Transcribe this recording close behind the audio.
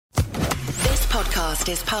podcast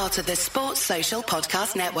is part of the Sports Social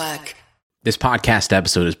Podcast Network. This podcast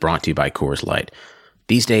episode is brought to you by Coors Light.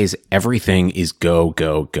 These days, everything is go,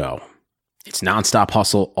 go, go. It's nonstop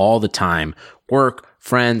hustle all the time. Work,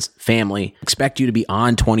 friends, family expect you to be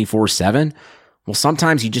on 24/7. Well,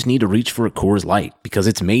 sometimes you just need to reach for a Coors Light because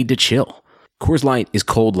it's made to chill. Coors Light is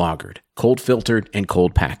cold lagered, cold filtered, and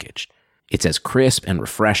cold packaged. It's as crisp and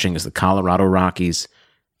refreshing as the Colorado Rockies.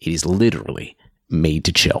 It is literally made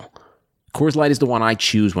to chill. Coors Light is the one I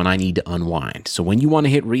choose when I need to unwind. So when you want to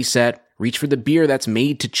hit reset, reach for the beer that's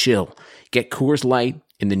made to chill. Get Coors Light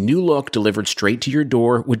in the new look delivered straight to your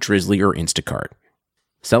door with Drizzly or Instacart.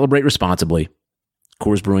 Celebrate responsibly.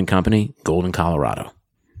 Coors Brewing Company, Golden, Colorado.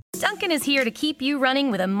 Dunkin' is here to keep you running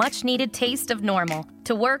with a much-needed taste of normal.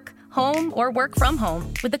 To work, home, or work from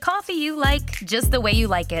home. With the coffee you like, just the way you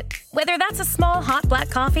like it. Whether that's a small hot black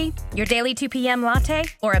coffee, your daily 2 p.m. latte,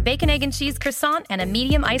 or a bacon, egg, and cheese croissant and a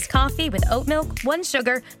medium iced coffee with oat milk, 1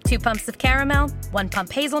 sugar, 2 pumps of caramel, 1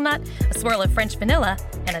 pump hazelnut, a swirl of French vanilla,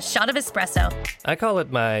 and a shot of espresso. I call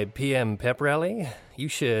it my PM pep rally. You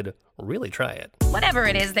should really try it. Whatever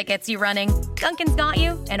it is that gets you running, Dunkin's got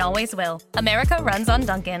you and always will. America runs on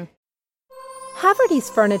Dunkin'. Haverty's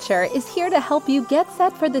Furniture is here to help you get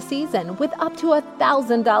set for the season with up to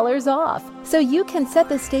 $1,000 off, so you can set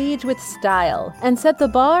the stage with style and set the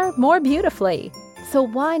bar more beautifully. So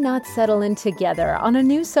why not settle in together on a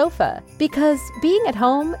new sofa? Because being at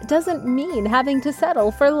home doesn't mean having to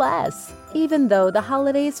settle for less. Even though the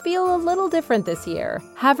holidays feel a little different this year,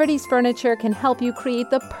 Haverty's Furniture can help you create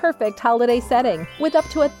the perfect holiday setting with up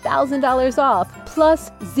to $1,000 off plus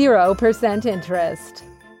 0% interest.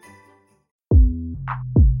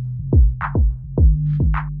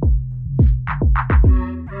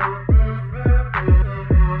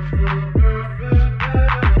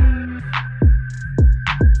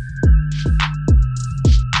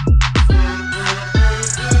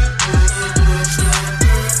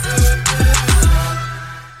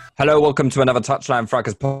 Hello, welcome to another Touchline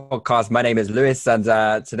Fracas podcast. My name is Lewis, and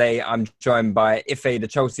today I'm joined by Ife, the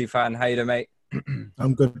Chelsea fan. How you doing, mate?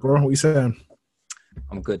 I'm good, bro. What you saying?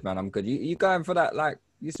 I'm good, man. I'm good. You going for that, like,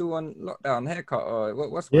 you still on lockdown haircut, or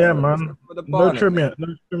what's going on? Man. No trim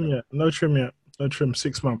yet. No trim.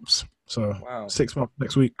 6 months. So, wow. 6 months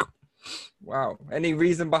next week. Wow. Any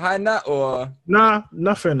reason behind that, or? Nah,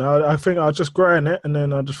 nothing. I think I was just growing it, and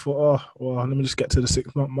then I just thought, let me just get to the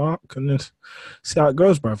 6 month mark and then see how it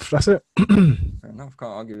goes, bruv. That's it. Fair enough.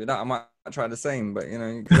 Can't argue with that. I might try the same, but, you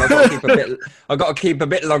know, I've got to keep a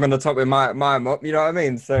bit long on the top with my mop, you know what I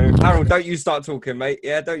mean? So, Harold, don't you start talking, mate.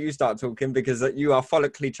 Yeah, don't you start talking, because you are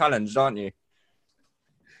follically challenged, aren't you?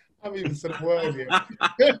 I haven't even said a word yet.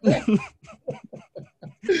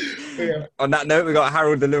 Yeah. On that note, we got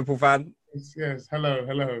Harold, the Liverpool fan. Yes. Hello.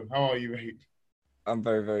 How are you, mate? I'm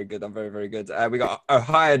very, very good. We got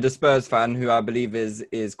Ohio, the Spurs fan, who I believe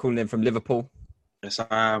is calling in from Liverpool. Yes, I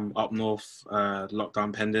am up north,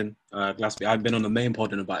 lockdown pending. Last week, I've been on the main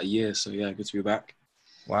pod in about a year, so yeah, good to be back.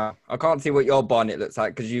 Wow. I can't see what your bonnet looks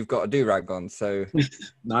like because you've got a do-rag on, so...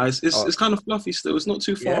 No, it's kind of fluffy still. It's not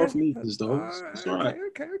too far off meters, though. It's all right.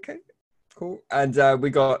 Okay. Cool. And we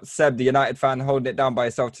got Seb, the United fan, holding it down by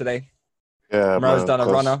himself today. Yeah, Moro's done a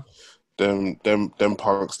runner. Them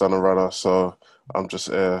punks done a runner, so I'm just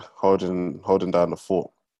holding down the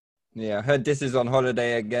fort. Yeah, I heard this is on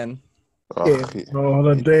holiday again.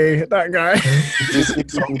 Holiday, that guy.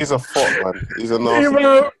 he's a fort, man. He's a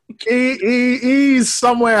nasty. He's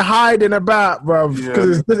somewhere hiding about, bro,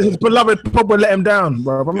 because his beloved Pogba let him down,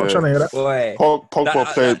 bro. I'm not trying to hear that. Boy,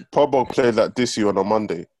 Pogba played that this year on a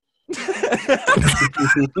Monday.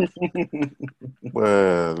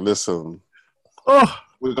 Well, listen.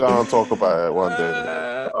 We're gonna talk about it one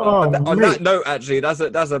day. On that note, actually, that's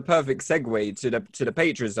a perfect segue to the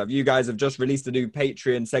Patreon stuff. You guys have just released a new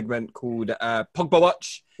Patreon segment called Pogba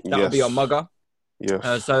Watch. That'll be on Mugger.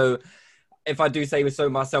 Yes. So if I do say so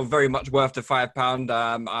myself, very much worth the £5.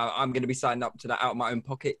 I'm going to be signing up to that out of my own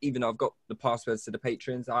pocket, even though I've got the passwords to the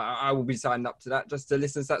patrons. I will be signing up to that just to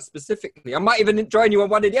listen to that specifically. I might even join you on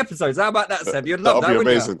one of the episodes. How about that, Seb? You'd love that, That'll be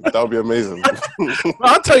amazing. That'll be amazing.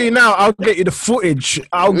 I'll tell you now, I'll get you the footage.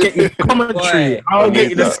 I'll get you commentary. I'll get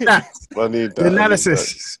you the stats. I need that. The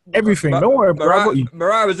analysis. Everything. Don't worry, bro. I got you.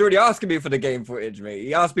 Mariah was already asking me for the game footage, mate.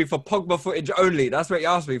 He asked me for Pogba footage only. That's what he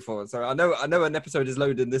asked me for. So I know an episode is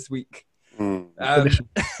loading this week.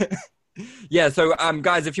 Yeah, so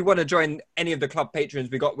guys, if you want to join any of the club patrons,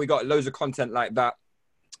 we got loads of content like that,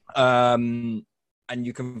 and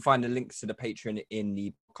you can find the links to the Patreon in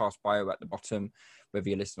the podcast bio at the bottom, whether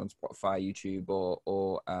you're listening on Spotify, YouTube,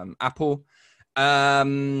 or Apple.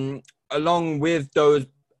 Along with those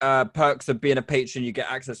perks of being a patron. You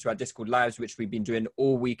get access to our Discord lives, which we've been doing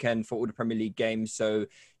all weekend for all the Premier League games. So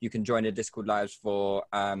you can join the Discord lives for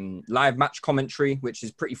live match commentary, which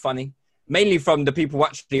is pretty funny. Mainly from the people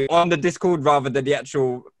actually on the Discord rather than the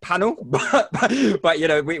actual panel. But you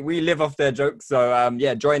know, we live off their jokes. So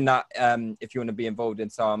yeah, join that if you want to be involved in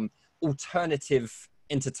some alternative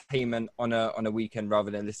entertainment on a weekend rather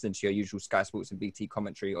than listening to your usual Sky Sports and BT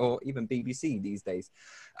commentary or even BBC these days.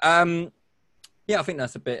 Yeah, I think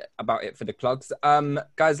that's a bit about it for the clubs.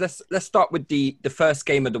 Guys, let's start with the first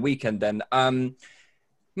game of the weekend then.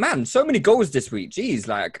 Man, so many goals this week. Jeez,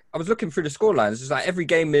 like I was looking through the scorelines. It's like every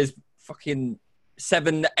game is fucking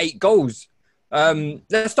 7-8 goals.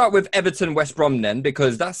 Let's start with Everton West Brom then,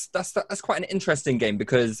 because that's quite an interesting game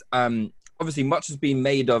because obviously much has been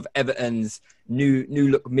made of Everton's new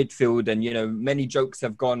look midfield, and you know many jokes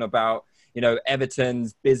have gone about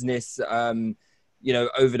Everton's business over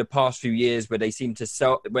the past few years where they seem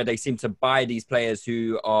to buy these players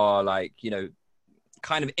who are like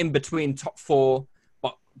kind of in between top four.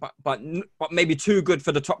 But maybe too good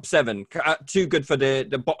for the top 7, too good for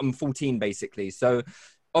the bottom 14, basically. So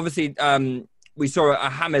obviously we saw a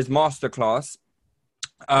James masterclass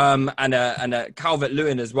and a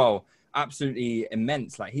Calvert-Lewin as well. Absolutely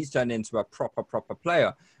immense. Like he's turned into a proper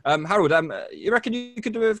player. Harold, you reckon you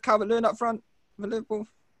could do with Calvert-Lewin up front for Liverpool?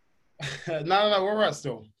 No, we're right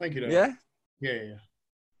still. Thank you, though. Yeah?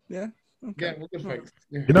 Yeah. Okay. Yeah, well, good, thanks.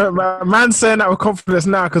 Yeah. You know, man's saying that with confidence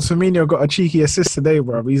now because Firmino got a cheeky assist today,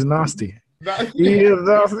 bro. He's nasty. He is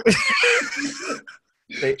nasty.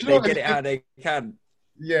 they get it how they can.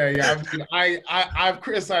 Yeah. I've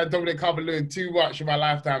criticised Dominic Calvert-Lewin too much in my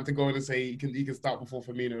lifetime to go in and say he can start before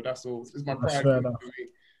Firmino. That's all. It's my pride.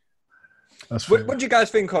 What do you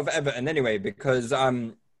guys think of Everton anyway? Because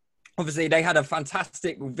obviously, they had a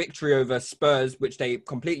fantastic victory over Spurs, which they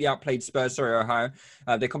completely outplayed Spurs. Sorry, Ohio.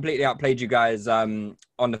 They completely outplayed you guys on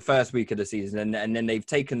the first week of the season. And then they've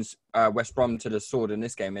taken West Brom to the sword in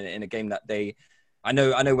this game, in a game that I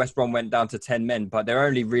know West Brom went down to 10 men, but they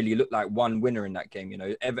only really looked like one winner in that game.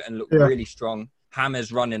 Everton looked really strong.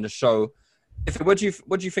 Hammers running the show. What do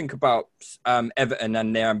you think about Everton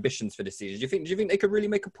and their ambitions for this season? Do you think they could really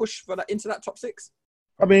make a push for that into that top 6?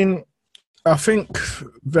 I mean, I think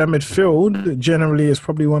their midfield generally is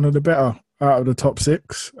probably one of the better out of the top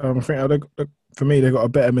 6. I think for me, they got a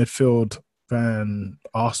better midfield than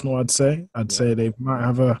Arsenal, I'd say. I'd say they might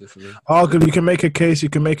have arguably, you can make a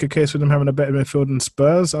case for them having a better midfield than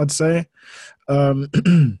Spurs, I'd say,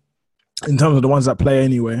 in terms of the ones that play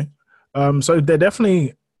anyway. So they're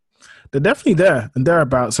definitely there and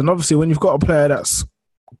thereabouts. And obviously, when you've got a player that's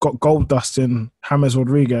got gold dust in James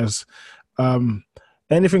Rodriguez,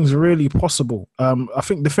 anything's really possible. I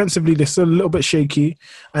think defensively they're still a little bit shaky,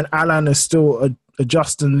 and Alan is still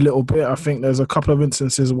adjusting a little bit. I think there's a couple of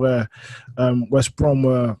instances where West Brom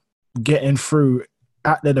were getting through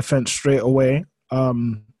at their defence straight away.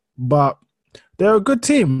 But they're a good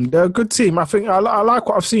team. I think I like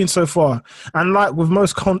what I've seen so far. And like with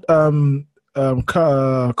most Carlo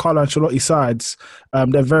Ancelotti sides,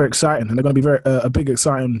 they're very exciting, and they're going to be a big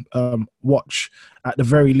exciting watch at the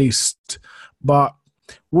very least. But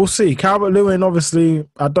we'll see. Calvert-Lewin, obviously,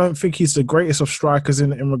 I don't think he's the greatest of strikers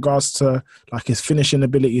in regards to like his finishing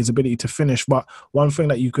ability, his ability to finish. But one thing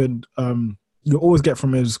that you could you always get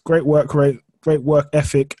from him is great work rate, great work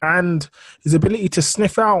ethic, and his ability to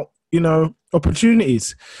sniff out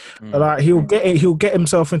opportunities. Like he'll get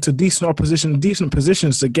himself into decent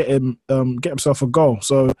positions to get himself a goal.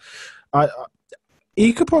 So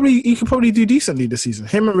he could probably do decently this season.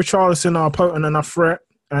 Him and Richarlison are a potent enough threat.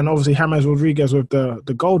 And obviously, James Rodriguez with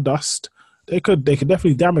the gold dust, they could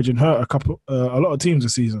definitely damage and hurt a lot of teams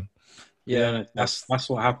this season. Yeah, that's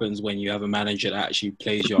what happens when you have a manager that actually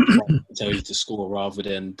plays you up front and tells you to score, rather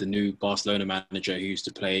than the new Barcelona manager who used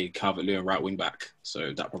to play Calvert-Lewin right wing back.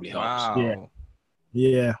 So that probably helps. Wow.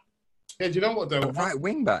 Yeah. Do you know what though? Right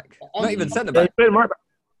wing back, not even centre back.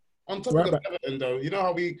 On top of Everton though, you know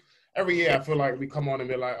how every year I feel like we come on and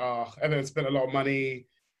we're like, Everton spent a lot of money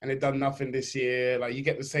and they've done nothing this year. Like you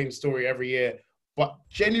get the same story every year. But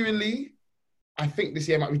genuinely, I think this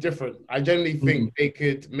year might be different. I genuinely think they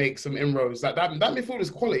could make some inroads. Like that midfield is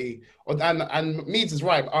quality. And Meads is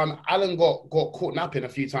right. Alan got caught napping a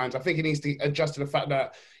few times. I think he needs to adjust to the fact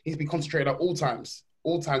that he needs to be concentrated at all times.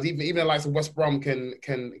 Even the likes of West Brom can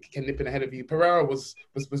nip in ahead of you. Pereira was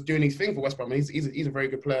doing his thing for West Brom. He's a very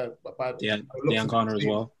good player. Diangana as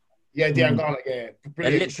well. Yeah, Diangana, yeah.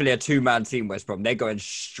 They're literally a two-man team, West Brom. They're going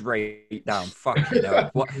straight down. Fucking hell.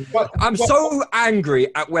 I'm so angry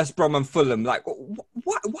at West Brom and Fulham. Like,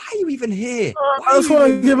 why are you even here? I just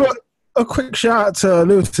want to a quick shout out to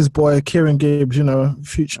Lewis's boy, Kieran Gibbs,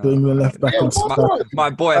 future England left back and stuff. My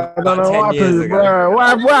boy, I don't know about 10 years ago. bro.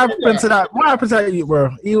 What happened to that? What happened to that, bro?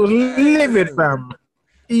 He was livid, fam.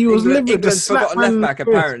 He was livid. England's forgotten left back,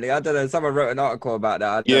 apparently. I don't know. Someone wrote an article about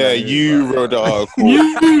that. Yeah, you wrote the article.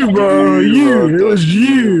 You, bro. It was you.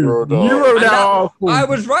 You wrote that article. I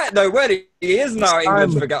was right, though, weren't he? He is now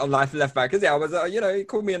England's forgotten left back, is he? I was, he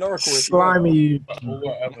called me an oracle. Slimy.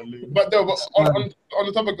 Whatever, but on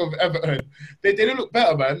the topic of Everton, they didn't look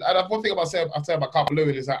better, man. And one thing I'll say about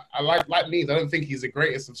Calvert-Lewin is that I like Leeds. I don't think he's the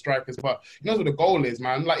greatest of strikers, but he knows what the goal is,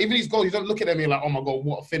 man. Like, even his goals, you don't look at them and you're like, oh my God,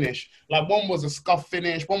 what a finish. Like, one was a scuff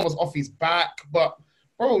finish, one was off his back, but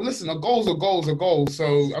bro, listen, a goal's a goal.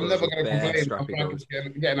 So I'm never going to complain about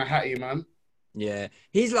getting a hattie, man. Yeah,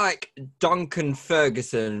 he's like Duncan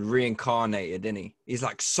Ferguson reincarnated, isn't he? He's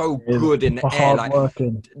like so good in the air. Like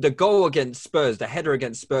the goal against Spurs, the header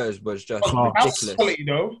against Spurs was just ridiculous. Quality,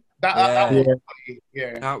 though.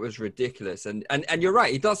 That was ridiculous. And you're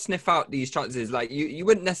right. He does sniff out these chances. Like you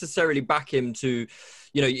wouldn't necessarily back him to,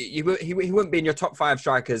 he wouldn't be in your top 5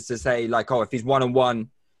 strikers to say like, oh, if he's 1-on-1,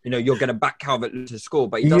 you're going to back Calvert to score.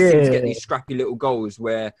 But he does seem to get these scrappy little goals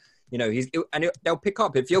where. They'll pick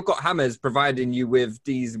up if you've got Hammers providing you with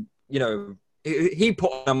these. He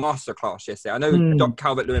put on a masterclass yesterday. I know Doc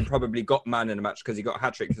Calvert-Lewin probably got man in the match because he got a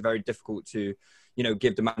hat trick. It's very difficult to,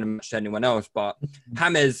 give the man in the match to anyone else. But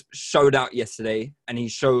Hammers showed out yesterday, and he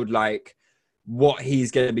showed like what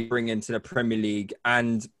he's going to be bringing to the Premier League.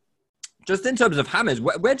 And just in terms of Hammers,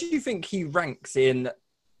 where do you think he ranks in,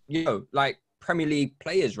 like Premier League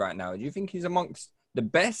players right now? Do you think he's amongst the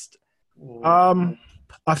best?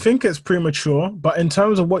 I think it's premature, but in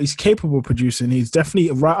terms of what he's capable of producing, he's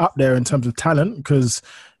definitely right up there in terms of talent because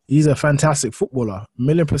he's a fantastic footballer,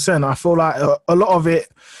 1,000,000%. I feel like a lot of it,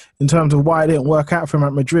 in terms of why it didn't work out for him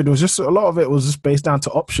at Madrid, was just a lot of it was just based down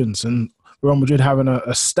to options and Real Madrid having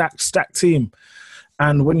a stacked team.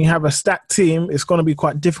 And when you have a stacked team, it's going to be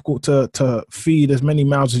quite difficult to feed as many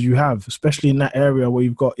mouths as you have, especially in that area where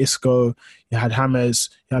you've got Isco, you had James,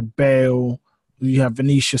 you had Bale. You have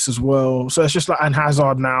Vinicius as well. So it's just like, and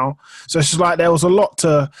Hazard now. So it's just like there was a lot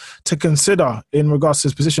to consider in regards to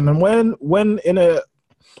his position. And when you're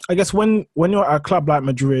at a club like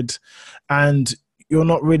Madrid and you're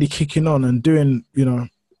not really kicking on and doing,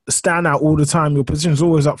 stand out all the time, your position's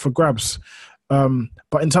always up for grabs.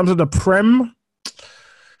 But in terms of the Prem,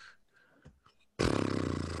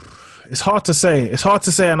 it's hard to say.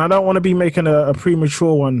 And I don't want to be making a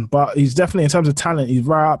premature one, but he's definitely, in terms of talent, he's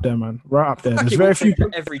right up there, man. Right up there. There's very few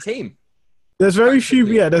every team. There's very few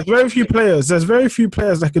players. There's very few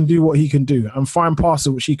players that can do what he can do and find passes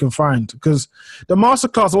which he can find. Because the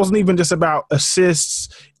masterclass wasn't even just about assists;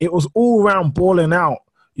 it was all around balling out.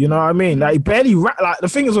 You know what I mean? Like, he barely like the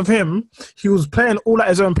thing is with him, he was playing all at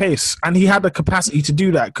his own pace, and he had the capacity to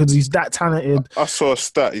do that because he's that talented. I saw a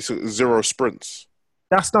stat. He's 0 sprints.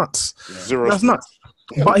 That's nuts. Zero. That's nuts.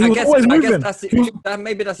 But he was always moving.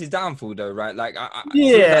 Maybe that's his downfall, though, right? Like,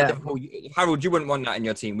 Harold, you wouldn't want that in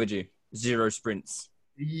your team, would you? 0 sprints.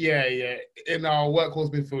 Yeah. In our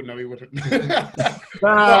workhorse midfield, no, we wouldn't.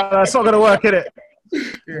 Nah, that's not going to work, is it?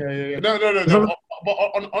 Yeah. No. But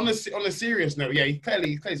on a serious note, yeah, he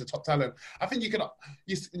plays a top talent. I think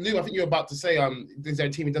Lou, I think you're about to say, is there a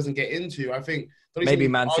team he doesn't get into? I think maybe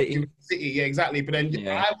Man City. Yeah, exactly. But then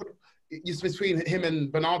it's between him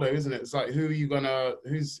and Bernardo, isn't it? It's like,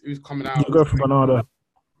 who's coming out? You go for Bernardo.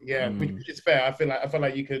 Yeah, which is fair. I feel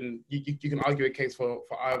like you can argue a case for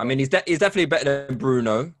either. I mean, he's definitely better than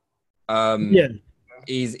Bruno.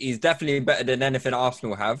 He's definitely better than anything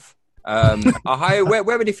Arsenal have.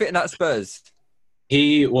 Where would he fit in that Spurs?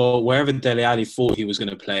 Wherever Dele Alli thought he was going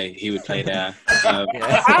to play, he would play there.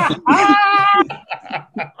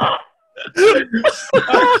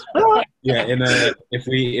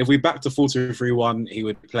 If we back to 4-2-3-1, he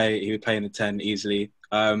would play in the 10 easily.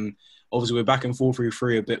 Obviously, we're back in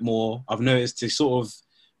 4-3-3 a bit more. I've noticed to sort of,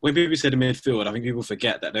 when people say the midfield, I think people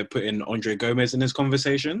forget that they're putting Andre Gomez in this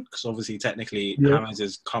conversation because obviously, technically, James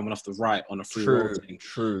is coming off the right on a free roll thing.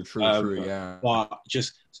 True, yeah. But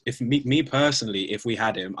just, if me personally, if we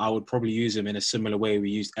had him, I would probably use him in a similar way we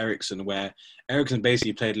used Eriksen, where Eriksen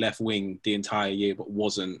basically played left wing the entire year, but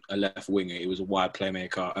wasn't a left winger. He was a wide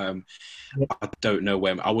playmaker. I don't know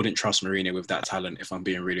when. I wouldn't trust Mourinho with that talent, if I'm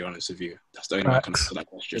being really honest with you. That's the only way I can answer that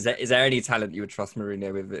question. Is there any talent you would trust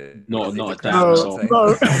Mourinho with? Not a damn. No.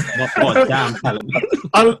 Not a damn talent.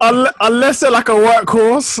 Unless they're like a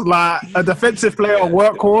workhorse, like a defensive player or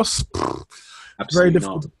workhorse. Very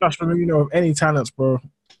difficult to trust Mourinho with any talents, bro.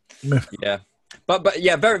 Yeah. But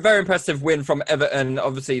yeah, very, very impressive win from Everton.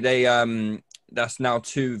 Obviously, they that's now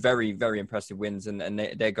 2 very, very impressive wins, and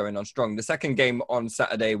they're going on strong. The second game on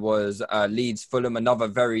Saturday was Leeds-Fulham, another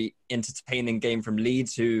very entertaining game from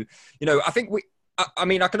Leeds, who, I think I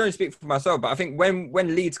mean, I can only speak for myself, but I think when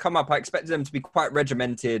Leeds come up, I expected them to be quite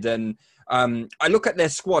regimented. And I look at their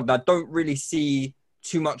squad and I don't really see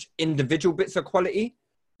too much individual bits of quality.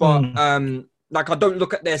 But I don't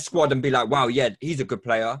look at their squad and be like, wow, yeah, he's a good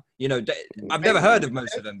player. I've never heard of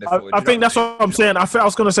most of them before. I think that's what I'm saying. I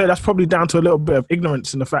was going to say that's probably down to a little bit of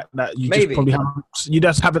ignorance in the fact that you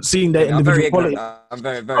just haven't seen their individual quality. I'm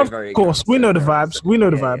very, very, very Of course, we know the vibes. We know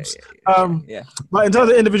the vibes. But in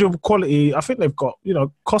terms of individual quality, I think they've got,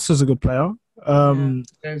 Costa's a good player.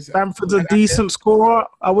 Bamford's a decent scorer.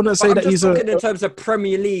 I wouldn't say that he's in terms of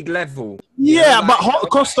Premier League level. Yeah, but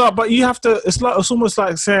Costa, but you have to, it's almost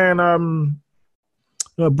like saying,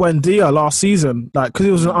 Buendia last season, because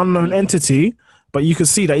he was an unknown entity, but you can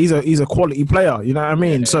see that he's a quality player. You know what I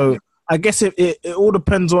mean? So I guess it all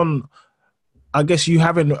depends on, I guess, you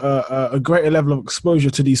having a greater level of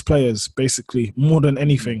exposure to these players, basically, more than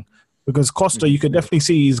anything. Because Costa, you can definitely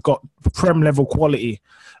see he's got Prem level quality.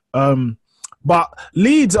 But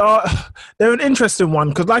Leeds they're an interesting one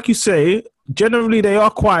because, like you say, generally they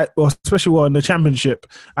are quite, especially in the Championship,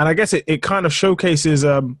 and I guess it kind of showcases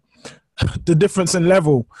the difference in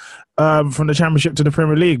level from the Championship to the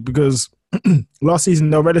Premier League, because last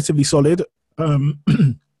season they were relatively solid.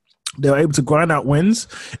 They were able to grind out wins,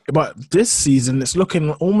 but this season it's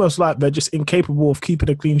looking almost like they're just incapable of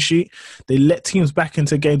keeping a clean sheet. They let teams back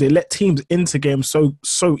into game. They let teams into games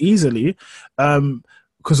so easily.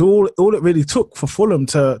 Because all it really took for Fulham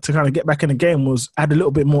to kind of get back in the game was add a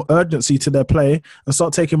little bit more urgency to their play and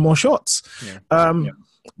start taking more shots.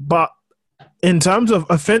 But in terms of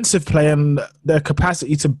offensive play and their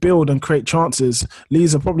capacity to build and create chances,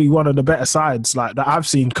 Leeds are probably one of the better sides that I've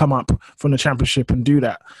seen come up from the Championship and do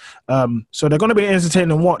that. So they're going to be entertaining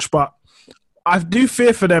to watch, but I do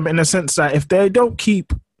fear for them in the sense that if they don't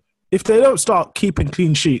start keeping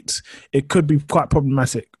clean sheets, it could be quite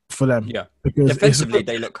problematic for them. Yeah, because defensively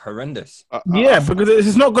they look horrendous.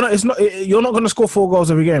 Because you're not gonna score 4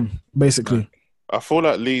 goals every game, basically. I feel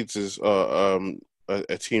like Leeds is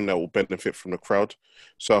a team that will benefit from the crowd.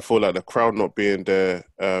 So I feel like the crowd not being there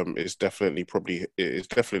is definitely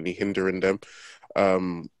hindering them,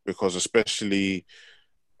 because especially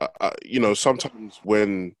sometimes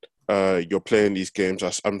when you're playing these games,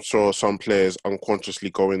 I'm sure some players unconsciously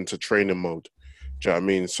go into training mode. Do you know what I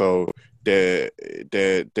mean? So they're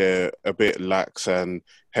a bit lax, and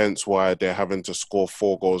hence why they're having to score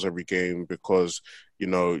 4 goals every game, because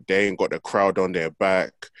they ain't got the crowd on their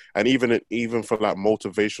back. And even for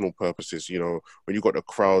motivational purposes, when you got the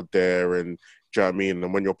crowd there, and do you know what I mean?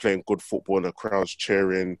 And when you're playing good football and the crowd's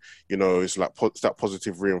cheering, it's that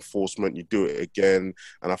positive reinforcement. You do it again,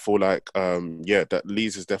 and I feel like that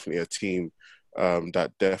Leeds is definitely a team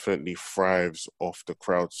that definitely thrives off the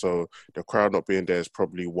crowd. So the crowd not being there is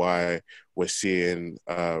probably why we're seeing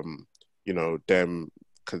them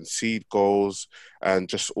concede goals, and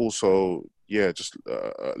just also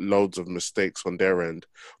loads of mistakes on their end.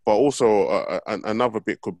 But also another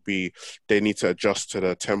bit could be they need to adjust to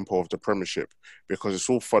the tempo of the Premiership, because it's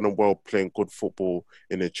all fun and well playing good football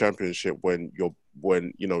in the Championship when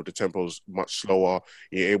the tempo's much slower,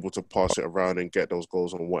 you're able to pass it around and get those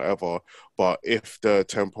goals and whatever. But if the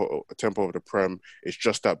tempo of the Prem is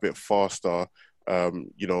just that bit faster,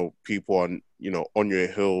 people are on your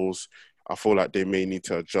heels, I feel like they may need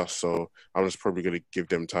to adjust. So I'm just probably going to give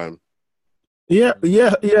them time. Yeah.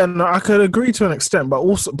 No, I could agree to an extent, but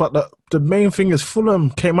the main thing is Fulham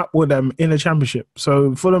came up with them in the Championship.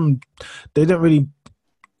 So Fulham, they've not really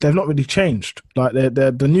changed.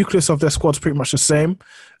 The nucleus of their squad's pretty much the same.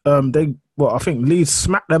 I think Leeds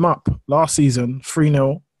smacked them up last season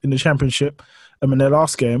 3-0 in the Championship. In their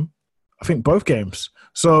last game, I think both games.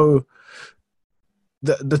 So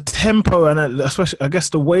the tempo and especially, I guess,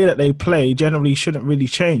 the way that they play generally shouldn't really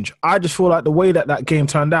change. I just feel like the way that game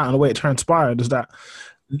turned out and the way it transpired is that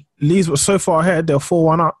Leeds were so far ahead, they were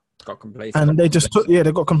 4-1 up. Got complacent. And they just they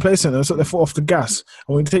got complacent and took their foot off the gas.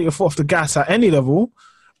 And when you take your foot off the gas at any level,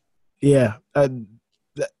 you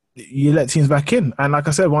let teams back in. And like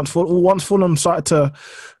I said, once Fulham started to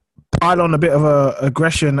pile on a bit of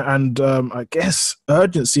aggression and I guess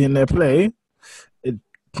urgency in their play,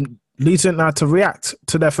 Leeds didn't have to react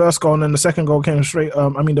to their first goal, and then the second goal came straight.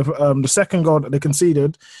 The second goal that they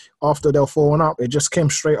conceded after they were 4-1 up, it just came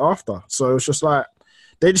straight after. So it's just like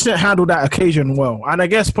they just didn't handle that occasion well. And I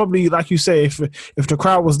guess probably, like you say, if the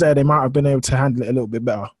crowd was there, they might have been able to handle it a little bit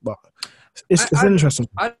better. But It's interesting.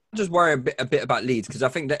 I just worry a bit about Leeds because I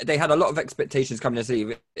think that they had a lot of expectations coming this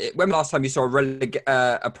league. When last time you saw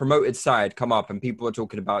a promoted side come up and people were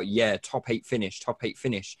talking about, top 8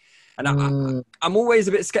 finish. And I'm always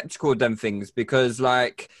a bit skeptical of them things because,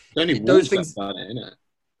 like, those things. About it, innit?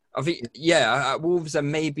 I think, Wolves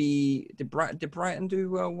and maybe did Brighton do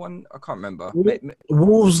well one? I can't remember.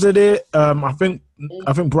 Wolves did it. I think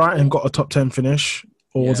Brighton got a top 10 finish,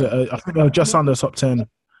 or was it? I think they were just under top 10.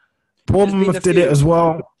 Bournemouth did it as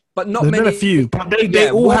well. But not There's many. been a few, but they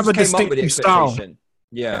all Wolves have a distinctive style.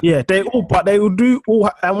 Yeah, they will do all.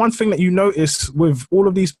 And one thing that you notice with all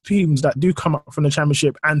of these teams that do come up from the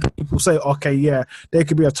Championship, and people say, okay, they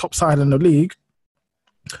could be a top side in the league.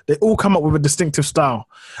 They all come up with a distinctive style.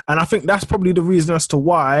 And I think that's probably the reason as to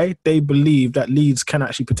why they believe that Leeds can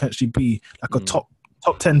actually potentially be like a top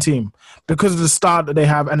 10 team because of the style that they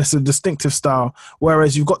have, and it's a distinctive style.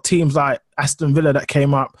 Whereas you've got teams like Aston Villa that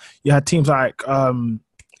came up. You had teams like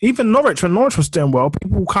even Norwich. When Norwich was doing well,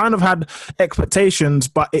 people kind of had expectations,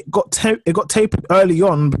 but it got tapered early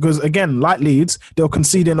on because, again, like Leeds, they were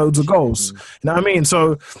conceding loads of goals. You know what I mean?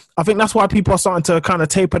 So I think that's why people are starting to kind of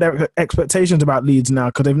taper their expectations about Leeds now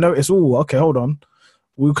because they've noticed, okay, hold on.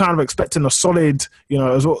 We were kind of expecting a solid,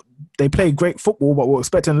 they play great football, but we're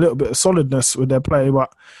expecting a little bit of solidness with their play,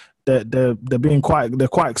 but they're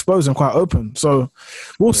quite exposed and quite open. So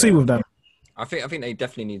we'll see with them. I think they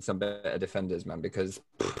definitely need some better defenders, man, because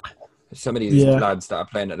some of these lads that are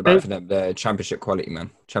playing at the back for them, they're championship quality,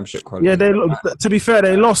 man. Championship quality. Yeah, to be fair,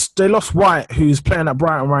 they lost White, who's playing at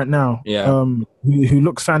Brighton right now. Yeah. Who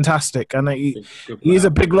looks fantastic, and he's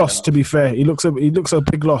a big loss. To be fair, he looks a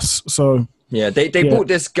big loss. So. Yeah, they bought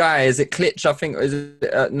this guy. Is it Klitsch? I think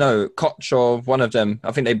Koch or one of them.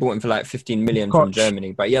 I think they bought him for like 15 million from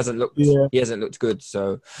Germany, but he hasn't looked good.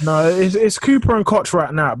 So no, it's Cooper and Koch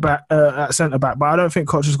right now at centre back, but I don't think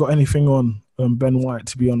Koch has got anything on Ben White.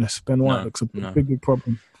 To be honest, Ben White looks a big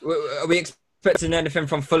problem. Are we expecting anything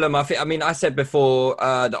from Fulham? I said before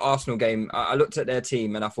the Arsenal game, I looked at their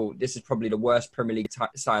team and I thought this is probably the worst Premier League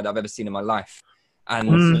side I've ever seen in my life.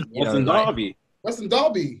 And Western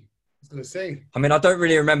Derby. Gonna say. I don't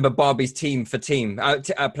really remember Barbie's team for team,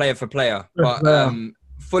 player for player, but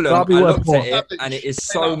Fulham, I looked at it and it is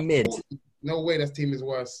so mid. No way that team is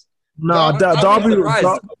worse. No, Derby.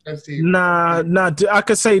 I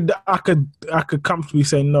could say I could comfortably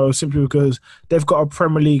say no, simply because they've got a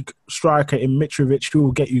Premier League striker in Mitrovic who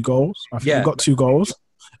will get you goals. I think he got 2 goals.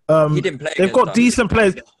 He didn't play. They've got decent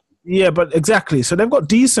players. Yeah, but exactly. So they've got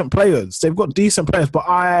decent players. But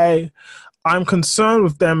I'm concerned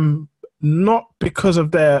with them. Not because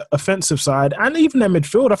of their offensive side and even their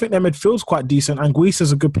midfield. I think their midfield's quite decent.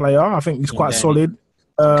 Anguissa's a good player. I think he's quite solid.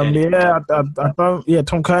 Tom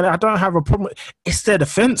Kerner. I don't have a problem. It's their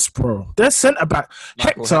defense, bro. Their centre back,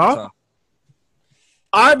 Hector.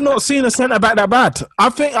 I've not seen a centre back that bad.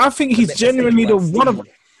 I think he's genuinely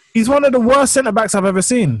he's one of the worst centre backs I've ever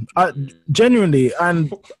seen. Genuinely,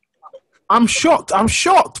 and I'm shocked.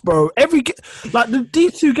 Bro.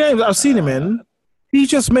 These 2 games I've seen him in. He's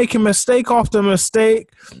just making mistake after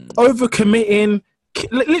mistake, overcommitting,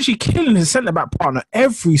 literally killing his centre-back partner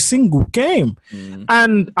every single game.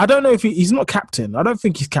 And I don't know if he's not captain. I don't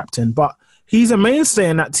think he's captain, but he's a mainstay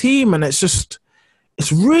in that team, and it's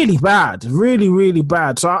really bad, really, really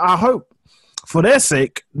bad. So I hope, for their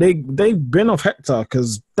sake, they bin off Hector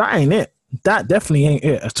because that ain't it. That definitely ain't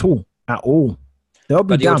it at all. They'll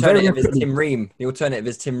be down. The alternative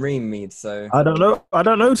is Tim Ream, Mead. So I don't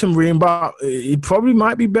know Tim Ream, but he probably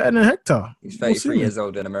might be better than Hector. He's 33 years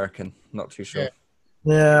old and American. Not too sure.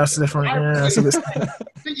 Yeah, that's different. Yeah, I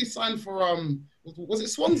think he signed for was it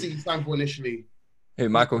Swansea? He signed for initially. Who?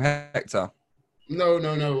 Michael Hector? No.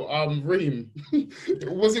 Ream.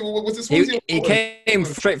 was it Swansea? He came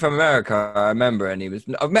straight from America. I remember, and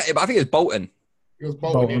I think it was Bolton. It was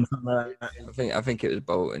Bolton. I think it was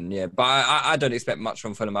Bolton. Yeah, but I don't expect much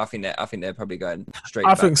from Fulham. I think they're probably going straight.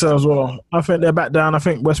 I think so as well. I think they're back down. I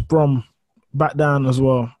think West Brom back down as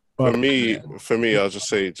well. But for me, I'll just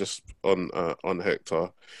say on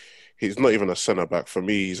Hector, he's not even a centre back. For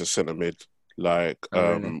me, he's a centre mid.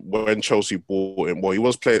 When Chelsea bought him, he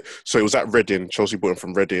was playing. So it was at Reading. Chelsea bought him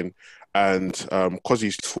from Reading, and because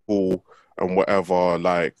he's tall and whatever,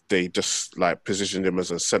 they just positioned him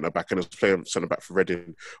as a centre back and was playing centre back for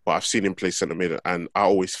Reading. But I've seen him play centre mid, and I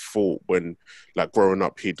always thought when growing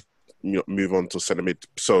up he'd move on to centre mid.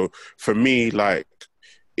 So for me,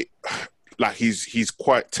 he's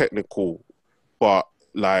quite technical, but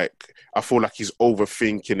I feel like he's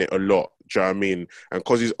overthinking it a lot. Do you know what I mean? And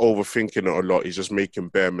because he's overthinking it a lot, he's just making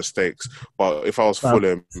bare mistakes. But if I was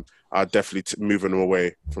Fulham, I'd definitely moving him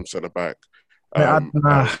away from centre back.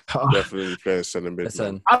 Definitely playing centre mid.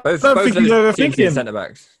 Listen, I both don't think he's those teams need overthinking. centre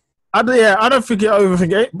backs. I don't think you're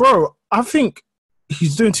overthinking it. Bro, I think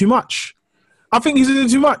he's doing too much. I think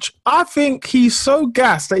he's so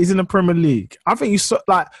gassed that he's in the Premier League. I think he's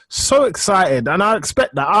so excited, and I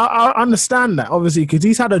expect that. I understand that, obviously, because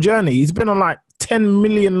he's had a journey. He's been on like 10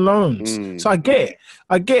 million loans. So I get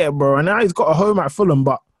it, bro. And now he's got a home at Fulham,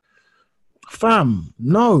 but fam,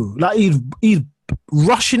 no. Like, he's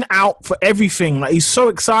rushing out for everything. Like, he's so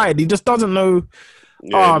excited. He just doesn't know.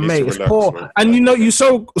 Yeah, mate, it's relax, poor. man. And you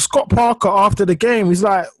saw Scott Parker after the game. He's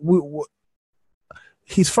like,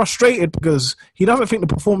 he's frustrated because he doesn't think the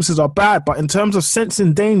performances are bad, but in terms of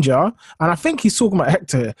sensing danger, and I think he's talking about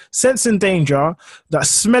Hector here, sensing danger, that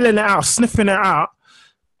smelling it out, sniffing it out,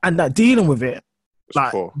 and that dealing with it,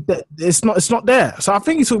 like it's not there. So I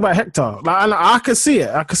think he's talking about Hector. Like, and I can see it.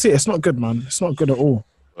 It's not good, man. It's not good at all.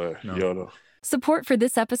 YOLO. Support for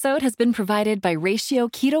this episode has been provided by Ratio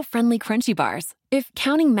Keto-Friendly Crunchy Bars. If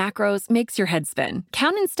counting macros makes your head spin,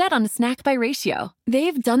 count instead on a Snack by Ratio.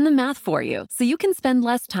 They've done the math for you, so you can spend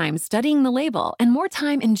less time studying the label and more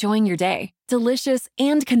time enjoying your day. Delicious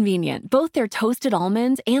and convenient, both their toasted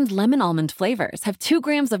almond and lemon almond flavors have 2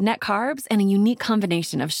 grams of net carbs and a unique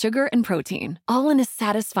combination of sugar and protein, all in a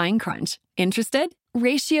satisfying crunch. Interested?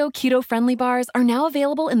 Ratio Keto-Friendly Bars are now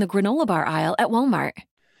available in the granola bar aisle at Walmart.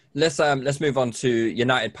 Let's move on to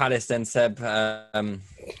United Palace then, Seb.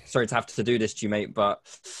 Sorry to have to do this to you, mate, but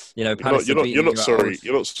Palace. You're not sorry.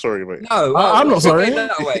 You're not sorry, mate. No, I'm not sorry.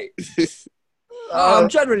 That way. I'm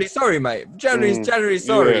generally sorry, mate. Generally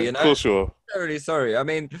sorry. Yeah, of course you are. Generally sorry. I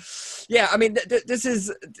mean, this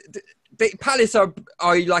is Palace are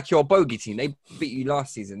like your bogey team. They beat you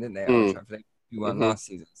last season, didn't they? You won last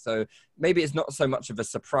season, so maybe it's not so much of a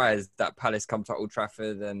surprise that Palace come to Old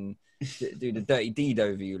Trafford and do the dirty deed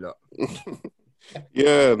over you lot.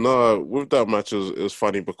 Yeah, no, with that match, it was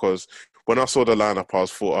funny because when I saw the lineup, I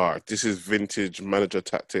was thought, this is vintage manager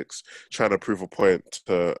tactics, trying to prove a point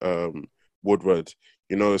to Woodward.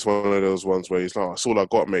 It's one of those ones where he's like, that's all I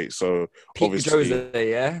got, mate. So peak obviously, Jose,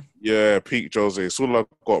 yeah? Yeah, peak Jose. It's all I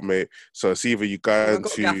got, mate. So it's either you go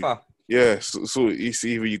into... Yeah, so it's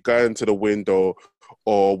either you go into the window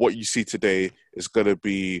or what you see today is going to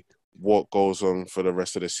be what goes on for the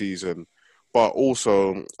rest of the season. But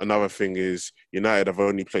also, another thing is United have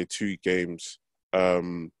only played 2 games,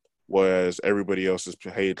 whereas everybody else has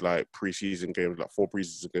played like pre-season games, like 4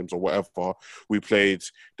 pre-season games or whatever. We played,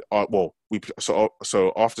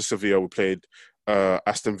 so after Sevilla, we played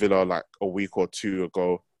Aston Villa like a week or 2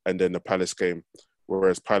 ago, and then the Palace game.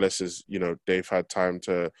 Whereas Palace is, they've had time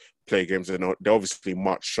to play games and they're obviously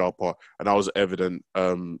much sharper. And that was evident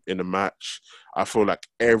in the match. I feel like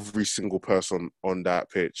every single person on that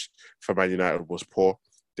pitch for Man United was poor.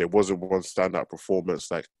 There wasn't one standout performance.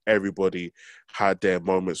 Like, everybody had their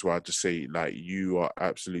moments where I just say, like, you are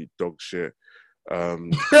absolute dog shit.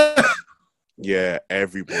 Yeah,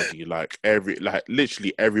 everybody,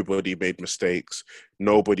 literally everybody made mistakes.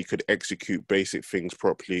 Nobody could execute basic things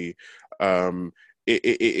properly.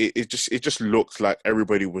 It just looked like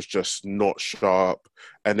everybody was just not sharp.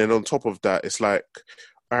 And then on top of that, it's like,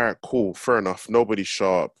 all right, cool, fair enough. Nobody's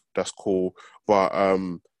sharp. That's cool. But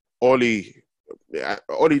Ollie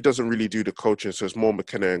doesn't really do the coaching, so it's more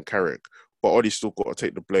McKenna and Carrick. But Ollie's still got to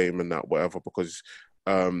take the blame and that, whatever, because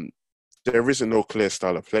there isn't no clear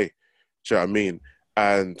style of play. Do you know what I mean?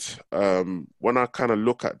 And when I kind of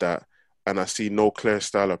look at that and I see no clear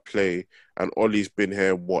style of play and Ollie's been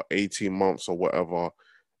here, 18 months or whatever,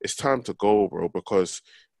 it's time to go, bro, because,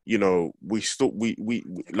 we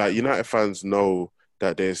like United fans know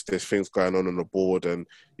that there's things going on the board and,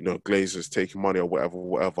 Glazer's taking money or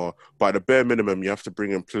whatever. But at the bare minimum, you have to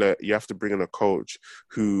bring in a coach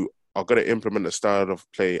who are going to implement a style of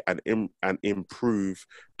play and improve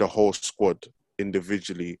the whole squad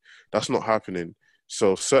individually. That's not happening.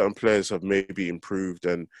 So certain players have maybe improved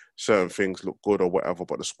and certain things look good or whatever,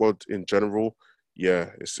 but the squad in general,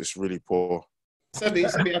 yeah, it's really poor. Sebby,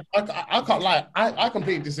 I can't lie. I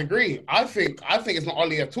completely disagree. I think it's not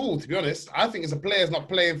Ollie at all, to be honest. I think it's the players not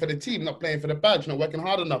playing for the team, not playing for the badge, not working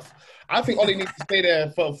hard enough. I think Ollie needs to stay there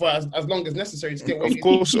for as long as necessary to get what Of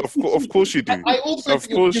course you do. I also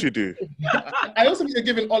think you're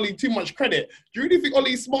giving Ollie too much credit. Do you really think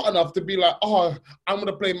Ollie's smart enough to be like, I'm going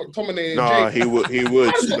to play McTominay? Nah, he would. He's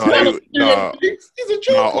a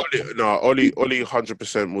joke. Ollie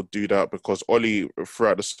 100% will do that because Ollie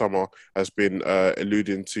throughout the summer has been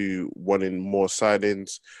alluding to wanting more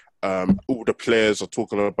signings. all the players are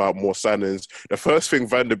talking about more signings. The first thing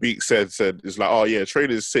Van der Beek said is like, "Oh yeah,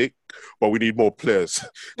 training's sick, but we need more players."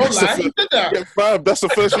 Don't lie, he said that. Yeah, fam, that's the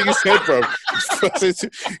first thing he said, bro.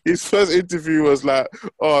 His first interview was like,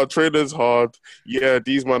 "Oh, training's hard. Yeah,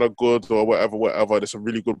 these men are good or whatever. There's some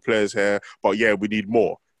really good players here, but yeah, we need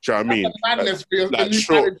more." Do you know what I mean?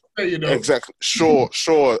 Sure, exactly.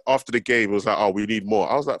 Sure. After the game, it was like, "Oh, we need more."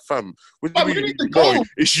 I was like, "Fam, we need to go.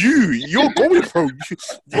 It's you. You're going, bro.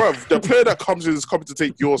 Bro, the player that comes in is coming to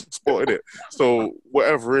take your spot in it. So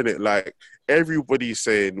whatever in it, like everybody's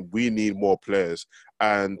saying we need more players."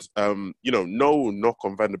 And no knock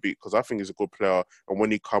on Van der Beek because I think he's a good player. And when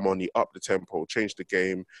he come on, he upped the tempo, changed the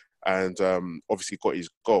game, and obviously got his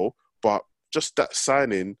goal. But just that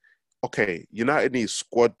signing. Okay, United needs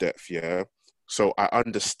squad depth, yeah. So I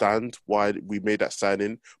understand why we made that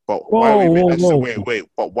signing, but why we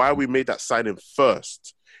made that signing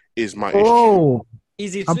first is my issue.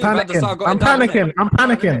 Easy. I'm panicking.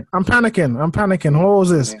 What was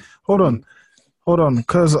this? Hold on,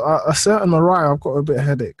 because a certain Mariah, I've got a bit of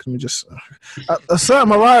headache. Let me just. A certain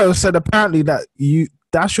Mariah said apparently that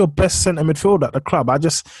that's your best centre midfielder at the club. I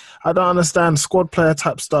don't understand squad player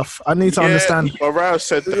type stuff. I need to understand. Mariah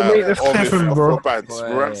said that for Bants.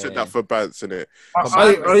 Mariah said that for Bants, innit?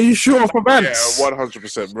 Are you sure for Bants? Yeah,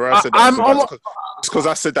 100%. Mariah said that for Bants. It's because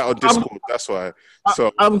I said that on Discord. That's why.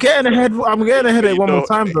 So I'm getting ahead. I'm getting a headache one more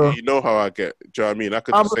time, bro. You know how I get. Do you know what I mean? I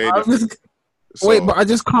could just say anything. Wait, but I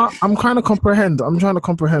just can't. I'm trying to comprehend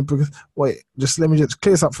because let me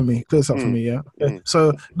clear this up for me. Yeah. Okay.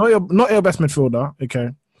 So not your best midfielder.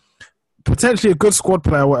 Okay. Potentially a good squad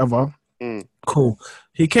player, whatever. Cool.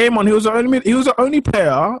 He came on. He was the only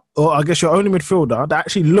player, or I guess your only midfielder that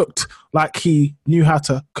actually looked like he knew how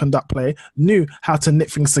to conduct play, knew how to knit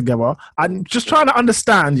things together. I'm just trying to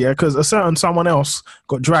understand, yeah, because someone else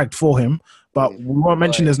got dragged for him, but we won't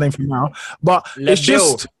mention his name for now. But it's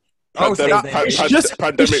just. It's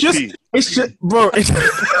just, bro.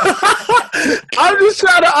 I'm just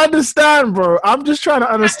trying to understand, bro. Really.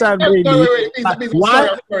 Why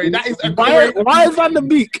is Van der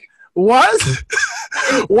Beek? Why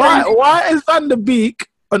is Van der Beek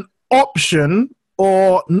an option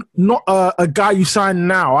or not a guy you sign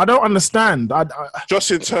now? I don't understand.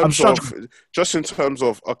 Just in terms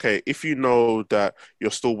of okay, if you know that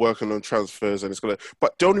you're still working on transfers and it's gonna,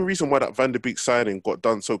 but the only reason why that Van der Beek signing got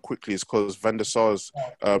done so quickly is because Van der Sar's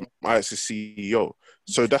Ajax's CEO.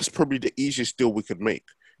 So that's probably the easiest deal we could make.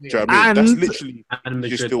 Do you know what I mean? That's literally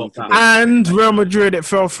and Real Madrid. It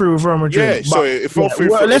fell through with Real Madrid. Yeah, so it fell through.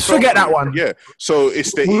 Well, let's forget that one. Yeah, so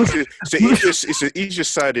it's the easiest. It's the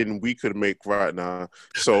easiest signing we could make right now.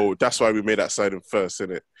 So that's why we made that signing first,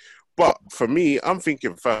 innit? But for me, I'm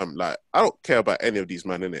thinking, fam, like I don't care about any of these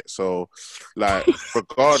men, innit? So, like,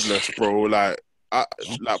 regardless, bro, like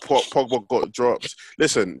Pogba got dropped.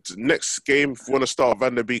 Listen, next game, if you want to start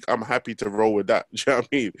Van der Beek, I'm happy to roll with that. Do you know what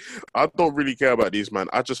I mean? I don't really care about these, man.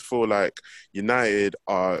 I just feel like United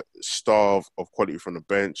are starved of quality from the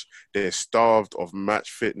bench. They're starved of match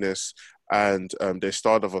fitness. And they're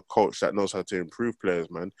starved of a coach that knows how to improve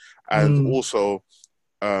players, man. And also,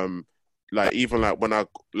 even when I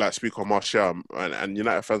speak on Martial, and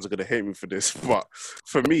United fans are going to hate me for this, but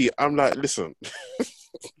for me, I'm like, listen...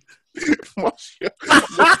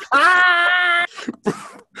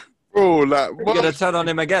 Bro, like you're gonna turn on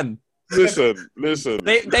him again. Listen.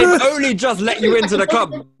 They've only just let you into the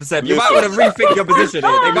club, Seb. You might want to rethink your position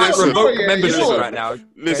here. They might revoke membership right now.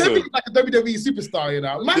 Listen, like a WWE superstar, you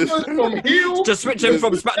know. Man goes from heel. Just switch him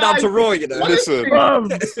from SmackDown to Raw, you know. Listen.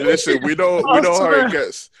 We know how it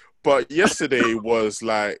gets. But yesterday was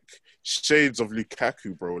like shades of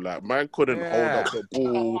Lukaku, bro. Like, man couldn't hold up the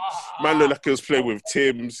ball. Man looked like he was playing with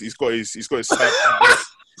Tim's. He's got his side.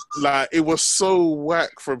 Like, it was so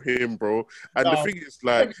whack from him, bro. And the thing is,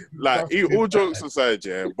 like all jokes aside,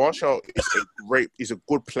 yeah, Martial is a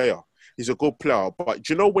good player. He's a good player. But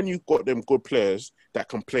do you know when you got them good players that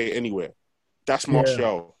can play anywhere? That's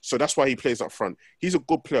Martial. So that's why he plays up front. He's a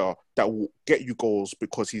good player that will get you goals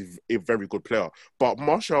because he's a very good player. But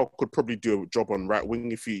Martial could probably do a job on right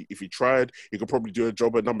wing if he tried. He could probably do a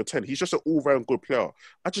job at number 10. He's just an all-round good player.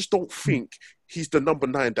 I just don't think he's the number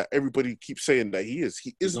 9 that everybody keeps saying that he is.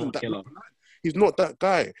 He isn't that number 9. He's not that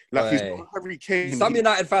guy. Like, he's not Harry Kane. Some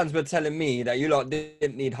United fans were telling me that you lot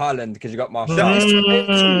didn't need Haaland because you got Martial.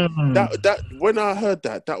 That when I heard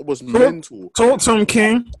that was mental. Talk to him,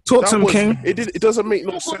 King. King. It doesn't make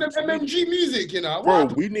no sense. MMG music, you know.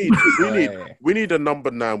 Bro, we need a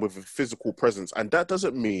number 9 with a physical presence, and that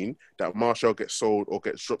doesn't mean that Martial gets sold or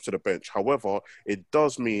gets dropped to the bench. However, it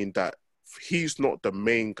does mean that he's not the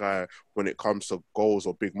main guy when it comes to goals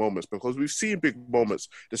or big moments, because we've seen big moments.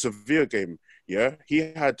 The Sevilla game, yeah,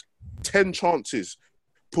 he had 10 chances,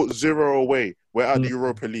 put 0 away. We're at the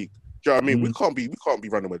Europa League. Do you know what I mean? We can't be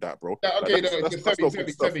running with that, bro. Okay,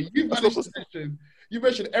 Sebi, you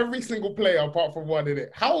mentioned every single player apart from one in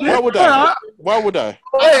it. Why would I? Wait.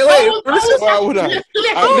 Why would I?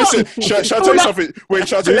 Listen, shall I tell you something? Wait,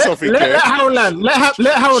 shall I tell you something? Let Howland.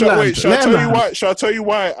 Wait, shall I tell you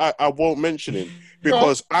why I won't mention him?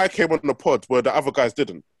 Because I came on the pod where the other guys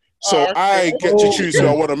didn't. So I get to choose who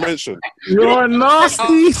I want to mention. You're a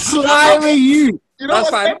nasty, slimy you. You know That's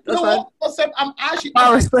fine.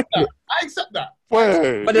 I respect it. I accept that.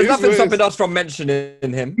 But there's nothing stopping us from mentioning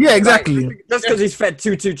him. Yeah, exactly. Like, just because he's fed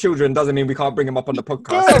two children doesn't mean we can't bring him up on the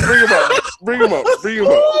podcast. Bring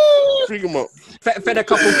him up. Fed a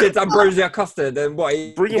couple kids ambrosia custard, and what?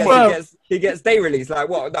 He gets day release. Like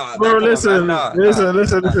what? Nah, bro, listen.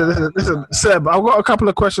 Seb, I've got a couple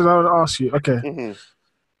of questions I want to ask you. Okay. Mm-hmm.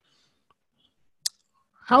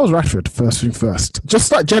 How's Rashford, first thing first?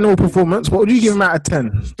 Just like general performance, what would you give him out of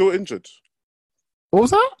 10? Still injured. What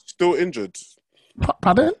was that? Still injured.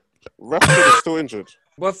 Pardon? Rashford is still injured.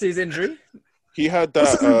 What's his injury? He had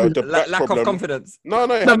that the back lack problem. of confidence. No,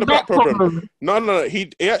 he had the back problem. No. He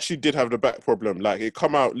actually did have the back problem. Like it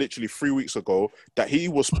come out literally 3 weeks ago that he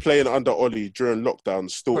was playing under Oli during lockdown,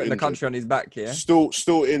 still Putting injured. the country on his back, yeah. Still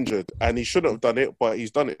injured, and he shouldn't have done it, but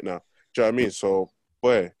he's done it now. Do you know what I mean? So,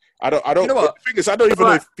 boy, I don't. You know what? The thing is, I don't even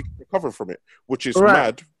know if he can recover from it, which is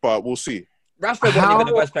mad. But we'll see. Rashford wasn't even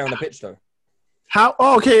the best player on the pitch, though. How?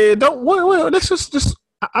 Oh, okay, don't wait. Let's just.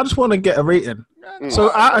 I just want to get a rating.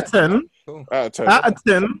 So out of 10,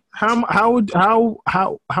 how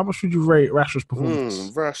much would you rate Rashford's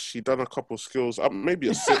performance? Rash, he done a couple skills. Maybe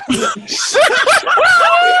a 6.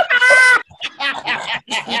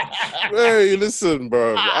 Hey, listen,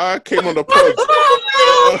 bro. I came on the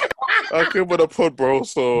pod, bro.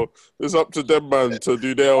 So it's up to them, man, to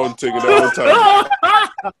do their own thing in their own time.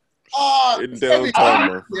 In their own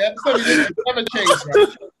time, man. Yeah, so never change, man.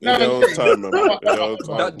 Never change. In their own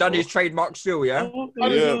time. Done his trademark still, yeah?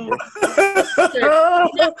 Yeah, bro.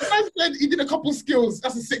 He did a couple skills.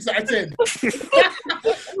 That's a 6 out of 10.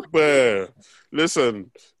 Man, listen,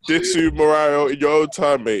 Ditsu, Mario, in your own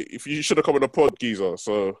time, mate. If you should have come on the pod, geezer.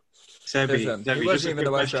 So, Sebi, he wasn't even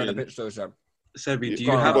the worst player on the pitch, though, Sam. Sebi, do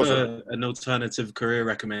you have an alternative career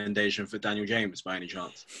recommendation for Daniel James by any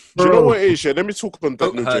chance? Do you know what it is? Yeah, let me talk on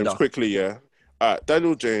Daniel James quickly. Yeah,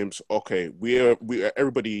 Daniel James. Okay, we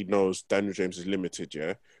everybody knows Daniel James is limited.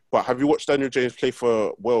 Yeah, but have you watched Daniel James play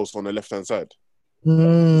for Wales on the left hand side?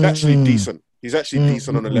 He's actually decent. He's actually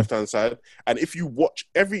decent on the left hand side. And if you watch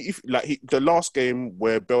the last game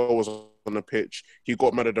where Bell was on the pitch, he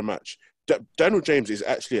got man of the match. Daniel James is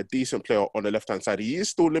actually a decent player on the left-hand side. He is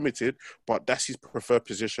still limited, but that's his preferred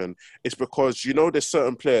position. It's because, there's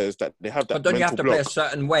certain players that they have that But don't you have to block. play a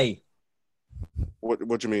certain way? What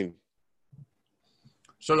do you mean?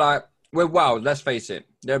 So, like, with Wales, let's face it,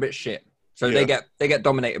 they're a bit shit. So they get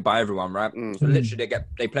dominated by everyone, right? So literally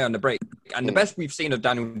they play on the break. And the best we've seen of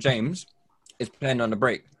Daniel James is playing on the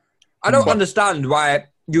break. I don't understand why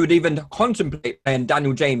you would even contemplate playing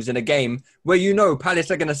Daniel James in a game where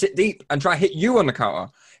Palace are going to sit deep and try to hit you on the counter.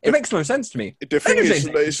 It makes no sense to me. The thing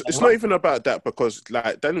is, it's not even about that, because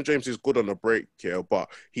like Daniel James is good on the break, but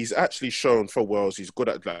he's actually shown for Wales he's good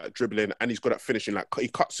at like dribbling and he's good at finishing. Like he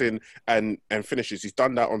cuts in and finishes. He's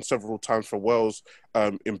done that on several times for Wales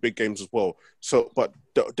in big games as well. So, but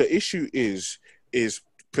the issue is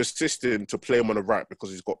persisting to play him on the right because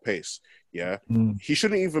he's got pace. Yeah, he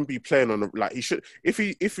shouldn't even be playing on the he should. If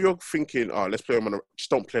you're thinking, let's play him on just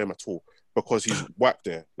don't play him at all, because he's whacked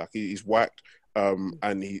there. Like he's whacked,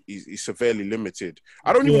 and he's severely limited.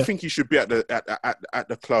 I don't even think he should be at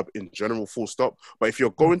the club in general, full stop. But if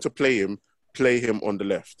you're going to play him on the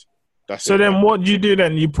left. So then what do you do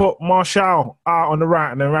then? You put Martial out on the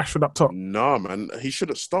right and then Rashford up top? Nah, man, he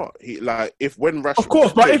shouldn't start. When Rashford, of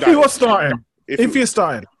course, but if he was starting, if you're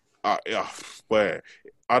starting, where.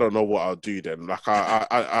 I don't know what I'll do then. Like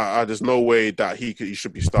I there's no way that he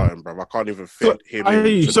should be starting, bro. I can't even fit him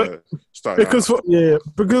into the starting. Because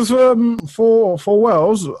for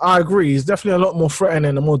Wales, I agree. He's definitely a lot more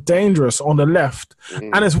threatening and more dangerous on the left.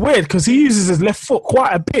 And it's weird because he uses his left foot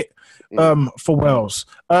quite a bit for Wales.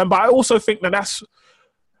 But I also think that's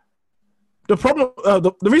the problem.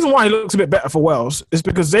 The reason why he looks a bit better for Wales is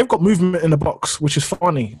because they've got movement in the box, which is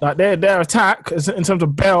funny. Like their attack is in terms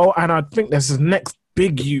of Bell, and I think there's his next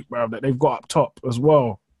big youth, bro, that they've got up top as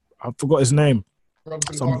well. I forgot his name.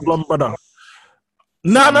 Some blonde brother.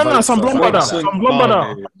 No, some blonde brother. Some blonde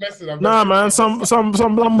brother. Nah, man, some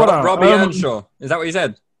blonde brother. Robbie Earnshaw. Is that what you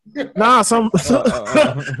said? Nah, some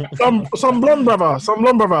blonde brother.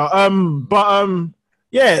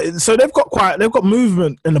 Yeah. So they've got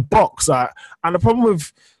movement in the box, and the problem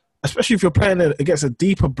with, especially if you're playing against a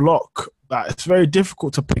deeper block, it's very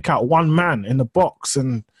difficult to pick out one man in the box,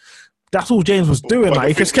 and that's all James was doing.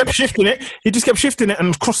 He just kept shifting it. He just kept shifting it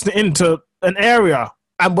and crossing it into an area.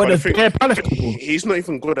 And when he's not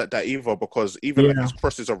even good at that either, because even his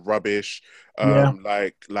crosses are rubbish.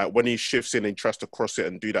 Like when he shifts in and tries to cross it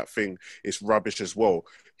and do that thing, it's rubbish as well.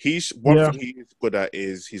 One thing he's good at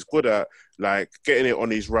is he's good at like getting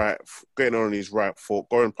on his right foot,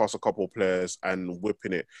 going past a couple of players and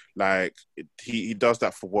whipping it. Like he does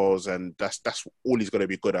that for Wales, and that's all he's going to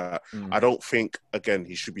be good at. I don't think again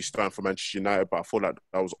he should be starting for Manchester United, but I feel like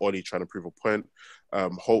that was Ollie trying to prove a point.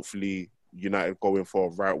 Hopefully United going for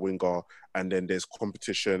a right winger, and then there's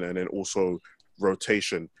competition, and then also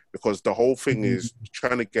rotation, because the whole thing is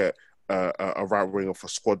trying to get a right winger for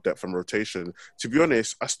squad depth and rotation. To be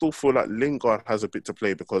honest, I still feel like Lingard has a bit to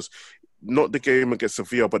play, because not the game against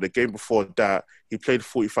Sevilla, but the game before that, he played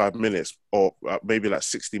 45 minutes or maybe like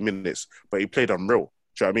 60 minutes, but he played unreal.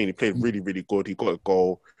 Do you know what I mean? He played really, really good. He got a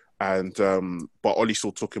goal. And but Ollie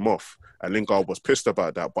still took him off, and Lingard was pissed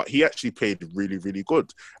about that. But he actually played really, really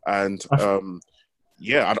good. And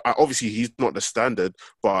obviously he's not the standard,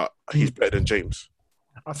 but he's better than James.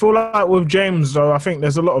 I feel like with James, though, I think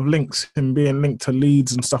there's a lot of links, him being linked to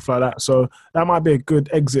Leeds and stuff like that. So that might be a good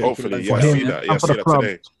exit. Hopefully, for I him see that. and for the club.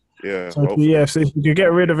 Today. Yeah. So if you could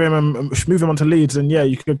get rid of him and move him onto Leeds, and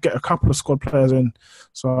you could get a couple of squad players in.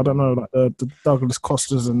 So I don't know, like the Douglas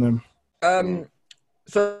Costas and them.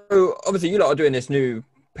 So obviously you lot are doing this new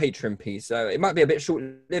Patreon piece. It might be a bit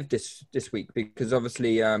short-lived this week, because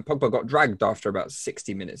obviously Pogba got dragged after about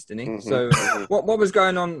 60 minutes, didn't he? So what was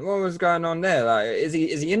going on? What was going on there? Like, is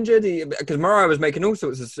he injured? Because Mariah was making all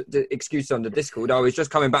sorts of excuses on the Discord. Oh, he's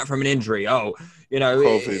just coming back from an injury. Oh,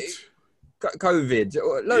 COVID.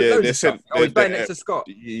 Loads of stuff. He's playing next to Scott.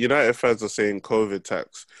 United fans are saying COVID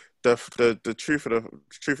tax. The truth of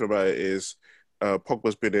the matter is,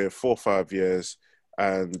 Pogba's been here 4 or 5 years.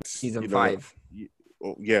 And season 5.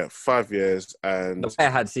 5 years, and the player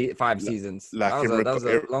had 5 seasons. Like that was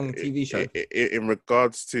a long TV show. In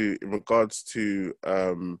regards to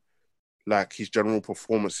like his general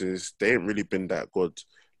performances, they ain't really been that good.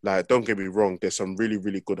 Like, don't get me wrong, there's some really,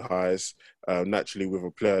 really good highs. Naturally, with a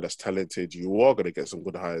player that's talented, you are going to get some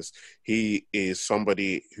good highs. He is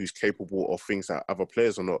somebody who's capable of things that other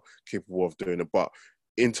players are not capable of doing. But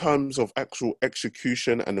in terms of actual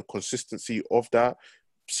execution and the consistency of that,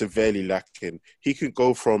 severely lacking. He could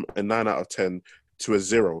go from a 9 out of 10 to a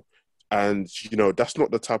 0. And, that's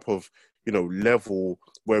not the type of, level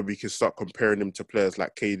where we can start comparing him to players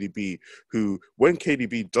like KDB, who, when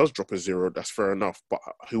KDB does drop a 0, that's fair enough, but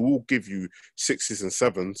he will give you 6s and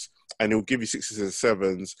 7s, and he'll give you 6s and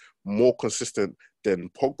 7s more consistent than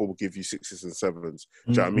Pogba will give you 6s and 7s,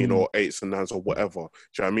 do you know what I mean? Or 8s and 9s or whatever, do you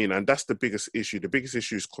know what I mean? And that's the biggest issue. The biggest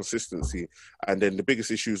issue is consistency. And then the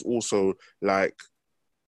biggest issue is also, like,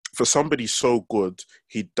 for somebody so good,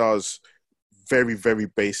 he does very, very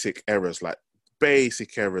basic errors, like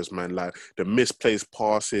basic errors, man, like the misplaced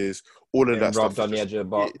passes, all of that robbed stuff. On the edge of the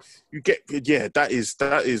box. You get, that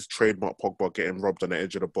is trademark Pogba, getting robbed on the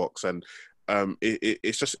edge of the box, and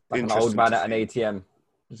it's just like interesting. An old man at an ATM,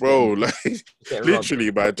 bro, like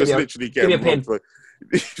literally, man, just literally getting robbed.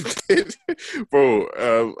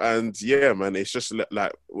 Bro, and man, it's just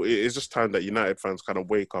like it's just time that United fans kind of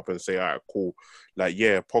wake up and say, all right, cool, like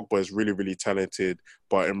Pogba is really, really talented,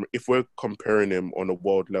 but if we're comparing him on a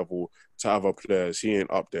world level to other players, he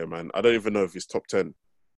ain't up there, man. I don't even know if he's top 10.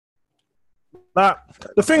 Like,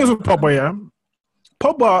 the thing is with Pogba,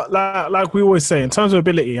 Pogba, like we always say, in terms of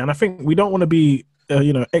ability, and I think we don't want to be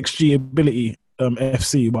XG ability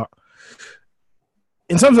FC, but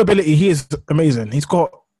in terms of ability, he is amazing. He's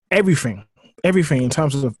got everything in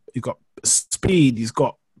terms of, he's got speed, he's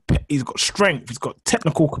got strength, he's got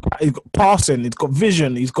technical capacity, he's got passing, he's got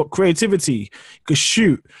vision, he's got creativity, he can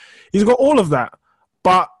shoot. He's got all of that.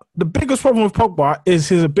 But the biggest problem with Pogba is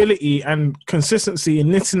his ability and consistency in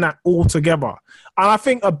knitting that all together. And I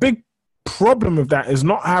think a big problem with that is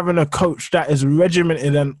not having a coach that is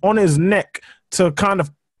regimented and on his neck to kind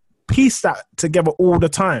of piece that together all the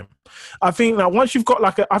time. I think that once you've got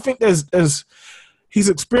I think there's he's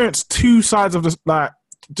experienced two sides of this, like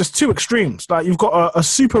just two extremes. Like you've got a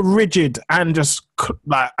super rigid and just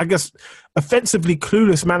like, I guess, offensively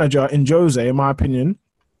clueless manager in Jose, in my opinion.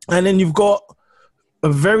 And then you've got a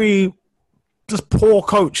very just poor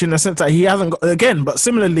coach in the sense that he hasn't got, again, but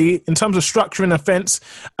similarly in terms of structuring offense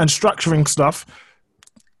and structuring stuff,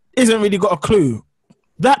 isn't really got a clue.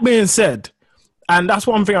 That being said, And that's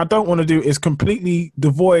one thing I don't want to do is completely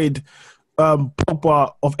devoid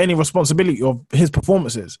Pogba of any responsibility of his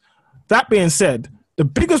performances. That being said, the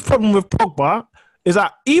biggest problem with Pogba is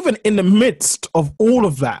that even in the midst of all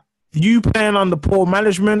of that, you playing under poor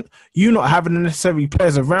management, you not having the necessary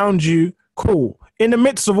players around you, cool. In the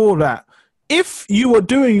midst of all that, if you were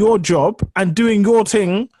doing your job and doing your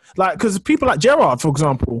thing, like, because people like Gerrard, for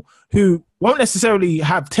example, who won't necessarily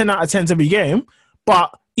have 10 out of 10s every game,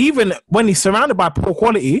 but even when he's surrounded by poor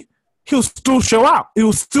quality, he'll still show out.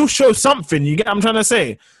 He'll still show something. You get what I'm trying to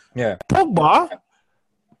say? Yeah. Pogba,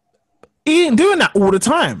 he ain't doing that all the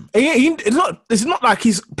time. It's not like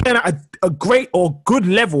he's playing at a great or good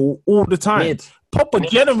level all the time. Pogba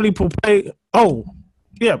generally will play. Oh,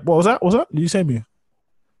 yeah. What was that? Did you say me?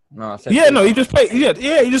 No, I said he just play.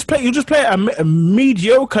 He just play at a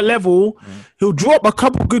mediocre level. He'll drop a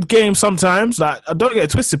couple good games sometimes. Like, I don't get it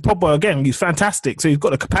twisted. Pogba, again, he's fantastic, so he's got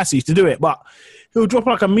the capacity to do it. But he'll drop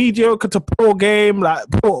like a mediocre to poor game, like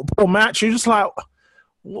poor match. You're just like,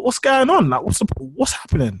 what's going on? Like, what's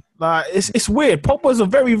happening? Like, it's weird. Pogba's a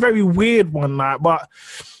very, very weird one. Like, but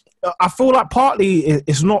I feel like partly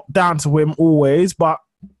it's not down to him always, but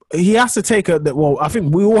he has to take I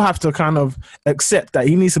think we all have to kind of accept that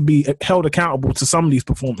he needs to be held accountable to some of these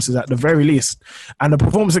performances at the very least. And the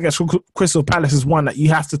performance against Crystal Palace is one that you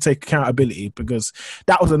have to take accountability, because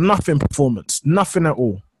that was a nothing performance. Nothing at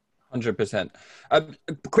all. 100%. A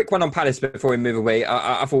quick one on Palace before we move away.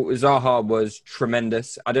 I thought Zaha was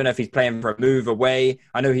tremendous. I don't know if he's playing for a move away.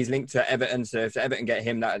 I know he's linked to Everton, so if Everton get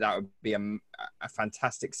him, that would be a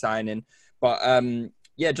fantastic signing. But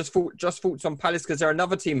yeah, just thoughts on Palace, because they're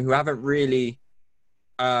another team who haven't really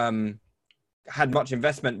had much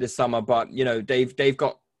investment this summer. But you know, they've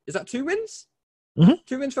got, is that 2 wins? Mm-hmm.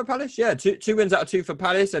 2 wins for Palace? Yeah, two wins out of 2 for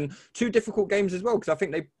Palace, and 2 difficult games as well, because I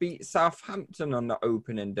think they beat Southampton on the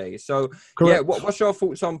opening day. So, correct. Yeah, what's your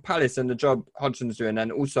thoughts on Palace and the job Hodgson's doing,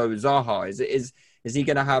 and also Zaha? Is he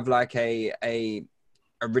going to have like a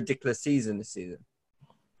ridiculous season this season?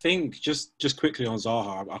 I think just quickly on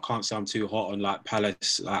Zaha, I can't say I'm too hot on like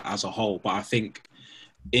Palace as a whole, but I think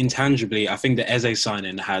intangibly, I think the Eze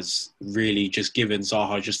signing has really just given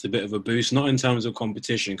Zaha just a bit of a boost, not in terms of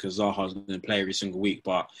competition, because Zaha's going to play every single week,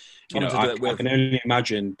 but you know, I can only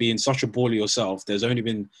imagine being such a baller yourself. There's only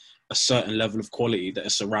been a certain level of quality that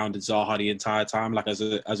has surrounded Zaha the entire time. Like as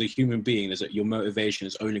a human being, your motivation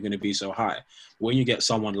is only going to be so high. When you get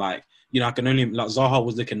someone like, you know, I can only, like, Zaha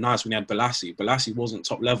was looking nice when he had Balassi. Balassi wasn't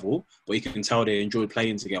top level, but you can tell they enjoyed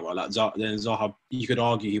playing together. Like then Zaha, you could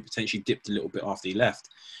argue he potentially dipped a little bit after he left.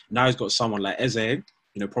 Now he's got someone like Eze, you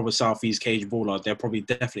know, proper Southeast cage baller. They're probably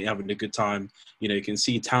definitely having a good time. You know, you can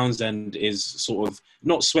see Townsend is sort of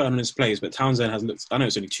not sweating on his plays, but Townsend has looked, I know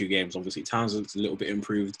it's only 2 games, obviously. Townsend's a little bit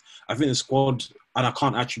improved. I think the squad, and I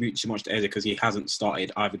can't attribute too much to Eze because he hasn't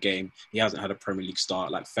started either game. He hasn't had a Premier League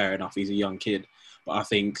start. Like, fair enough, he's a young kid. But I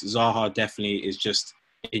think Zaha definitely is just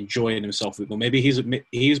enjoying himself with, well, maybe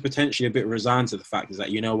he's potentially a bit resigned to the fact is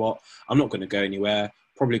that, you know what, I'm not going to go anywhere.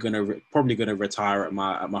 Probably going to retire at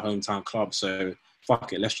my hometown club. So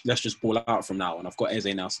fuck it, let's just ball out from now. And I've got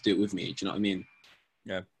Eze now to do it with me. Do you know what I mean?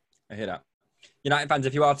 Yeah, I hear that. United fans,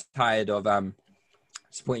 if you are tired of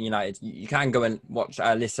supporting United, you can go and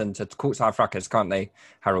listen to Courtside Fracas, can't they,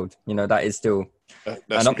 Harold? You know, that is still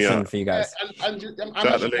an option for you guys. I'm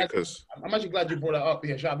actually glad you brought that up.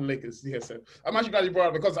 Yeah, shout out the Lakers. Yeah, so I'm actually glad you brought it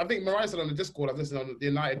up, because I think Mariah said on the Discord, I've listened on the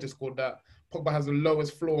United Discord, that Pogba has the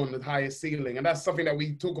lowest floor and the highest ceiling, and that's something that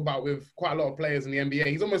we talk about with quite a lot of players in the NBA.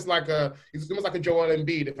 He's almost like a Joel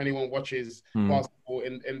Embiid, if anyone watches basketball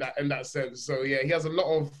in that sense. So yeah, he has a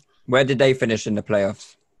lot of. Where did they finish in the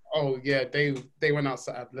playoffs? Oh yeah, they went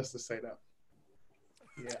outside. Let's just say that.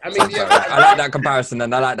 Yeah, I mean, yeah. I like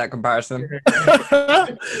that comparison.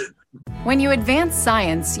 When you advance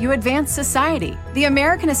science, you advance society. The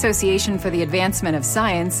American Association for the Advancement of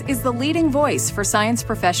Science is the leading voice for science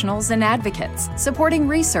professionals and advocates, supporting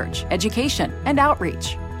research, education, and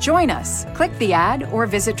outreach. Join us. Click the ad or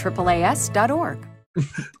visit AAAS.org.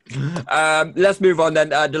 Let's move on then.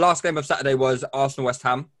 The last game of Saturday was Arsenal-West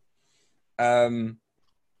Ham.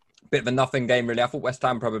 Bit of a nothing game, really. I thought West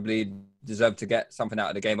Ham probably deserved to get something out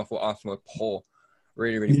of the game. I thought Arsenal were poor.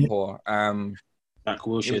 Really, really poor. That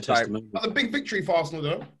Wilshere testimony. That's a big victory for Arsenal,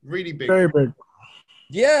 though. Really big. Very big.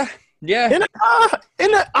 Yeah.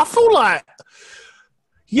 I feel like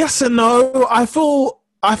yes and no. I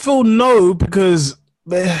feel no, because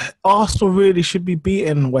Arsenal really should be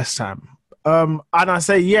beating West Ham. And I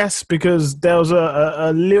say yes because there was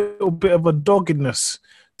a little bit of a doggedness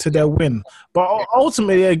to their win. But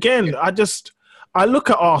ultimately, again, I look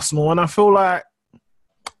at Arsenal and I feel like,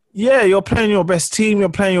 yeah, you're playing your best team, you're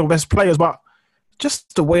playing your best players, but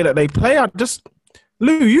just the way that they play.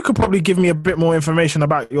 Lou, you could probably give me a bit more information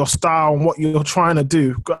about your style and what you're trying to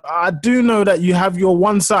do. I do know that you have your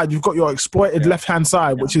one side, you've got your exploited left-hand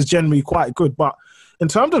side, which is generally quite good. But in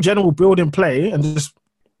terms of general building play and just,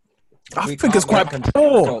 I think it's quite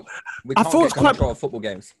poor. I thought it's quite poor football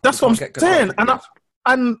games. That's what I'm saying.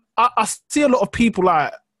 And I see a lot of people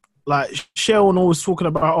like Sharon always talking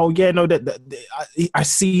about, oh yeah, no, that I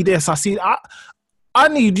see this, I see. I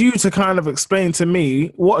need you to kind of explain to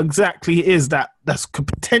me what exactly it is that could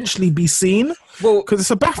potentially be seen. Well, because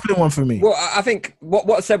it's a baffling one for me. Well, I think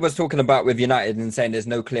what Seb was talking about with United and saying there's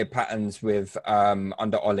no clear patterns with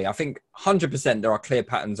under Ole. I think 100% there are clear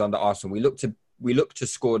patterns under Arsenal. We look to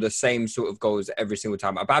score the same sort of goals every single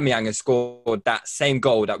time. Aubameyang has scored that same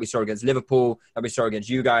goal that we saw against Liverpool, that we saw against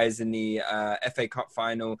you guys in the FA Cup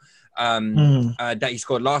final, that he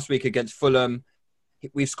scored last week against Fulham.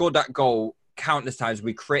 We've scored that goal countless times.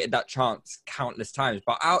 We created that chance countless times.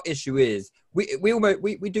 But our issue is we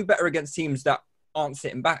do better against teams that aren't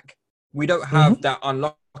sitting back. We don't have that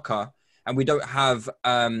unlocker, and we don't have.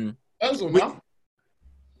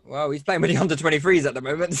 Well, he's playing with the under-23s at the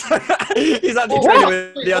moment. He's actually training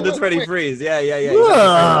with the under-23s. Yeah.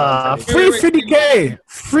 350k.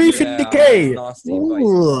 350k. Nasty.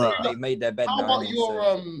 They made their bed. How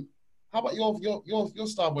about your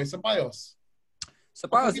star boy, Ceballos?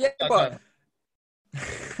 Ceballos, yeah, but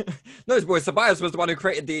no, boy, Ceballos was the one who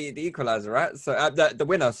created the equaliser, right? So the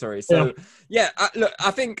winner, sorry. So look,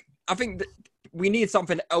 I think we need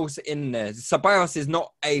something else in there. Ceballos is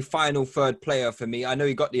not a final third player for me. I know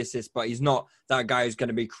he got the assist, but he's not that guy who's going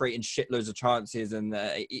to be creating shitloads of chances, and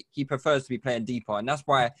he prefers to be playing deeper. And that's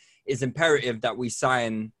why it's imperative that we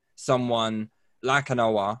sign someone like an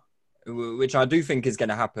Aouar, which I do think is going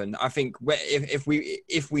to happen. I think if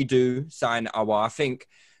we do sign Aouar, I think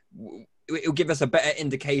it'll give us a better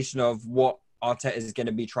indication of what Arteta is going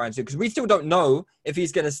to be trying to do, because we still don't know if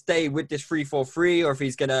he's going to stay with this 3-4-3 or if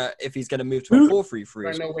he's going to move to a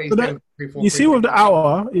 4-3-3. You see with the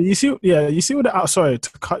Aouar, you see with the Aouar. Sorry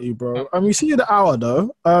to cut you, bro. You see with the Aouar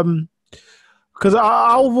though, because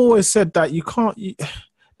I've always said that you can't.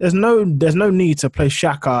 There's no need to play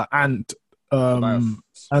Xhaka and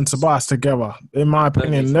Ceballos together. In my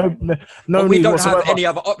opinion, no but we need don't whatsoever. have any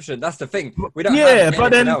other option. That's the thing. We don't have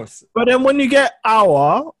anything else. But then when you get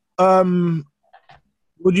Aouar,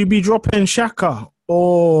 would you be dropping Xhaka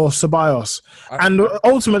or Ceballos? And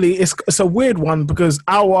ultimately, it's a weird one because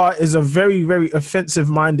Aouar is a very, very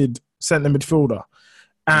offensive-minded centre midfielder,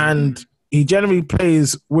 and he generally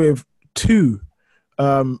plays with two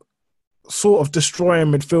sort of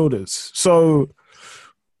destroying midfielders. So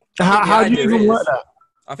how do you even work that?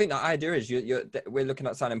 I think the idea is we're looking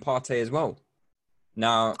at signing Partey as well.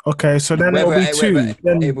 Now, okay, so then it'll be two.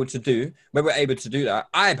 When we're able to do that,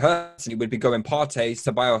 I personally would be going Partey,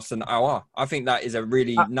 Ceballos, and Aouar. I think that is a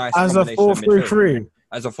really nice as a 4-3-3.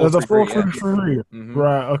 As a 4-3-3.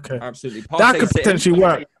 Right. Okay. Absolutely. That could potentially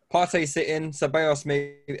work. Partey sitting, Ceballos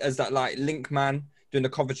maybe as that like link man doing the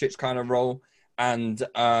Kovacic kind of role, and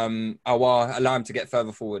Aouar allow him to get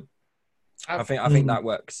further forward. I think that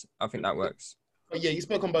works. But yeah, you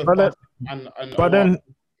spoke on both. But then.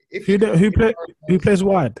 Who plays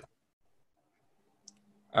wide?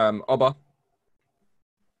 Oba.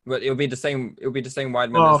 But it'll be the same. It'll be the same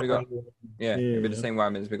wide men as we got. Yeah, it'll be the same wide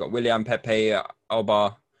men as we got. Willian, Pepe,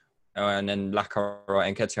 Oba, and then Laka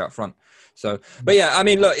and Nketiah up front. So, but yeah, I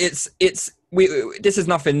mean, look, this is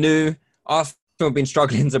nothing new. Arsenal have been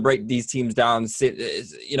struggling to break these teams down.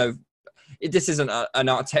 You know, this isn't an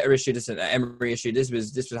Arteta issue. This isn't an Emery issue. This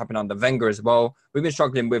was happening under Wenger as well. We've been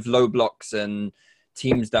struggling with low blocks and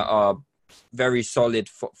teams that are very solid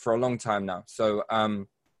for a long time now. So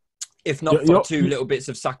if not for two little bits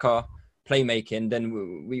of Saka playmaking, then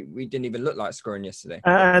we didn't even look like scoring yesterday.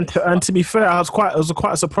 And to be fair, it was quite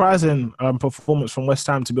a surprising performance from West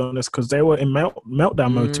Ham, to be honest, because they were in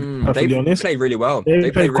meltdown mode. To be perfectly honest, played really well. They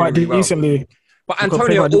played quite really decently. Well. But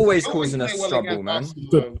Antonio always causing us trouble, man.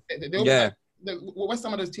 West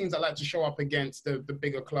Ham are those teams that like to show up against the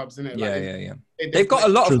bigger clubs, isn't it? Yeah. They've got a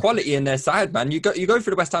lot of quality in their side, man. You go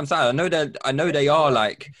through the West Ham side. I know they are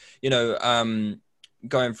like,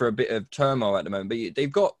 going for a bit of turmoil at the moment, but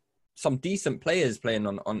they've got some decent players playing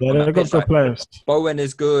on they've got good players. Bowen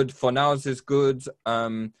is good. Fornals is good.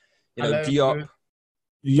 Diop.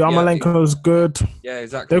 Yarmolenko's good. Yeah,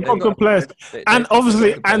 exactly. They've got good players. And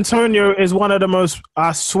obviously, Antonio is one of the most,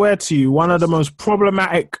 I swear to you, one of the most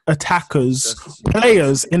problematic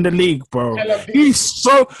players in the league, bro. He's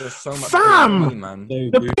so fam.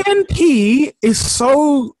 The PNP is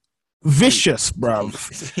so vicious, bro.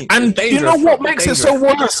 And you know what makes it so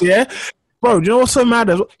worse, yeah? Bro, do you know what's so mad?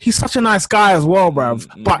 He's such a nice guy as well, bruv.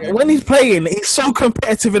 But when he's playing, he's so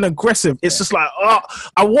competitive and aggressive. It's just like,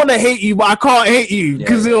 I want to hate you, but I can't hate you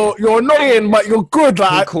because you're annoying, but you're good.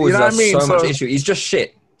 Like, he causes you know what I mean? so much issue. He's just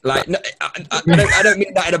shit. Like, no, I don't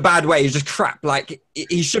mean that in a bad way. He's just crap. Like,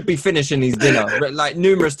 he should be finishing his dinner. Like,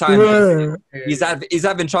 numerous times, he's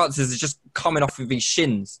having chances. It's just coming off of his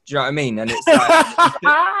shins. Do you know what I mean? And it's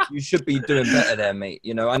like, you should be doing better there, mate.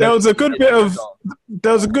 You know, there was a good bit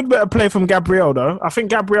of play from Gabriel, though. I think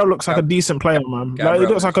Gabriel looks like a decent player, man. Like, he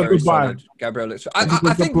looks like a good buy. Gabriel looks. I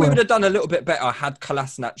think we would have done a little bit better had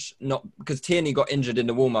Kolasinac not, because Tierney got injured in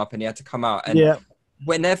the warm up and he had to come out. And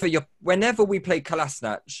whenever we play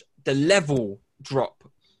Kolasinac, the level drop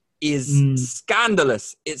is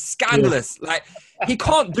scandalous. It's scandalous. Yeah. Like, he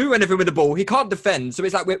can't do anything with the ball. He can't defend. So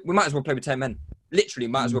it's like we might as well play with 10 men. Literally,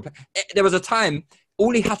 might as well play. There was a time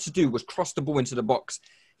all he had to do was cross the ball into the box.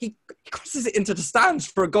 He crosses it into the stands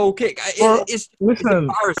for a goal kick. It's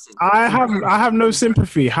embarrassing. I have no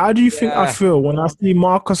sympathy. How do you think I feel when I see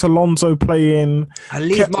Marcos Alonso playing? At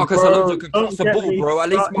least Marcos Alonso can cross the ball, bro. At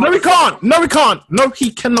least no, he can't. No, he can't. No, he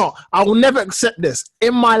cannot. I will never accept this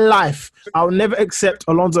in my life. I will never accept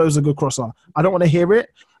Alonso as a good crosser. I don't want to hear it.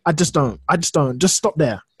 I just don't. Just stop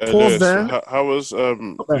there. Pause there. How was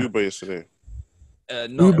Uber yesterday?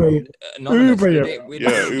 Uber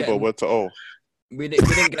went to O. We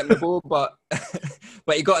didn't get him the ball, but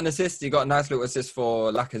he got an assist. He got a nice little assist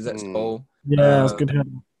for Lacazette's goal. Yeah, that's good.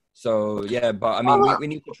 So yeah, but I mean, we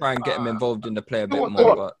need to try and get him involved in the play a bit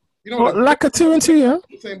more. But you know what, Laka 2-2, yeah.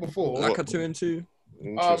 Saying before, Laka 2-2.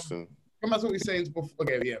 Interesting. That's what we're saying before.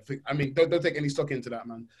 Okay, yeah. I mean, don't take any stock into that,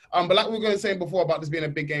 man. But like we were saying before about this being a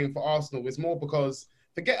big game for Arsenal, it's more because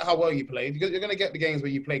forget how well you played. You're going to get the games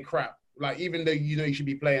where you play crap. Like, even though you know you should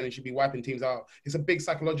be playing and should be wiping teams out, it's a big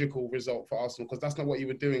psychological result for Arsenal because that's not what you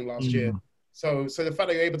were doing last year. So the fact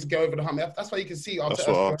that you're able to go over the hump, that's why you can see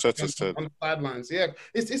Arteta on the sidelines. Yeah,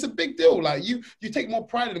 it's a big deal. Like, you take more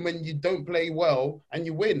pride in when you don't play well and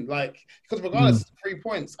you win. Like, because regardless, 3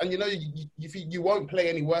 points, and you know you won't play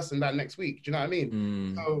any worse than that next week. Do you know what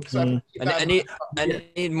I mean? I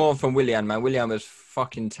need more from Willian, man. Willian was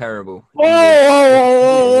fucking terrible.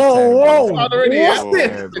 Whoa! What's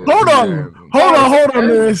this? Hold on,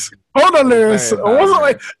 Lewis. Hold on, Lewis. It wasn't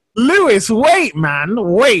like Lewis. Wait, man.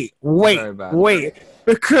 Wait.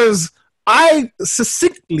 Because I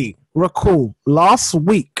succinctly recall last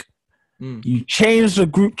week you changed the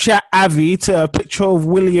group chat Avi to a picture of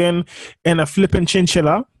Willian in a flipping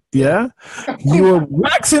chinchilla. Yeah, you were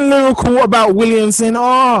waxing lyrical about Willian saying,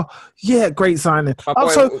 "Oh, yeah, great signing."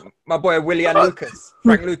 My boy Willian Lucas,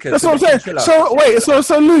 Frank Lucas. That's what I'm saying.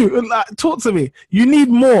 So Lou, talk to me. You need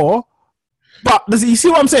more, but you see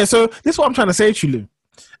what I'm saying. So this is what I'm trying to say to you, Lou.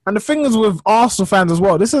 And the thing is with Arsenal fans as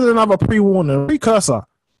well. This is another pre-warning, precursor.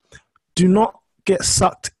 Do not get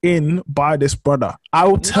sucked in by this brother. I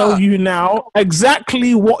will tell you now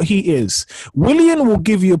exactly what he is. Willian will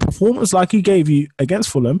give you a performance like he gave you against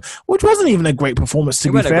Fulham, which wasn't even a great performance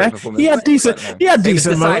to be fair. He had decent.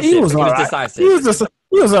 Man. He was alright. He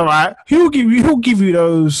was alright. He'll give you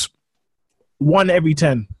those 1 every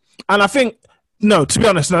 10. And I think no, to be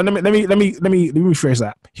honest, no. Let me rephrase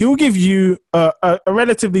that. He'll give you a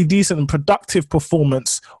relatively decent and productive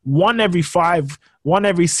performance 1 every 5. 1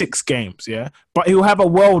 every 6 games, yeah? But he'll have a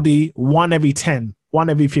worldie 1 every 10, 1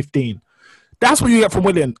 every 15. That's what you get from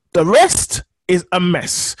Willian. The rest is a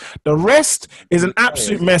mess. The rest is an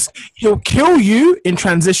absolute mess. He'll kill you in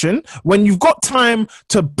transition. When you've got time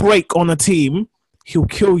to break on a team, he'll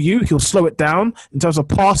kill you. He'll slow it down in terms of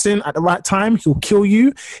passing at the right time. He'll kill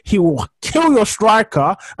you. He will kill your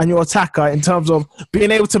striker and your attacker in terms of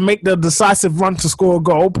being able to make the decisive run to score a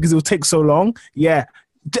goal because it will take so long. Yeah.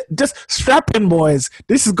 Just strap in, boys.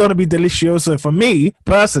 This is going to be delicioso for me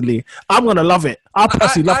personally. I'm going to love it. I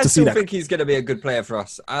personally love to see that. I think he's going to be a good player for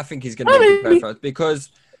us. I think he's going to be a good player for us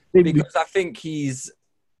because I think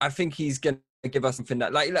he's going to give us something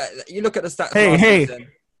that like you look at the stats. Season,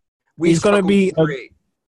 he's going to be.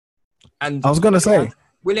 And I was going to say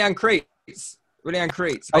Willian creates. He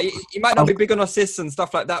might not be big on assists and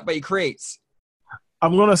stuff like that, but he creates.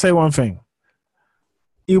 I'm going to say one thing.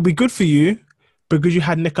 It'll be good for you. Because you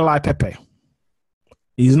had Nicolai Pepe.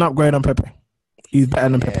 He's an upgrade on Pepe. He's better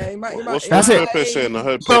than Pepe. That's it. Pepe saying?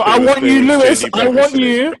 So I want you, Lewis.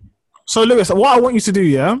 So Lewis, what I want you to do,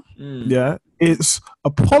 yeah, is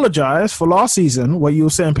apologize for last season where you were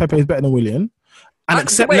saying Pepe is better than Willian, and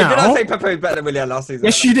accept now. Did I say Pepe is better than Willian last season?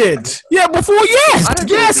 Yes, you did. Yeah, before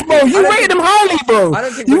yes, bro. You rated him highly, bro. I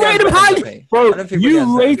don't think you rated him highly, bro.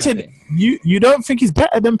 You rated. You don't think he's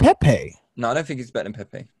better than Pepe? No, I don't think he's better than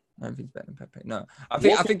Pepe. I don't think he's better than Pepe. No,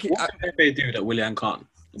 What can Pepe do that Willian can't,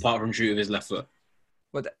 apart from shoot with his left foot?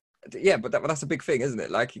 But that's a big thing, isn't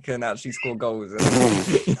it? Like, he can actually score goals.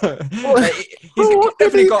 He's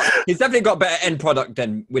definitely got better end product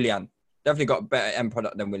than Willian. Definitely got better end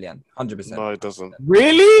product than Willian. 100%. No, it doesn't.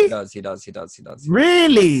 Really? He does.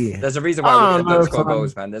 Really? There's a reason why Willian don't score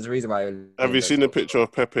goals, man. There's a reason why. Have you seen a picture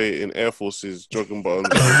of Pepe in Air Forces jogging bottoms?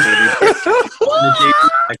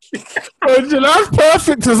 That's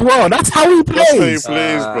perfect as well. That's how he plays.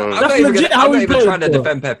 Bro. I'm not even trying to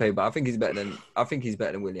defend Pepe, but I think he's better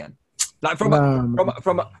than Willian. Like from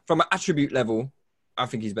an attribute level, I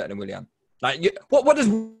think he's better than Willian. Like, what does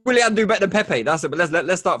Willian do better than Pepe?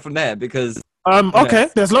 Let's start from there because. Okay,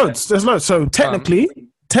 there's loads. So technically,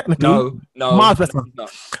 no, miles better.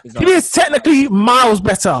 He is technically miles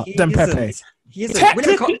better than Pepe. He isn't.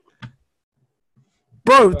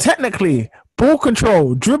 Technically, ball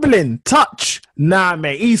control, dribbling, touch. Nah,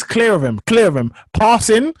 mate, he's clear of him.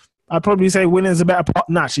 Passing, I'd probably say Willian's a better part.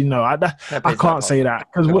 No, actually, no, I can't say that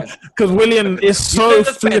because Willian is so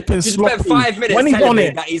flipping sloppy. 5 minutes when he's on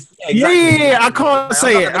it. Yeah, I can't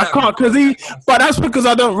say it. I can't but that's because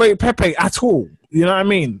I don't rate Pepe at all. You know what I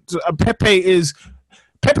mean? Pepe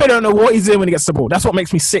don't know what he's doing when he gets the ball. That's what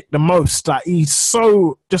makes me sick the most. Like, he's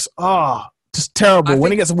so just terrible.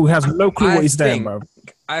 When he gets the ball, he has no clue what he's doing, bro.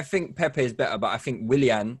 I think Pepe is better, but I think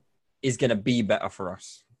Willian is gonna be better for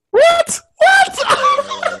us. What?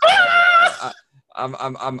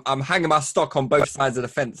 I'm hanging my stock on both sides of the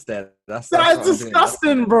fence there. That's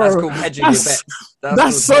disgusting, bro. That's called hedging your bets.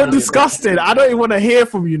 That's so disgusting. I don't even want to hear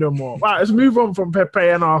from you no more. Right, let's move on from Pepe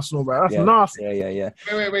and Arsenal, bro. That's nasty. Yeah.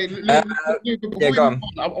 Wait. Luke, go on.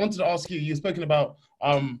 I wanted to ask you. You've spoken about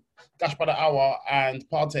Dash by the Hour and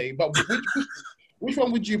Partey, but which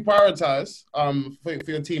one would you prioritize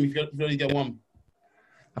for your team if you only get one?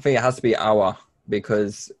 I think it has to be Hour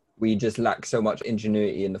because we just lack so much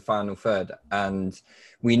ingenuity in the final third, and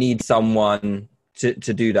we need someone to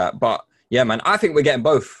do that. But yeah, man, I think we're getting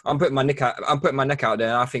both. I'm putting my neck out there,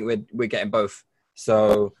 and I think we're getting both.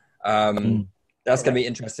 So that's going to be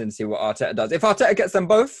interesting to see what Arteta does. If Arteta gets them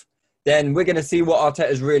both, then we're going to see what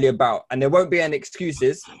Arteta is really about, and there won't be any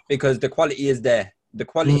excuses because the quality is there. The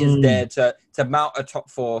quality is there to mount a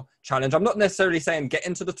top 4 challenge. I'm not necessarily saying get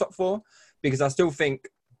into the top 4 because I still think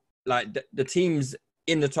like the teams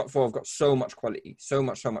in the top 4 have got so much quality, so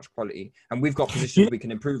much quality, and we've got positions we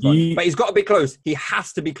can improve on. But he's got to be close. He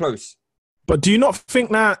has to be close. But do you not think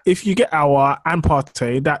that if you get Aouar and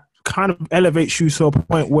Partey, that kind of elevates you to a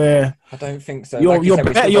point where I don't think so. You're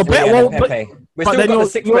better. Well, we're still got the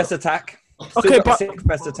sixth best attack. Sixth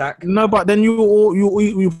best attack. No, but then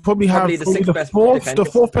you probably have the fourth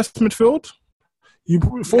best midfield.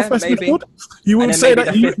 Midfield. You wouldn't say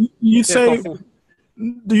that.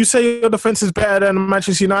 You say your defense is better than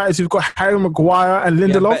Manchester United? You've got Harry Maguire and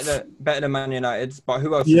Lindelof. Yeah, better than Man United. But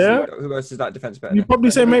who else? Who else is that defense better? You probably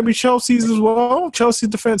say maybe Chelsea's as well. Chelsea's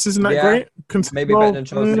defense isn't that great. Maybe better than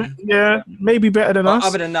Chelsea. Yeah, maybe better than us.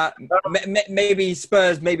 Other than that, maybe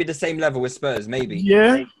Spurs, maybe the same level with Spurs. Maybe.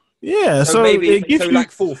 Yeah. So maybe it gives you like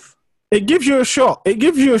fourth. It gives you a shot.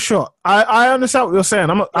 I understand what you're saying.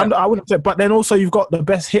 I wouldn't say, but then also you've got the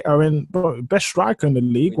best hitter best striker in the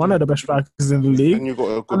league. One of the best strikers in the league,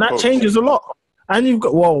 and that changes a lot. And you've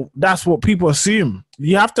got that's what people assume.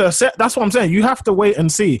 You have to accept. That's what I'm saying. You have to wait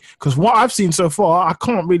and see because what I've seen so far, I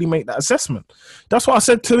can't really make that assessment. That's what I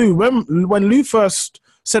said to Lou when Lou first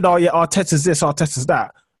said, "Oh yeah, Arteta's this, Arteta's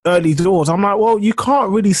that." Early doors, I'm like, well, you can't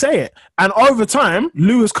really say it. And over time,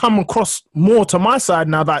 Lou has come across more to my side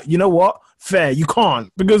now that, you know what, fair, you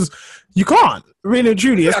can't. Because you can't, really and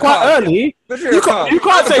truly. It's quite early. You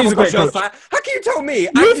can't say he's a great coach. How can you tell me?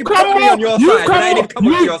 You've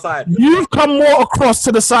come more across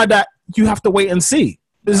to the side that you have to wait and see.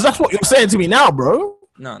 That's what you're saying to me now, bro.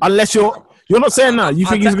 No. Unless you're not saying that. You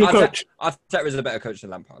think he's a good coach. Arteta is a better coach than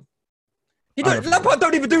Lampard. Lampard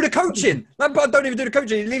don't even do the coaching.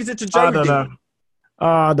 He leaves it to Jody.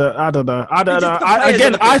 I don't know.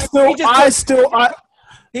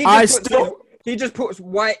 He just puts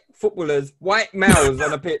white footballers, white males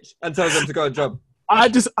on a pitch and tells them to go a job. I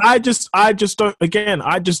just don't. Again,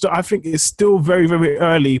 I think it's still very, very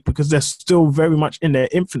early because they're still very much in their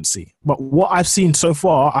infancy. But what I've seen so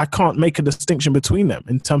far, I can't make a distinction between them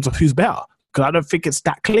in terms of who's better because I don't think it's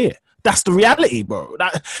that clear. That's the reality, bro.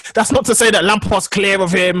 That's not to say that Lampard's clear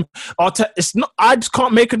of him. It's not. I just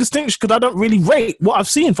can't make a distinction because I don't really rate what I've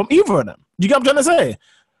seen from either of them. You get what I'm trying to say?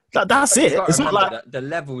 That's it. It's not like the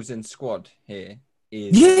levels in squad here.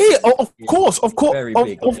 Of course. But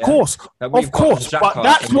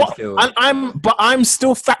that's what I'm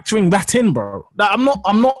still factoring that in, bro. I'm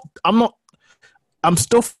not. I'm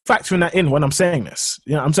still factoring that in when I'm saying this.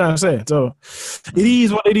 You know what I'm trying to say? So it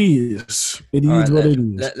is what it is. It is what it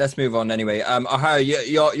is. Let's move on anyway. Ohio,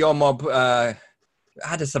 your mob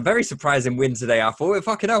had a very surprising win today. I thought,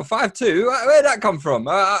 fucking hell, 5-2. Where'd that come from?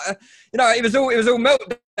 It was all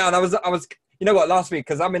meltdown. I was. You know what? Last week,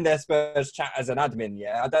 because I'm in their Spurs chat as an admin.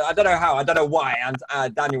 Yeah, I don't know how. I don't know why. And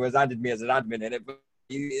Daniel has added me as an admin in it, but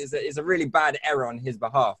it's a really bad error on his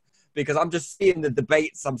behalf. Because I'm just seeing the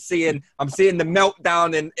debates, I'm seeing the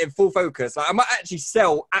meltdown in full focus. Like, I might actually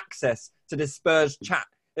sell access to this Spurs chat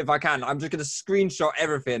if I can. I'm just going to screenshot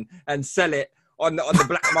everything and sell it on the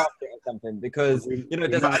black market or something. Because I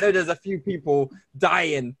know there's a few people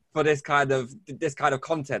dying for this kind of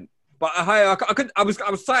content. But I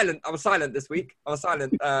was silent. I was silent this week. I was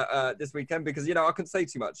silent this weekend because I couldn't say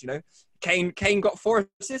too much. Kane got 4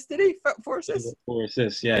 assists. Did he? 4 assists. 4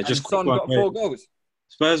 assists. Yeah, and just Son got 4 goals.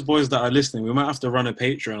 Spurs boys that are listening, we might have to run a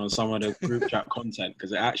Patreon on some of the group chat content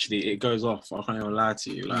because it goes off. I can't even lie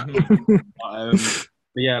to you. But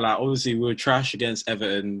yeah, obviously we were trash against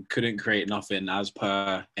Everton, couldn't create nothing as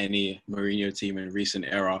per any Mourinho team in recent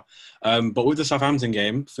era. But with the Southampton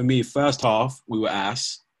game, for me, first half we were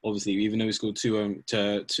ass. Obviously, even though we scored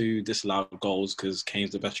two disallowed goals because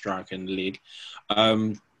Kane's the best striker in the league.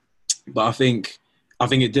 But I think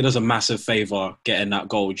it did us a massive favour getting that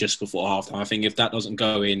goal just before halftime. I think if that doesn't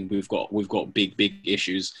go in, we've got big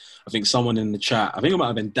issues. I think someone in the chat, I think it might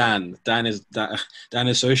have been Dan. Dan is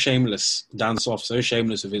so shameless. Dan Soft, so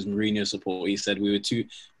shameless of his Mourinho support. He said we were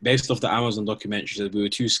based off the Amazon documentary, said we were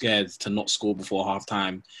too scared to not score before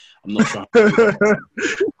halftime. I'm not sure.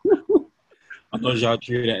 I'm not sure how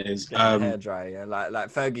true that is. Hairdryer, yeah. Like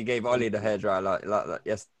Fergie gave Ollie the hairdryer like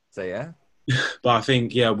yesterday, yeah. But I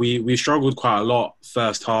think, we struggled quite a lot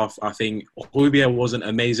first half. I think Højbjerg wasn't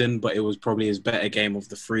amazing, but it was probably his better game of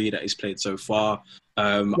the 3 that he's played so far.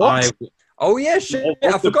 Shit.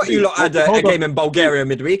 I forgot you lot had a game in Bulgaria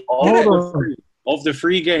midweek. Of the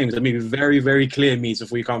 3 games, let me be very, very clear, Meets,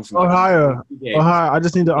 before you come from Ohio. I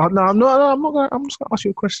just need to... I'm just going to ask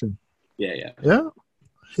you a question. Yeah?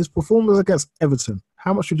 His performance against Everton,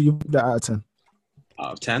 how much would you give that out of 10?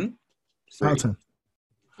 Out of 10? 3. Out of 10.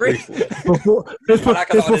 3.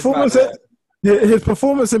 His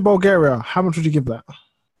performance in Bulgaria, how much would you give that?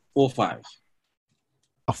 4-5.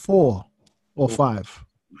 A 4 or 5.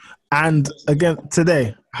 And again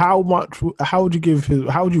today, how would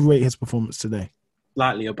you rate his performance today?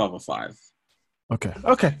 Slightly above a 5.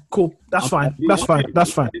 Okay, cool. That's fine. It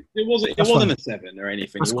wasn't a 7 or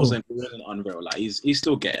anything. It wasn't unreal. Like he's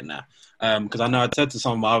still getting there. Because I know I said to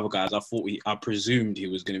some of my other guys, I presumed he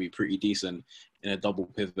was going to be pretty decent in a double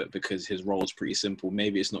pivot because his role is pretty simple.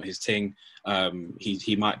 Maybe it's not his thing.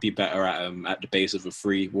 He might be better at the base of a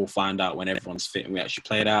 3. We'll find out when everyone's fit and we actually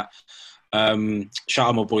play that. Shout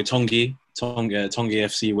out my boy Tongi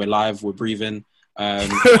FC. We're live. We're breathing.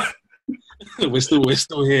 We're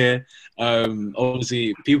still here.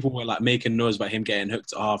 Obviously, people were making noise about him getting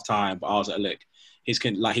hooked at half time, but I was like, look,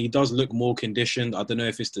 he does look more conditioned. I don't know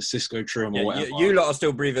if it's the Cisco trim or whatever. You lot are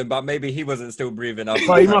still breathing, but maybe he wasn't still breathing.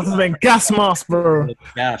 He must have been gas mask, bro.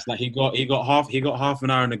 Gas. He got half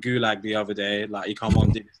an hour in the gulag the other day. He come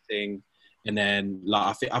on, did his thing. And then,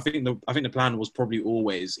 I think the plan was probably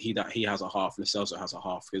always he has a half, Lo Celso has a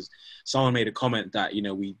half, because someone made a comment that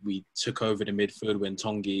we took over the midfield when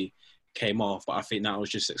Tongi came off, but I think that was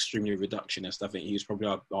just extremely reductionist. I think he was probably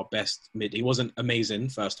our best mid. He wasn't amazing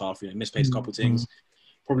first half, misplaced a couple of things.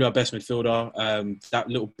 Probably our best midfielder. That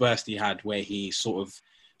little burst he had where he sort of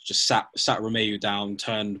just sat Romeu down,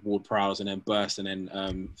 turned Ward-Prowse, and then burst, and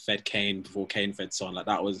then fed Kane before Kane fed Son.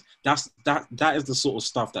 That is the sort of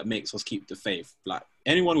stuff that makes us keep the faith.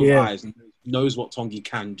 Anyone with eyes knows what Tongi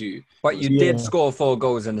can do. But you did score 4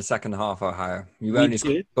 goals in the second half, Ohio. You only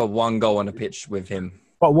scored 1 goal on the pitch with him.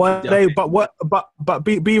 But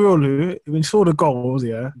be real, Lou. When you saw the goals,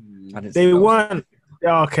 they weren't.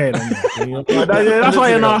 Yeah, okay. Then. That's why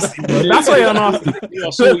you're nasty. That's why you're nasty.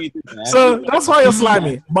 So that's why you're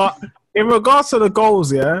slimy. But in regards to the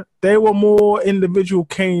goals, they were more individual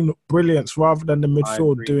Kane brilliance rather than the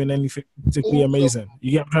midfield doing anything particularly amazing.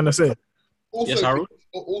 You get what I'm trying to say? Yes, Harold.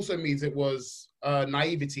 Also means it was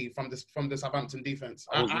naivety from the Southampton defense.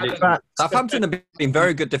 Southampton have been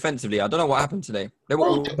very good defensively. I don't know what happened today. They were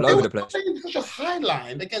all over the place. Such a high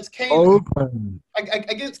line against Kane.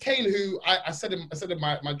 Against Kane, who I said in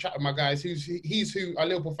my chat with my guys, he's who our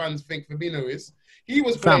Liverpool fans think Firmino is. He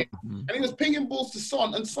was playing and he was pinging balls to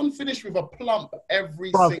Son, and Son finished with a plump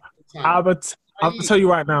every single time. I'll tell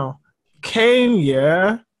you right now,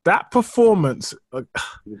 Kane, that performance,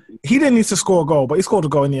 he didn't need to score a goal, but he scored a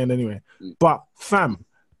goal in the end anyway. But fam,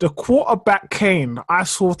 the quarterback Kane I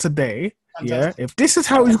saw today, Yeah, if this is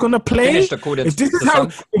how he's gonna play, Finished according if this to is how,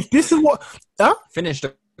 some. if this is what, huh? Finished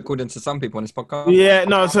according to some people on this podcast. Yeah,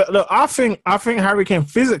 no. So look, I think Harry Kane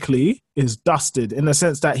physically is dusted in the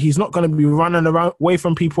sense that he's not going to be running around away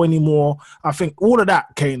from people anymore. I think all of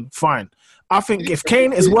that, Kane, fine. I think if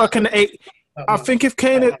Kane is working at 8, I think if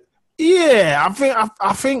Kane is, yeah,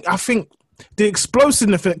 I think the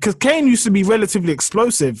explosiveness, because Kane used to be relatively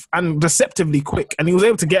explosive and deceptively quick, and he was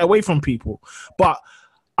able to get away from people. But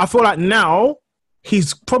I feel like now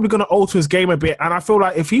he's probably going to alter his game a bit, and I feel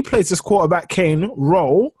like if he plays this quarterback Kane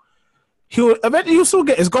role, he'll still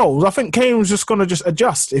get his goals. I think Kane was just going to just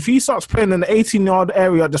adjust. If he starts playing in the 18-yard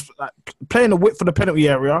area, just like playing the width for the penalty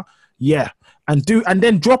area, yeah. And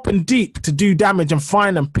then dropping deep to do damage and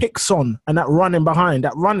find and pick Son and that running behind.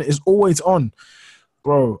 That run is always on,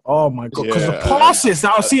 bro. Oh my god! Because the passes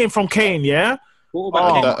that I was seeing from Kane, yeah.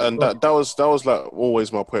 That was like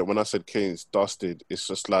always my point when I said Kane's dusted. It's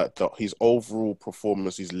just like his overall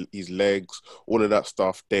performance, his legs, all of that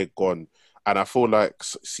stuff, they're gone. And I feel like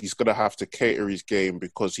he's gonna have to cater his game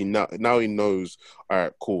because now he knows. All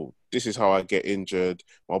right, cool. This is how I get injured.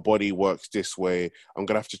 My body works this way. I'm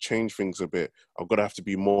going to have to change things a bit. I'm going to have to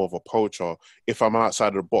be more of a poacher. If I'm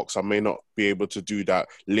outside of the box, I may not be able to do that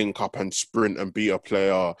link up and sprint and beat a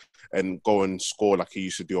player and go and score like he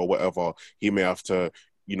used to do or whatever. He may have to,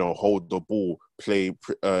 hold the ball, play,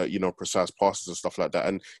 precise passes and stuff like that.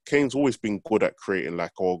 And Kane's always been good at creating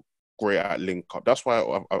or great at link up. That's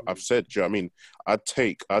why I've said, do you know what I mean? I'd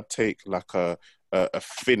take like a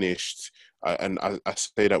finished... and I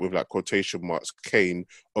say that with like quotation marks, Kane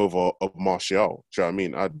over Martial. Do you know what I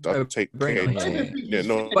mean? I'd take Kane.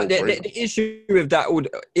 But the issue with that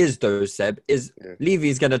is though, Seb, is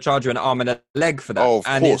Levy's going to charge you an arm and a leg for that. Oh, of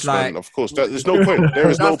and course, it's like, man. Of course. There's no point. There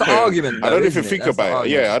is no point. That's the argument, though, I don't even isn't think it? That's about the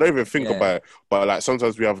it. Yeah, argument. I don't even think about it. But like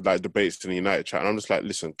sometimes we have like debates in the United chat, and I'm just like,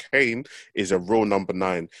 listen, Kane is a real number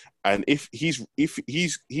 9. And if he's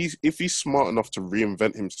smart enough to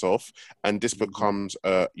reinvent himself, and this becomes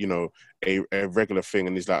a regular thing,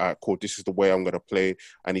 and he's like, all right, cool, this is the way I'm going to play,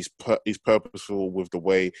 and he's purposeful with the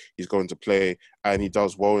way he's going to play, and he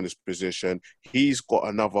does well in this position, he's got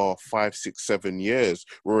another 5, 6, 7 years.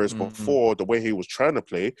 Whereas before, the way he was trying to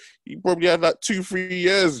play, he probably had like 2-3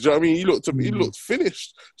 years. Do you know what I mean? He looked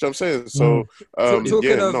finished. Do you know what I'm saying? So,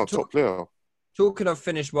 top player. Talking of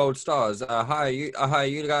finished world stars, how you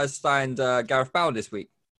guys signed Gareth Bale this week?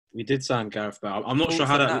 We did sign Gareth Bale. I'm not sure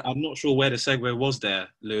I'm not sure where the segue was there,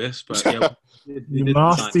 Lewis. But yeah, you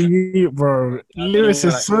nasty, bro. Lewis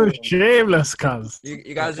is so shameless, cuz.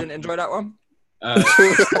 You guys didn't enjoy that one?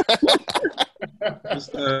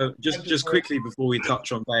 Just quickly before we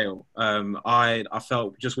touch on Bale, I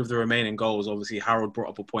felt just with the remaining goals, obviously Harold brought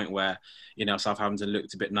up a point where Southampton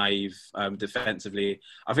looked a bit naive defensively.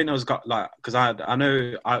 I think there was because I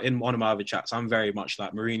know in one of my other chats I'm very much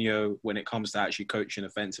like Mourinho when it comes to actually coaching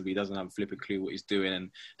offensively. He doesn't have a flipping clue what he's doing, and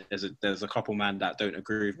there's a couple man that don't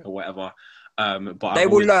agree with me or whatever. But they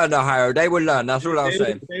will learn, Ohio. They will learn. That's all I'm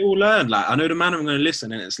saying. They will learn. Like I know the man I'm going to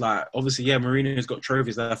listen, and it's like obviously, Mourinho's got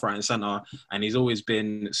trophies left, right, and centre, and he's always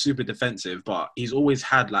been super defensive. But he's always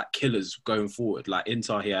had like killers going forward. Like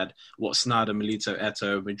Inter, he had Sneijder, Milito,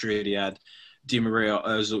 Eto'o. Madrid, he had Di Maria,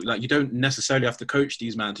 Ozil. Like you don't necessarily have to coach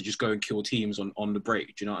these men to just go and kill teams on the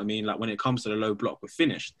break. Do you know what I mean? Like when it comes to the low block, we're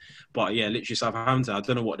finished. But yeah, literally Southampton, I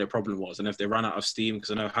don't know what their problem was, and if they ran out of steam,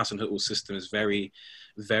 because I know Hasenhüttl's system is very,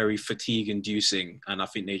 very fatigue-inducing, and I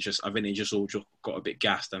think they just all got a bit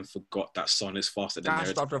gassed and forgot that Son is faster than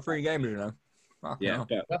gassed after 3 games, Yeah,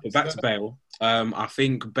 but back to Bale. I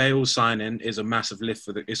think Bale's signing is a massive lift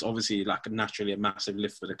it's obviously like naturally a massive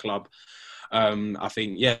lift for the club. I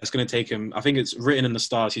think, it's going to take him. I think it's written in the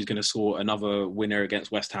stars he's going to score another winner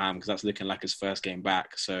against West Ham because that's looking like his first game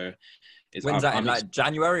back. So, when's that in like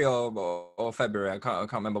January or February? I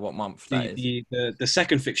can't remember what month that is. The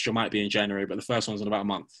second fixture might be in January, but the first one's in about a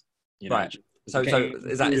month. Right. So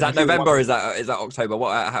is that November or is that October?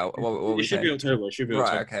 What it should be October. It should be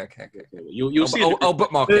October. Right. Okay. You'll see. I'll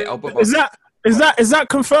bookmark it. Is that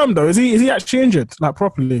confirmed though? Is he actually injured like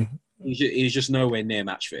properly? He's just nowhere near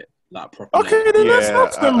match fit. Like properly. Okay, then let's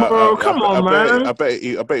watch them, bro. Come on, man. I bet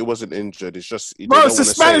he wasn't injured. It's just bro. It's the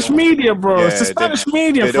Spanish media, bro. It's the Spanish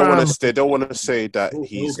media. They don't want to say that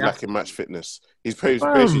he's lacking match fitness. He's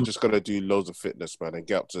basically just gonna do loads of fitness, man, and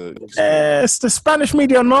get up to. It's the Spanish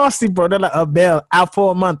media nasty, bro. They're like, Bale out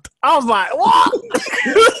for a month. I was like, what?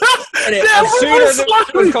 As soon as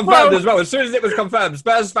it was confirmed as well, as soon as it was confirmed,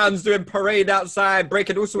 Spurs fans doing parade outside,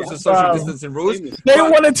 breaking all sorts of social distancing rules. They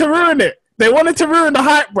wanted to ruin it. They wanted to ruin the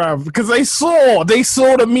hype, bruv, because they saw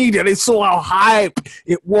the media, they saw how hype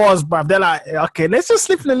it was, bruv. They're like, okay, let's just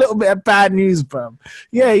slip in a little bit of bad news, bruv.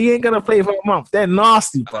 Yeah, he ain't gonna play for a month. They're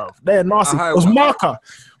nasty, bruv. They're nasty. It was Marker.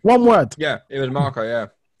 One word. Yeah, it was Marco. Yeah.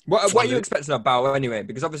 What are you expecting of Bale anyway?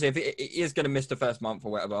 Because obviously, if he is going to miss the first month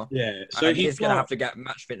or whatever, so he's going to have to get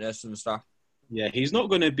match fitness and stuff. Yeah, he's not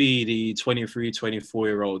going to be the 23,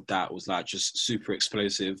 24-year-old that was like just super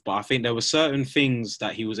explosive. But I think there were certain things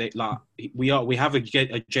that he was like. We have a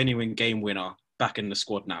genuine game winner back in the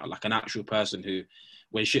squad now, like an actual person who,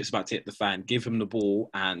 when shit's about to hit the fan, give him the ball,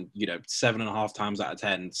 and 7.5 times out of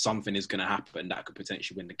 10, something is going to happen that could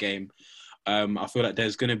potentially win the game. I feel like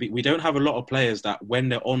there's going to be. We don't have a lot of players that when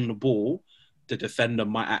they're on the ball, the defender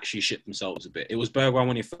might actually shit themselves a bit. It was Bergwijn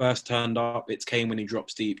when he first turned up. It's Kane when he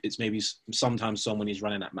drops deep. It's maybe sometimes Son when he's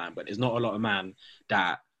running at man. But there's not a lot of man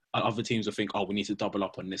that other teams will think, oh, we need to double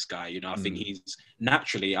up on this guy. I think he's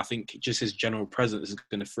naturally, I think just his general presence is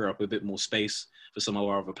going to free up a bit more space for some of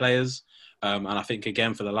our other players. And I think,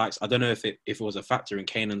 again, for the likes, I don't know if it was a factor in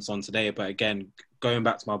Kane and Son today, but again, going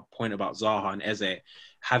back to my point about Zaha and Eze,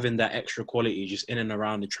 having that extra quality just in and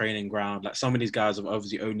around the training ground. Like some of these guys have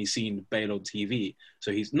obviously only seen Bale on TV.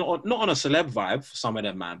 So he's not on a celeb vibe for some of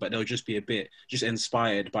them, man, but they'll just be a bit just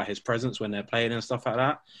inspired by his presence when they're playing and stuff like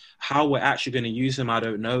that. How we're actually going to use him, I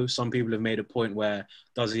don't know. Some people have made a point where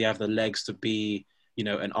does he have the legs to be,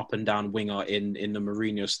 an up and down winger in the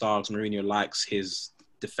Mourinho style? Mourinho likes his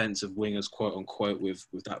defensive wingers, quote unquote, with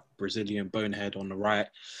that Brazilian bonehead on the right.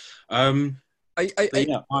 Are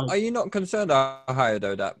you not concerned, Ahaya,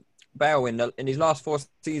 though, that Bale in his last 4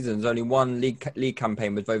 seasons only one league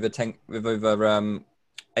campaign with over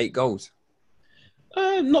 8 goals?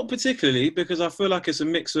 Not particularly, because I feel like it's a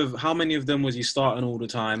mix of how many of them was he starting all the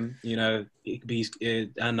time,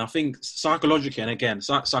 and I think psychologically, and again,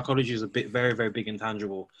 psychology is a bit very, very big and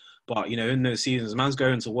tangible. But, in those seasons, man's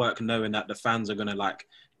going to work knowing that the fans are going to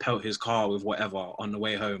pelt his car with whatever on the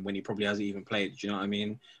way home when he probably hasn't even played. Do you know what I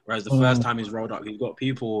mean? Whereas the first time he's rolled up, he's got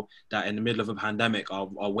people that in the middle of a pandemic are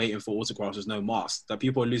waiting for autographs with no mask. That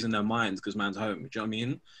people are losing their minds because man's home. Do you know what I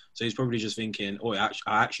mean? So he's probably just thinking, I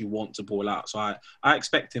actually want to ball out. So I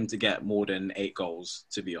expect him to get more than 8 goals,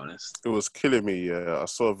 to be honest. It was killing me. I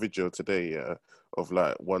saw a video today of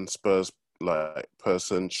one Spurs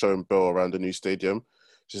person showing Bale around the new stadium.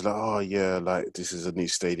 She's like, oh, yeah, this is a new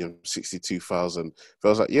stadium, 62,000. I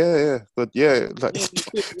was like, yeah, but yeah. I've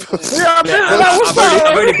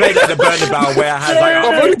only played at the Bernabeu where I had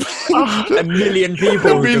a million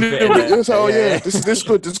people. This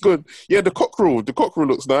is good. Yeah, the cockerel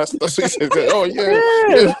looks nice. That's what he said. Oh,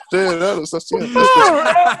 yeah, that looks nice.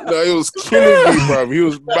 No, he was killing me, bro. He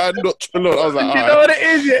was mad not to look. I was like, you know what it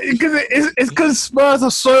is? Yeah, it's because Spurs are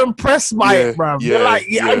so impressed by it, bro. They're like,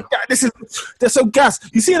 they're so gassed.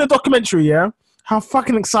 You see in the documentary, how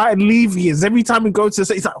fucking excited Levy is every time he goes to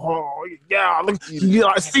say, he's like, oh yeah, look,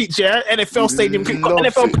 like speech, NFL stadium,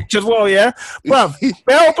 NFL picture as well, Bruv,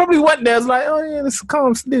 Bale probably went there, it's like, oh yeah, this is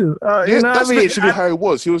calm still. That's literally how it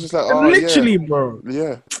was. He was just like, oh literally, bro.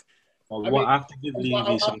 Yeah. Well, I have to give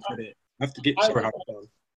Levy some credit. I have to get. Sorry, I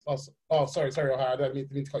don't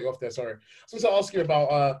mean to cut you off there. Sorry. I was going to ask you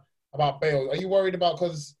about Bale. Are you worried about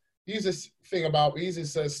because? Use this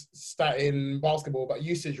stat in basketball about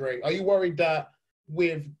usage rate. Are you worried that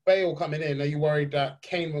with Bale coming in, are you worried that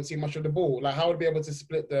Kane won't see much of the ball? How would he be able to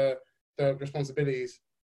split the responsibilities?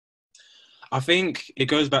 I think it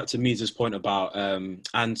goes back to Miza's point about and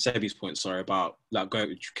Sebi's point, about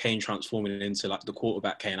Kane transforming into the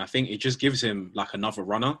quarterback Kane. I think it just gives him another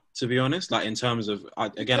runner, to be honest. In terms of I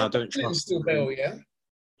don't trust. Still Bale, yeah.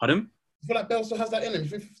 Pardon? I feel like Bale still has that in him.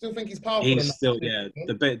 You still think he's powerful? He's still,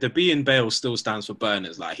 the B in Bale still stands for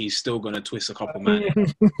burners. He's still going to twist a couple man.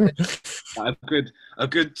 A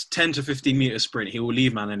good 10 to 15 meter sprint, he will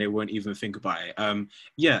leave man and they won't even think about it.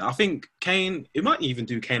 I think Kane, it might even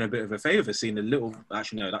do Kane a bit of a favour seeing a little,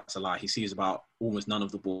 actually no, that's a lie. He sees about almost none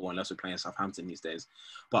of the ball unless we're playing Southampton these days.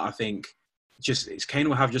 But I think Kane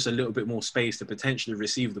will have just a little bit more space to potentially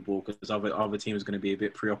receive the ball because other teams are going to be a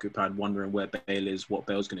bit preoccupied wondering where Bale is, what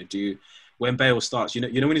Bale's going to do. When Bale starts,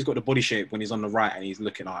 when he's got the body shape, when he's on the right and he's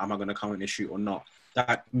looking, am I going to come in and shoot or not?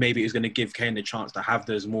 That maybe is going to give Kane the chance to have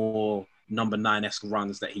those more number 9-esque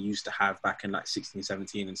runs that he used to have back in 16,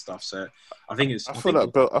 17 and stuff. So I think it's... I feel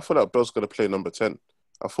like Bale's going to play number 10.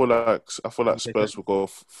 I feel like Spurs will go...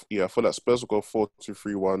 I feel like Spurs will go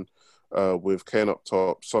 4-2-3-1. With Kane up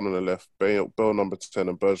top, Son on the left, Bale number 10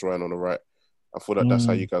 and Bergwijn on the right. I feel like that's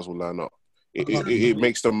how you guys will line up. It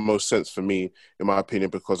makes the most sense for me, in my opinion,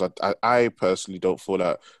 because I personally don't feel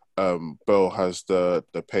that Bell has the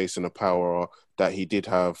pace and the power that he did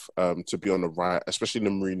have to be on the right, especially in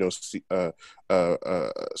the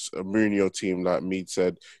Mourinho team. Like Mead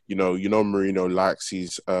said, Mourinho likes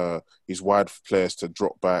his wide players to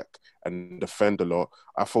drop back and defend a lot.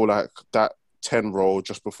 I feel like that 10 role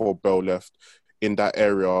just before Bell left in that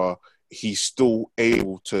area, he's still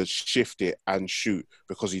able to shift it and shoot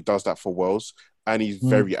because he does that for Wales, and he's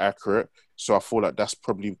very accurate. So I feel like that's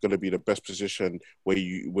probably going to be the best position where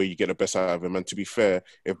you get the best out of him. And to be fair,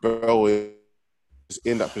 if Bell is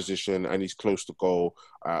in that position and he's close to goal,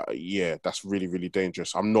 that's really, really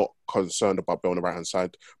dangerous. I'm not concerned about Bell on the right-hand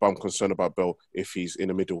side, but I'm concerned about Bell if he's in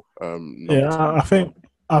the middle.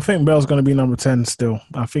 I think Bell's going to be number 10 still.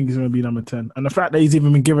 I think he's going to be number 10. And the fact that he's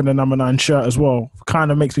even been given the number 9 shirt as well kind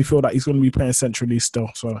of makes me feel that he's going to be playing centrally still.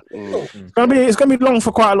 So it's going to be long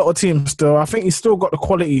for quite a lot of teams still. I think he's still got the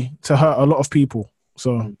quality to hurt a lot of people.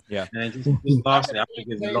 So yeah. And just lastly, I have to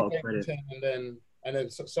give a lot of credit. And then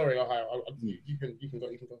sorry, you can go.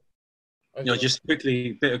 Just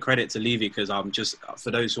quickly, bit of credit to Levy, because I'm just,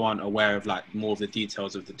 for those who aren't aware of like more of the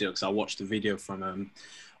details of the deal, because I watched the video from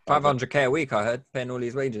 $500K a week, I heard, paying all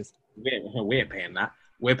these wages. We're paying that.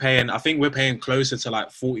 I think we're paying closer to like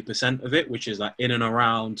 40% of it, which is like in and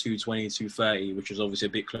around 220, 230, which is obviously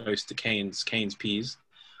a bit close to Kane's P's.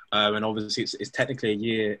 And obviously it's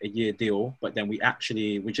technically a year deal, but then we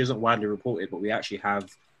actually, which isn't widely reported, but we actually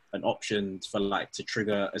have an option for like to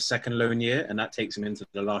trigger a second loan year, and that takes him into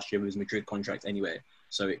the last year of his Madrid contract anyway.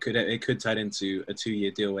 So it could turn into a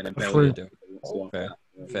 2-year deal and a Bell deal.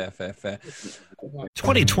 Fair.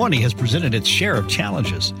 2020 has presented its share of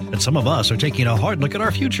challenges, and some of us are taking a hard look at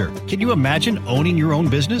our future. Can you imagine owning your own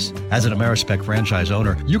business? As an Amerispec franchise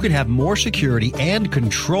owner, you can have more security and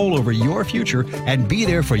control over your future and be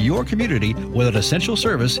there for your community with an essential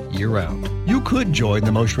service year-round. You could join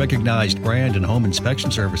the most recognized brand in home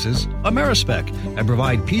inspection services, Amerispec, and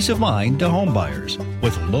provide peace of mind to home buyers.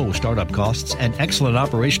 With low startup costs and excellent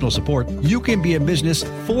operational support, you can be a business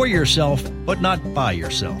for yourself, but not by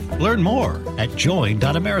yourself. Learn more at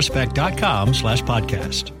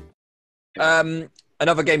join.amerispec.com/podcast.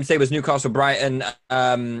 Another game today was Newcastle-Brighton.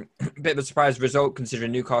 Bit of a surprise result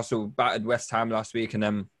considering Newcastle battered West Ham last week,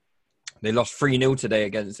 and they lost 3-0 today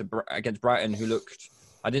against Brighton, who looked.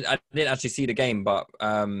 I didn't actually see the game, but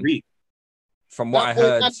from what I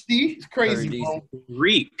heard, it's crazy.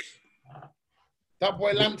 Reek. That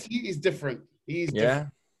boy Lamptey is different. He's different.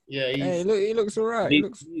 Yeah, he looks all right.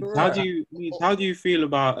 How do you feel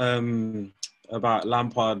about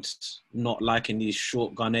Lampard not liking these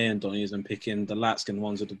short Ghanaian donnies and picking the light-skinned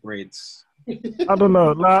ones with the braids? I don't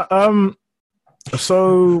know.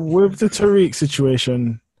 So with the Tariq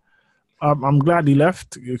situation, I'm glad he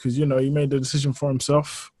left because he made the decision for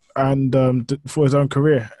himself and for his own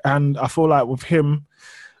career. And I feel like with him,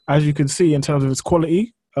 as you can see in terms of his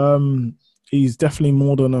quality, he's definitely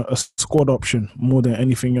more than a squad option, more than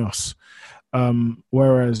anything else.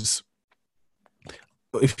 Whereas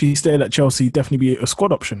if he stayed at Chelsea, he'd definitely be a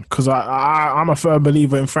squad option because I'm a firm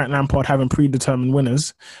believer in Frank Lampard having predetermined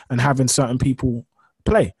winners and having certain people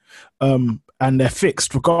play. And they're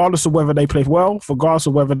fixed, regardless of whether they play well, regardless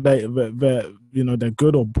of whether they're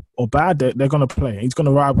good or bad, they're going to play. He's going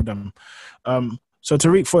to ride with them. So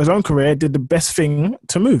Tariq, for his own career, did the best thing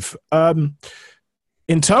to move.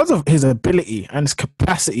 In terms of his ability and his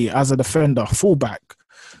capacity as a defender, fullback,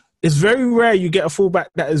 it's very rare you get a fullback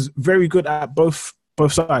that is very good at both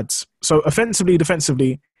sides. So offensively,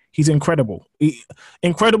 defensively, he's incredible.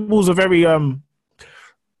 Incredible's a very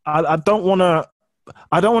I don't want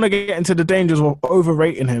to get into the dangers of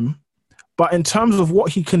overrating him, but in terms of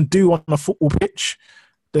what he can do on a football pitch,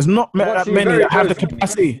 there's not that many that have the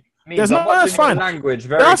capacity. That's fine.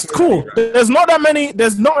 That's cool. There's not that many.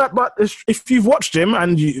 But if you've watched him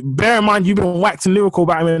and bear in mind you've been waxing lyrical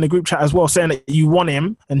about him in the group chat as well, saying that you want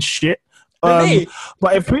him and shit. But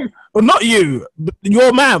not you,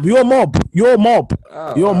 your mob,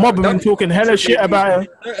 have been talking hella shit about him.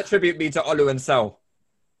 Don't attribute me to Olu and Sal.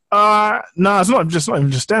 No, it's not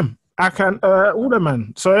even just them. I can all them,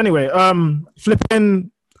 man. So anyway,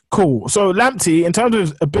 flipping cool. So Lamptey, in terms of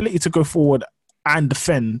his ability to go forward and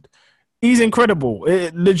defend, he's incredible.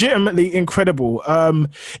 Legitimately incredible.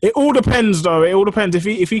 It all depends, though. It all depends.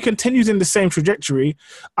 If he continues in the same trajectory,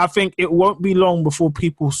 I think it won't be long before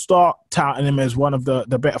people start touting him as one of the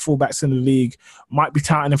better fullbacks in the league. Might be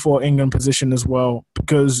touting him for England position as well,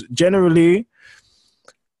 because generally,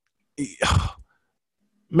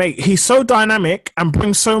 mate, he's so dynamic and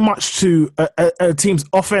brings so much to a team's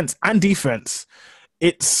offense and defense.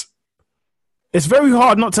 It's very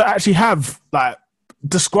hard not to actually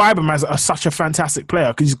describe him as such a fantastic player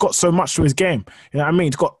because he's got so much to his game. You know what I mean?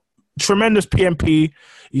 He's got tremendous PMP.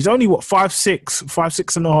 He's only 5'6",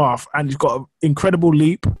 5'6.5", and he's got an incredible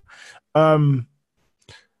leap.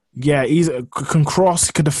 Yeah, can cross,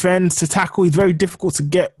 he can defend, to tackle. He's very difficult to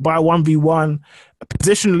get by 1v1.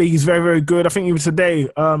 Positionally, he's very, very good. I think even today,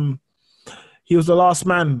 he was the last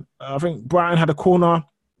man. I think Brighton had a corner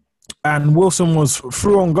and Wilson was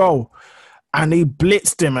through on goal. And he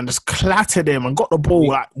blitzed him and just clattered him and got the ball,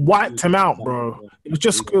 like wiped him out, bro. It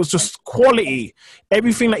was just quality.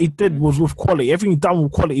 Everything that he did was with quality. Everything he done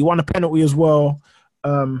with quality. He won a penalty as well.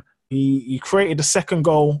 He created the second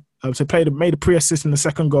goal. So made a pre-assist in the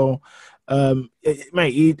second goal.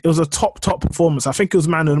 It was a top performance. I think he was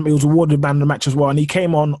awarded man of the match as well. And he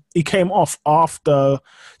came off after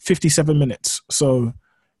 57 minutes. So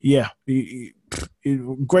yeah,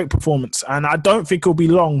 great performance. And I don't think it'll be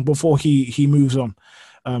long before he moves on.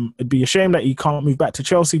 It'd be a shame that he can't move back to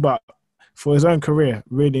Chelsea, but for his own career,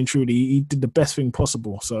 really and truly, he did the best thing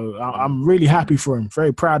possible. So I'm really happy for him.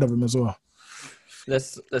 Very proud of him as well.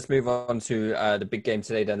 Let's move on to the big game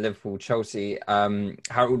today, then Liverpool-Chelsea.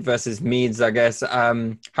 Harold versus Meads, I guess.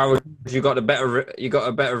 Harold, you got a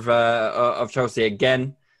better of Chelsea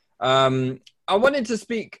again. I wanted to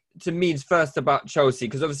speak to Meads first about Chelsea,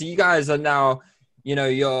 because obviously you guys are now, you know,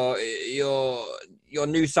 your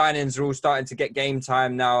new signings are all starting to get game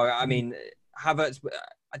time now. I mean, Havertz,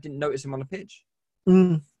 I didn't notice him on the pitch.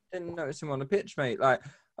 Didn't notice him on the pitch, mate. Like,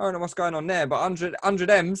 I don't know what's going on there, but 100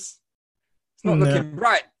 M's. It's not looking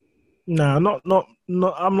right. No, not.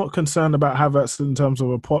 I'm not concerned about Havertz in terms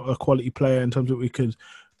of a quality player, in terms of what we could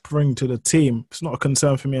bring to the team. It's not a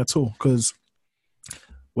concern for me at all, because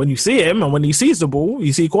when you see him and when he sees the ball,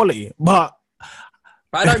 you see quality. But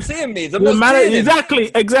I don't see him, Meads. I'm not seeing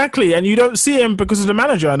him. Exactly. And you don't see him because of the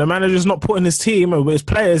manager, and the manager's not putting his team or his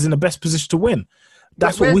players in the best position to win.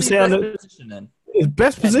 That's what we say. His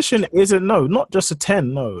best position isn't not just a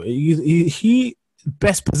 10. No, he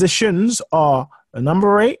best positions are a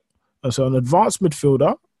number 8, so an advanced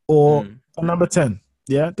midfielder, or a number 10.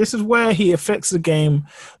 Yeah, this is where he affects the game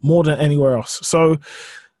more than anywhere else. So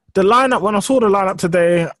the lineup, when I saw the lineup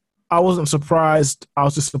today, I wasn't surprised. I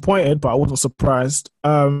was disappointed, but I wasn't surprised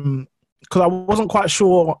because I wasn't quite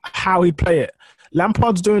sure how he'd play it.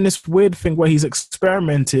 Lampard's doing this weird thing where he's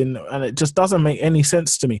experimenting, and it just doesn't make any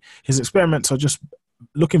sense to me. His experiments are just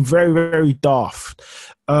looking very, very daft.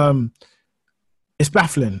 It's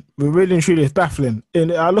baffling. Really and truly, it's baffling.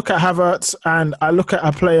 And I look at Havertz and I look at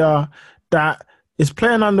a player that is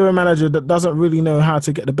playing under a manager that doesn't really know how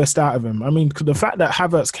to get the best out of him. I mean, the fact that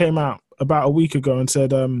Havertz came out about a week ago and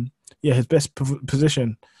said, his best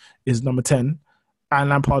position is number 10, and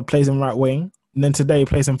Lampard plays him right wing, and then today he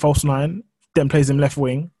plays him false 9, then plays him left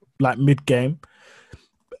wing, like mid-game.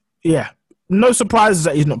 Yeah. No surprises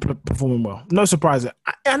that he's not performing well. No surprises.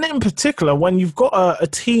 And in particular, when you've got a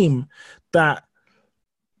team that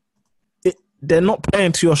they're not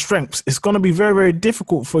playing to your strengths, it's going to be very, very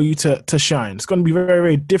difficult for you to shine. It's going to be very,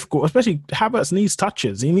 very difficult, especially Havertz needs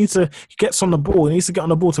touches. He gets on the ball. He needs to get on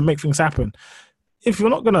the ball to make things happen. If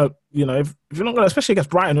you're not going to, if you're not going to, especially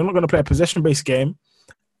against Brighton, you're not going to play a possession-based game,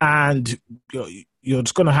 and you're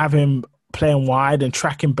just going to have him playing wide and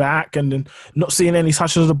tracking back and then not seeing any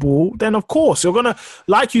touches of the ball, then of course you're going to,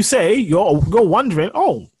 like you say, you're wondering,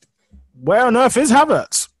 where on earth is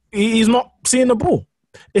Havertz? He's not seeing the ball.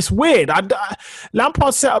 It's weird.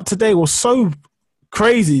 Lampard's setup today was so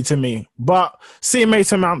crazy to me, but seeing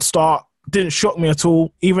Mason Mount start didn't shock me at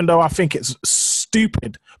all, even though I think it's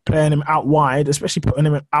stupid playing him out wide, especially putting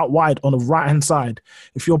him out wide on the right-hand side.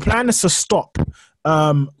 If your plan is to stop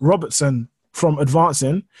Robertson from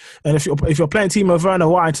advancing, and if you're playing Timo Werner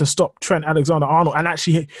wide to stop Trent Alexander-Arnold, and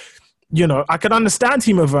actually, I can understand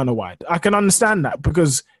Timo Werner wide. I can understand that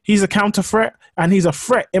because he's a counter threat and he's a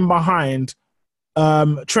threat in behind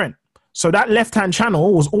Trent. So that left-hand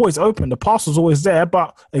channel was always open. The pass was always there,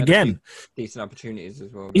 but again, decent opportunities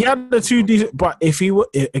as well. He had the 2 decent, but if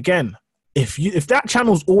that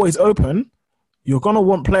channel's always open, you're gonna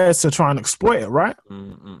want players to try and exploit it, right?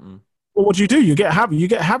 But what do? You get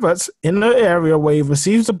Havertz in the area where he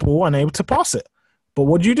receives the ball and able to pass it. But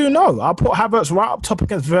what do? No, I'll put Havertz right up top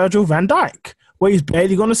against Virgil van Dijk, where he's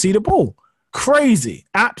barely going to see the ball. Crazy,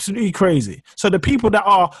 absolutely crazy. So the people that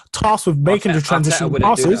are tasked with making the transition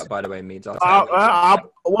passes, do that, by the way, Meads.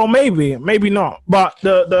 well, maybe not. But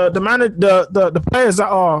the players that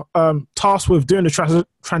are tasked with doing the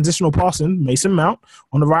transitional passing, Mason Mount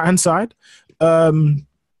on the right hand side,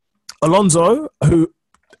 Alonso, who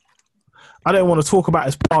I don't want to talk about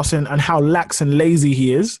his passing and how lax and lazy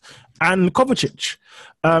he is, and Kovacic.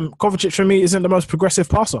 Kovacic for me isn't the most progressive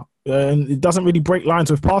passer, and it doesn't really break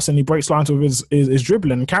lines with passing. He breaks lines with his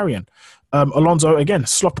dribbling and carrying. Alonso, again,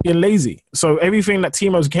 sloppy and lazy. So everything that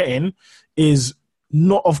Timo's getting is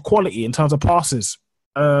not of quality in terms of passes.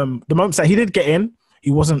 The moments that he did get in,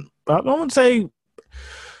 he wasn't, I wouldn't say,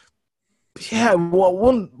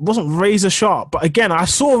 wasn't razor sharp. But again, I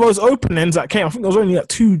saw those openings that came. I think there was only like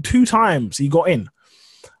two times he got in.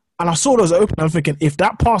 And I saw those open. I'm thinking, if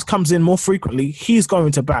that pass comes in more frequently, he's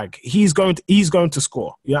going to bag. He's going to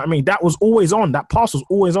score. You know what I mean? That was always on. That pass was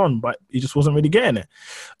always on, but he just wasn't really getting it.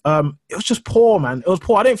 It was just poor, man. It was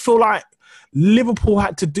poor. I didn't feel like Liverpool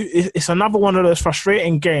had to do. It's another one of those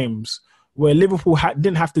frustrating games where Liverpool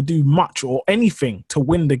didn't have to do much or anything to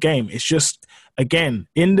win the game. It's just, again,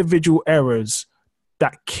 individual errors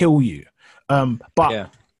that kill you.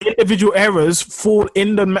 Individual errors fall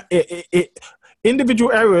in the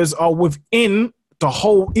individual errors are within the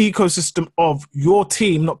whole ecosystem of your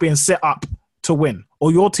team not being set up to win,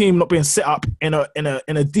 or your team not being set up in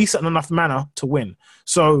a decent enough manner to win.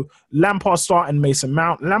 So Lampard starting Mason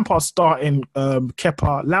Mount, Lampard starting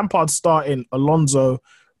Kepa, Lampard starting Alonso,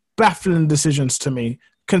 baffling decisions to me.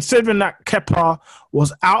 Considering that Kepa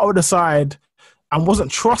was out of the side and wasn't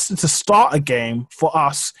trusted to start a game for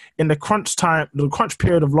us in the crunch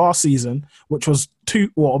period of last season, which was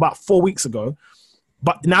about 4 weeks ago.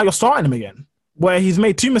 But now you're starting him again, where he's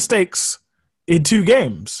made 2 mistakes in 2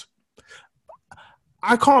 games.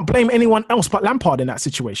 I can't blame anyone else but Lampard in that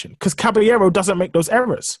situation, because Caballero doesn't make those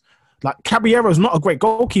errors. Like, Caballero is not a great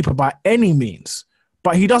goalkeeper by any means,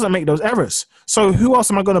 but he doesn't make those errors. So who else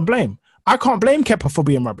am I going to blame? I can't blame Kepa for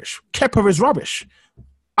being rubbish. Kepa is rubbish.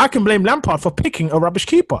 I can blame Lampard for picking a rubbish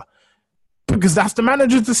keeper, because that's the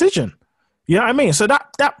manager's decision. You know what I mean? So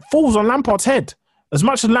that falls on Lampard's head. As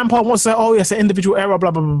much as Lampard wants to say, oh, yes, an individual error,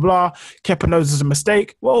 blah, blah, blah, blah, Kepa knows it's a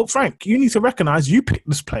mistake. Well, Frank, you need to recognise you picked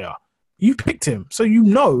this player. You picked him. So you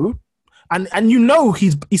know, and you know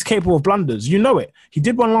he's capable of blunders. You know it. He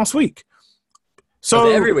did one last week. So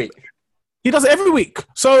does it every week. He does it every week.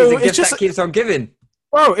 So it's just that keeps on giving.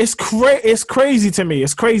 Bro, it's crazy to me.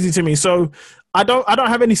 It's crazy to me. So I don't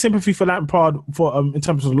have any sympathy for Lampard for in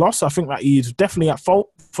terms of the loss. I think that he's definitely at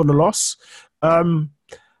fault for the loss.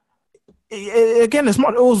 Again, it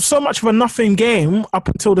was so much of a nothing game up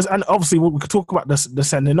until this, and obviously we could talk about the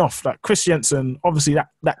sending off. Like Chris Jensen, obviously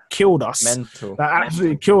that killed us. Mental. That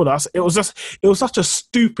absolutely killed us. It was such a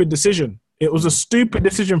stupid decision. It was a stupid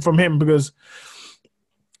decision from him, because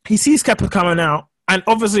he sees Kepa coming out, and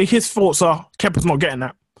obviously his thoughts are Kepa's not getting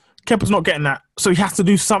that. Kepa's not getting that, so he has to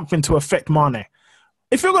do something to affect Mane.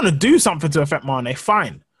 If you're going to do something to affect Mane,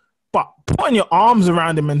 fine, but putting your arms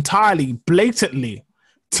around him entirely, blatantly,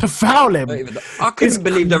 to foul him. I couldn't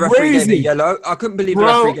believe the referee gave it yellow. I couldn't believe the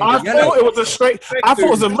referee gave it yellow. I thought it was a straight. I thought it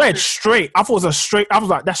was a red straight. I thought it was a straight. I was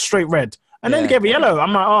like, that's straight red. And then he gave it yellow.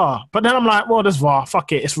 I'm like, oh. But then I'm like, well, this VAR.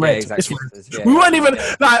 Fuck it. It's red. Yeah, exactly. It's red. We weren't even,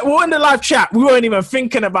 we were in the live chat. We weren't even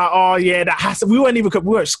thinking about, oh, yeah, that has to. We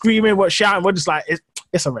weren't screaming, we weren't shouting. We're just like,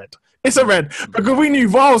 it's a red. It's a red. Because we knew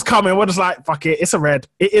VAR was coming. We're just like, fuck it. It's a red.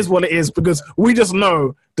 It is what it is, because we just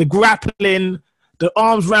know the grappling, the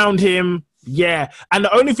arms round him. Yeah, and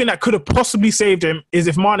the only thing that could have possibly saved him is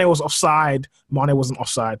if Mane was offside. Mane wasn't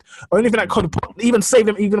offside. Only thing that could have even saved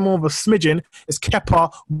him even more of a smidgen is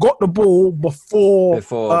Kepa got the ball before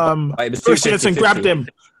Chris Jensen grabbed him.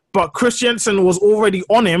 But Chris Jensen was already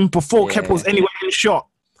on him before Kepa was anywhere in the shot.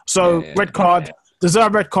 So red card,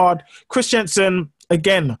 deserved red card. Chris Jensen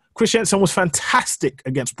was fantastic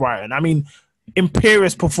against Brighton. I mean,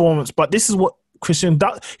 imperious performance, but this is what Christian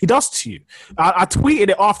does to you. I tweeted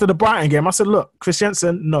it after the Brighton game. I said, look, Chris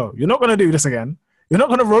Jensen, no, you're not going to do this again. You're not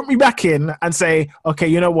going to rope me back in and say, okay,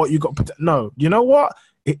 you know what, no, you know what?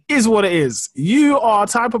 It is what it is. You are a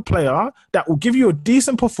type of player that will give you a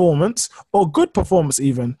decent performance or good performance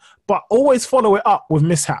even, but always follow it up with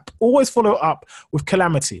mishap. Always follow it up with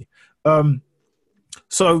calamity.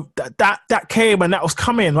 So that came and that was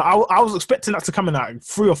coming. I was expecting that to come in like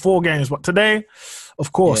 3 or 4 games, but today,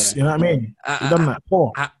 of course, you know what I mean? You've done that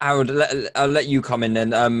poor. I'll let you come in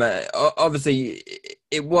then. Obviously,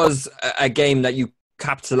 it was a game that you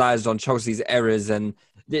capitalised on Chelsea's errors. And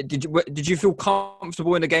did you feel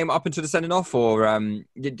comfortable in the game up until the sending off, or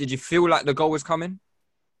did you feel like the goal was coming?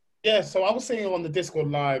 Yeah, so I was saying on the Discord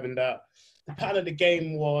live, and that the pattern of the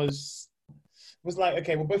game was like,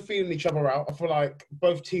 okay, we're both feeling each other out. I feel like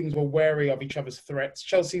both teams were wary of each other's threats.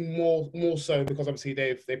 Chelsea more so because obviously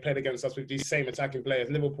they played against us with these same attacking players.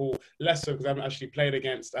 Liverpool less so because they haven't actually played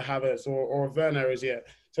against a Havertz or a Werner as yet.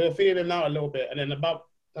 So they're feeling them out a little bit. And then about,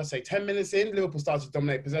 let's say, 10 minutes in, Liverpool started to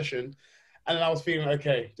dominate possession. And then I was feeling,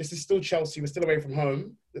 okay, this is still Chelsea. We're still away from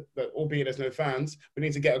home, albeit there's no fans. We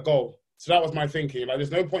need to get a goal. So that was my thinking. Like,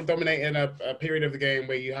 there's no point dominating a period of the game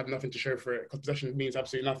where you have nothing to show for it, because possession means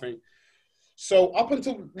absolutely nothing. So up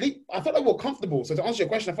until, I felt like we were comfortable. So to answer your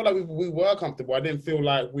question, I felt like we were comfortable. I didn't feel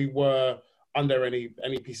like we were under any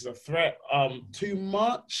pieces of threat too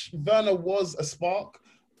much. Werner was a spark,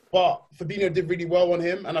 but Fabinho did really well on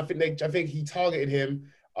him, and I think he targeted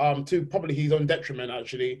him to probably his own detriment,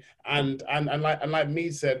 actually. And like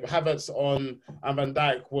me said, Havertz on Van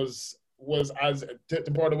Dijk was as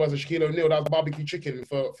to borrow the words of Shaquille O'Neal, that was barbecue chicken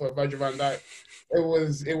for Virgil van Dijk.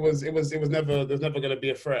 It was never, there's never going to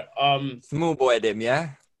be a threat. Small boyed him,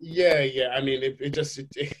 yeah? Yeah. I mean, it just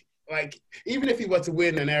like, even if he were to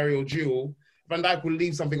win an aerial duel, Van Dijk would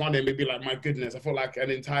leave something on him. It'd be like, my goodness, I felt like an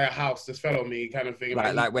entire house just fell on me, kind of thing.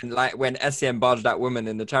 Like when Essien barged that woman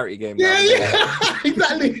in the charity game. Yeah,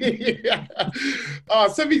 exactly. Yeah.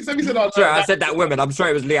 Semi said, sorry, I said that woman. I'm sure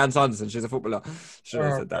it was Leanne Sanderson. She's a footballer.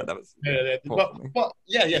 Sure, I said that. That was but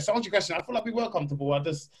yeah. So on your question, I feel like we were comfortable. I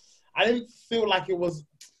didn't feel like it was.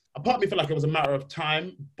 A part of me felt like it was a matter of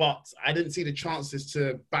time, but I didn't see the chances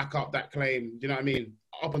to back up that claim. Do you know what I mean?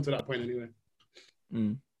 Up until that point, anyway.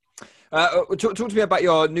 Talk to me about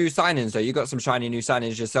your new signings, though. You got some shiny new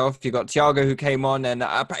signings yourself. You got Thiago, who came on, and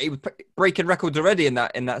he was breaking records already in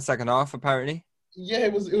that second half, apparently. Yeah,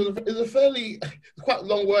 it was a fairly quite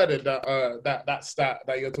long worded that stat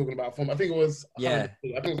that you're talking about. From I think it was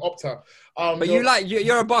Opta. But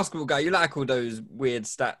you're a basketball guy. You like all those weird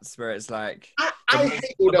stats where it's like I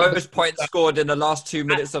hate all the most points scored in the last 2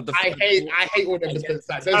 minutes of the. I hate all them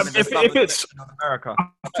stats. If it's America,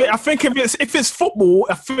 I think if it's football,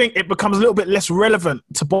 I think it becomes a little bit less relevant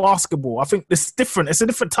to basketball. I think it's different. It's a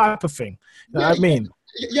different type of thing. You know what I mean?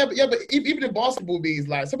 Yeah, but even in basketball, these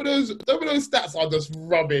like some of those stats are just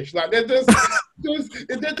rubbish. Like they're just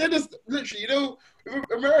literally, you know,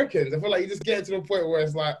 Americans. I feel like you just get to the point where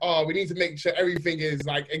it's like, oh, we need to make sure everything is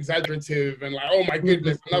like exaggerative and like, oh my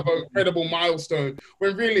goodness, another incredible milestone.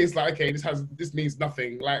 When really it's like, okay, this means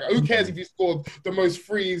nothing. Like, who cares if you scored the most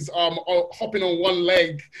threes hopping on one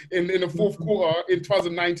leg in the fourth quarter in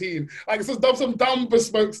 2019? Like, it's just some dumb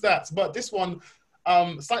bespoke stats. But this one.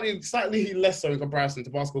 Slightly less so in comparison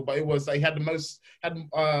to basketball, but it was he had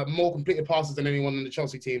more completed passes than anyone in the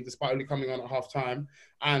Chelsea team, despite only coming on at half time,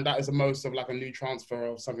 and that is the most of like a new transfer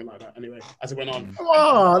or something like that. Anyway, as it went on.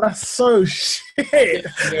 Oh, that's so shit.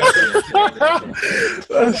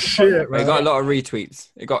 That's shit, man. It got a lot of retweets.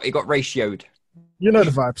 It got ratioed. You know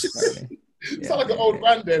the vibes. It's not like an old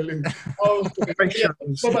brand there, Lou.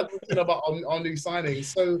 About our new signings.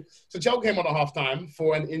 So Chelsea came on at half time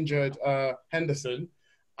for an injured Henderson,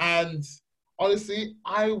 and honestly,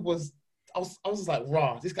 I was just like,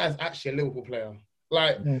 rah, this guy's actually a Liverpool player.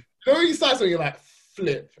 Like, you know, when you start something, you're like,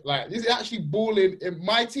 flip, like this is actually balling in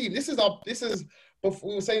my team. This is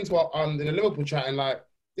we were saying to our in the Liverpool chat, and like,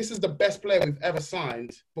 this is the best player we've ever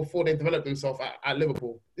signed before they developed themselves at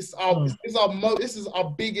Liverpool. This is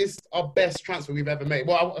our best transfer we've ever made.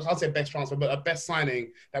 Well, I'll say best transfer, but a best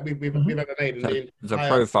signing that we've ever made. So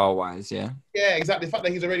profile-wise, yeah. Yeah, exactly. The fact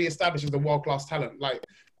that he's already established as a world-class talent. Like,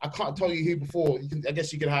 I can't tell you who before. I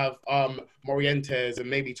guess you could have Morientes and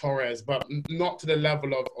maybe Torres, but not to the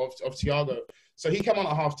level of Thiago. So he came on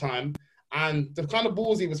at half-time. And the kind of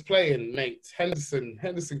balls he was playing, mate, Henderson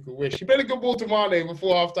could wish. He played a good ball to Mane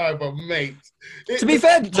before half-time, but mate... To be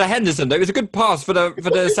fair to Henderson, though, it was a good pass for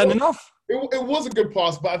the sending off. It was a good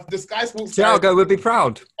pass, but if the Sky Sports... Thiago would be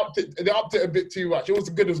proud. They upped it a bit too much. It was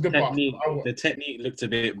a good pass. The technique looked a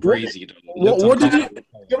bit brazy. What did you...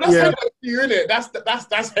 Yeah, but that's Hendo to you, innit?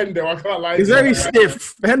 That's Hendo, I can't lie. He's very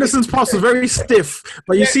stiff. Henderson's pass was very stiff.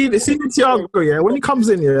 But you see Thiago, yeah, when he comes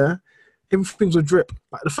in, yeah, everything's a drip.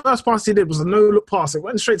 Like the first pass he did was a no-look pass. It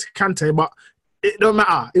went straight to Kante, but it don't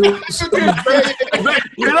matter. It don't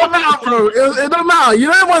matter, bro. It don't matter. You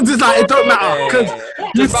know, one's just like, it don't matter. Because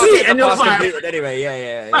you see it and you're like, anyway,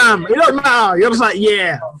 yeah. It don't matter. You're just like,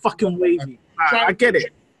 yeah, fucking wavy. I get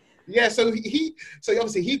it. Yeah, so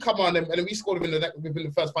obviously he come on and we scored him within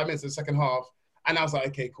the first 5 minutes of the second half. And I was like,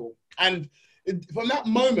 okay, cool. And from that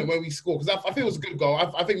moment when we scored, because I think it was a good goal.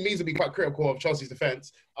 I think Mies would be quite critical of Chelsea's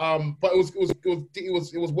defence, but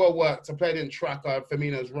it was well worked. The player didn't track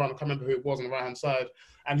Firmino's run. I can't remember who it was on the right hand side,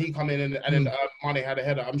 and he come in and then Mane had a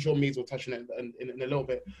header. I'm sure Mies will touch on it in a little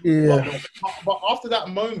bit. Yeah. But after that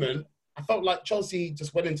moment, I felt like Chelsea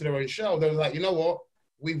just went into their own shell. They were like, you know what?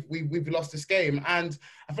 We've lost this game, and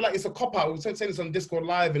I feel like it's a cop out. We were saying this on Discord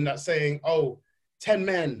Live, and that saying, 10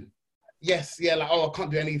 men. Yes, yeah, like, I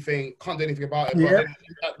can't do anything about it. Yeah.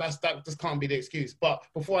 But that just can't be the excuse. But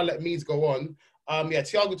before I let Mies go on,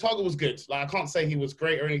 Thiago was good. Like, I can't say he was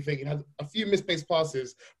great or anything. He had a few misplaced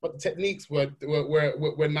passes, but the techniques were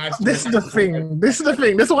nice. This is the thing. This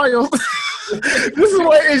is why you're. This is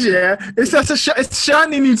what it is, yeah. It's just it's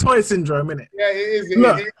shiny new toy syndrome, innit? Yeah, it is.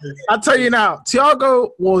 Look, I'll tell you now. Thiago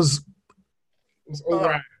was. It was all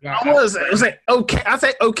right. I was like okay. I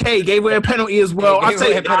say okay. Gave away a penalty as well. I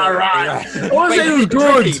say all right. I won't say he was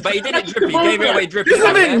good, but he didn't drip. He gave it away dripping. This is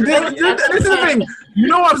the thing. This is the thing. You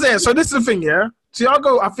know what I'm saying? So this is the thing, yeah.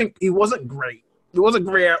 Thiago, I think he wasn't great. He wasn't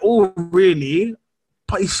great at all, really.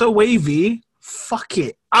 But he's so wavy. Fuck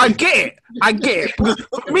it. I get it. Because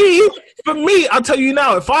for me, I'll tell you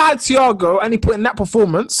now, if I had Thiago and he put in that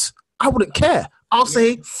performance, I wouldn't care. I'll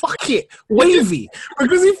say, fuck it, wavy.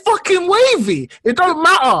 Because he's fucking wavy. It don't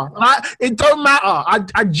matter. Like, it don't matter.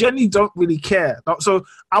 I genuinely don't really care. So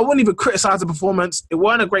I wouldn't even criticize the performance. It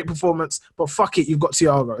wasn't a great performance, but fuck it, you've got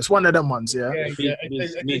Thiago. It's one of them ones, yeah?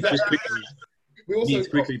 Just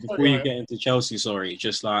quickly before you get into Chelsea,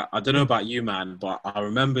 just like, I don't know about you, man, but I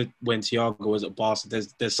remember when Thiago was at Barca,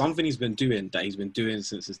 there's something he's been doing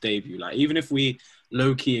since his debut. Like, even if we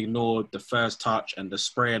low-key ignored the first touch and the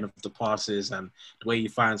spraying of the passes and the way he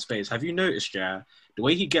finds space, have you noticed, the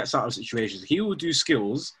way he gets out of situations, he will do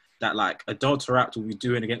skills that like a Dot Taarabt will be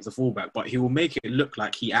doing against the fullback, but he will make it look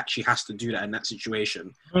like he actually has to do that in that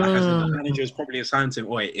situation. Like, as the manager has probably assigned to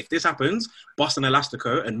him, if this happens, bust an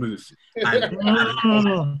elastico and move. And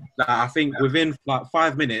I think within like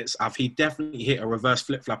 5 minutes, he definitely hit a reverse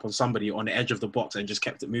flip-flap on somebody on the edge of the box and just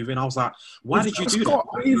kept it moving. I was like, why did you do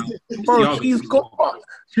that? He's got...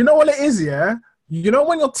 You know what it is, yeah? You know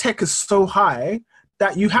when your tech is so high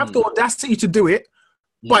that you have the audacity to do it,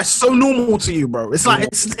 but it's so normal to you, bro. It's like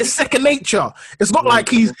it's second nature. It's not like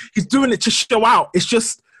he's doing it to show out. It's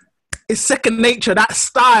second nature. That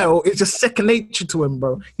style is just second nature to him,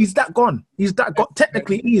 bro. He's that gone.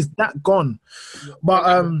 Technically, he is that gone. But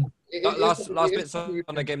last bits on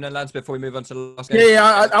the game, then, lads, before we move on to the last game.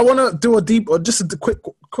 Yeah. I want to do just a quick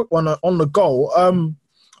one on the goal.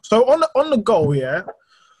 So on the goal, yeah.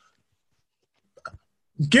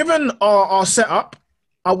 Given our setup,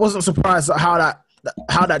 I wasn't surprised at how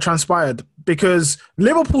that transpired, because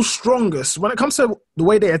Liverpool's strongest, when it comes to the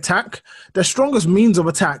way they attack, their strongest means of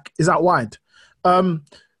attack is out wide.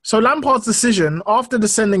 So Lampard's decision after the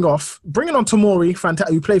sending off, bringing on Tomori,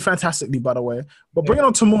 who played fantastically, by the way, but bringing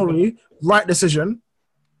on Tomori, right decision,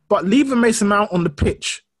 but leaving Mason Mount on the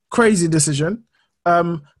pitch, crazy decision.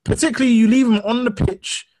 Particularly, you leave him on the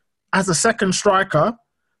pitch as a second striker,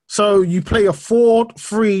 so you play a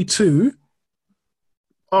 4-3-2.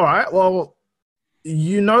 All right, well,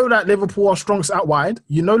 you know that Liverpool are strongest out wide.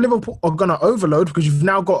 You know Liverpool are going to overload because you've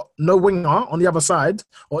now got no winger on the other side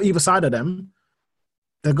or either side of them.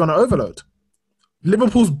 They're going to overload.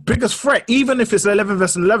 Liverpool's biggest threat, even if it's 11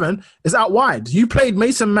 versus 11, is out wide. You played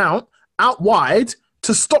Mason Mount out wide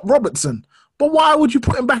to stop Robertson. But why would you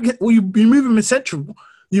put him back? Well, you move him in central.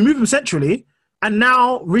 You move him centrally, and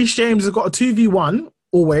now Reece James has got a 2v1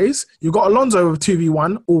 always. You've got Alonso with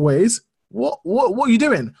 2v1 always. What are you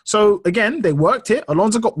doing? So, again, they worked it.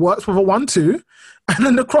 Alonso got worked with a 1-2. And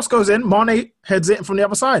then the cross goes in. Mane heads it from the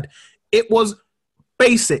other side. It was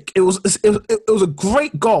basic. It was a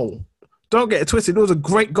great goal. Don't get it twisted. It was a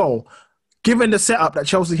great goal, given the setup that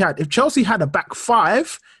Chelsea had. If Chelsea had a back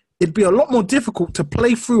five, it'd be a lot more difficult to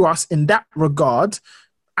play through us in that regard.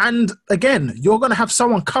 And, again, you're going to have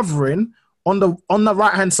someone covering on the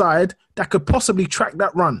right-hand side that could possibly track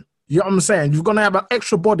that run. You know what I'm saying? You're going to have an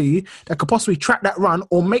extra body that could possibly track that run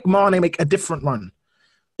or make Mane make a different run.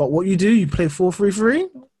 But what you do, you play 4-3-3,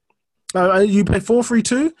 you play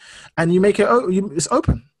 4-3-2, and you make it. It's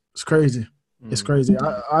open. It's crazy. It's crazy.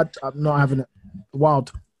 I'm not having it.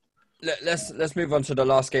 Wild. Let's move on to the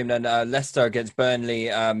last game then. Leicester against Burnley.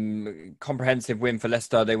 Comprehensive win for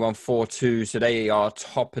Leicester. They won 4-2, so they are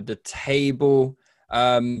top of the table.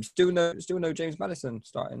 Still no James Maddison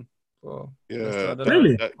starting.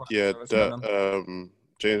 Really?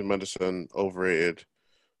 James Maddison overrated.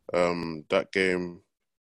 That game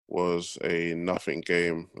was a nothing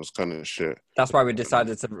game. It was kind of shit. That's why we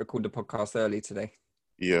decided to record the podcast early today.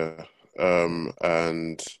 Yeah.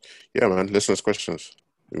 And yeah, man, listeners' questions.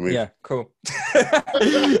 Yeah, cool.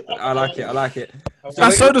 I like it.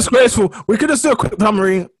 That's so disgraceful. We could just do a quick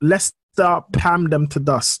summary. Leicester pammed them to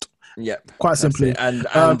dust. Yep. Quite simply. And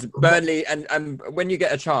Burnley, and when you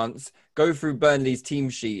get a chance, go through Burnley's team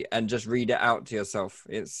sheet and just read it out to yourself.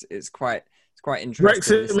 It's quite interesting.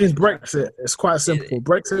 Brexit means Brexit. It's quite simple.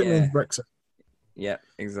 Brexit means Brexit. Yeah,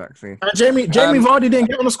 exactly. And Jamie Vardy didn't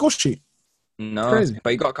get on the score sheet. No,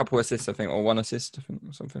 but he got a couple assists, I think, or one assist, I think,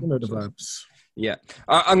 or something. You know the vibes. Yeah.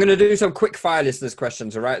 I'm going to do some quick fire listeners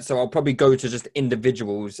questions, all right? So I'll probably go to just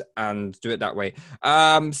individuals and do it that way.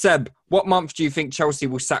 Seb, what month do you think Chelsea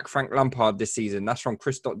will sack Frank Lampard this season? That's from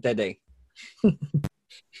Chris.Dede.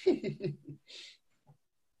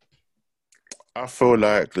 I feel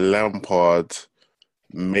like Lampard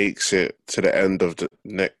makes it to the end of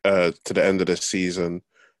the season,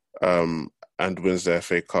 and wins the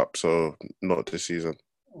FA Cup. So not this season.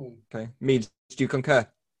 Okay, Meads, do you concur?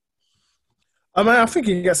 I think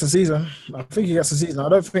he gets a season. I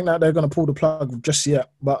don't think that they're going to pull the plug just yet,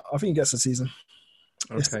 but I think he gets a season.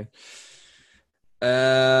 Okay.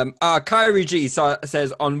 Kyrie G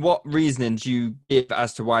says, on what reasoning do you give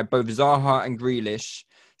as to why both Zaha and Grealish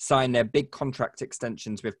signed their big contract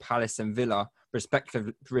extensions with Palace and Villa,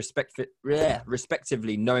 respectively,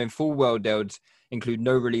 knowing full well they'll include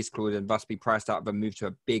no release clause and thus be priced out of a move to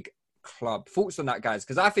a big club? Thoughts on that, guys?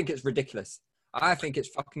 Because I think it's ridiculous. I think it's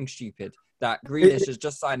fucking stupid that Grealish has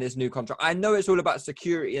just signed his new contract. I know it's all about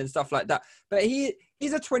security and stuff like that, but he's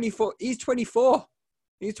 24. He's 24.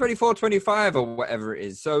 He's 24, 25 or whatever it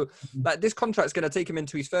is. So like this contract's going to take him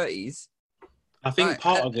into his 30s. I think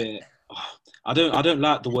part of it, I don't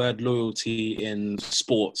like the word loyalty in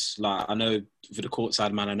sports. Like I know for the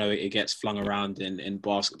courtside man, I know it gets flung around in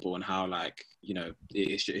basketball and how like, you know,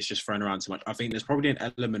 it's just thrown around too much. I think there's probably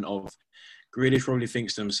an element of Grealish probably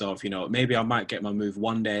thinks to himself, you know, maybe I might get my move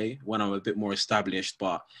one day when I'm a bit more established,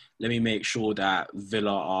 but let me make sure that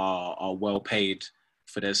Villa are well paid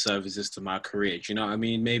for their services to my career. Do you know what I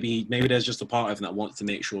mean? Maybe there's just a part of him that wants to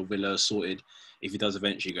make sure Villa is sorted if he does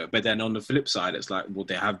eventually go. But then on the flip side, it's like, well,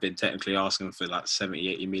 they have been technically asking for like 70,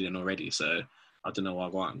 80 million already. So I don't know why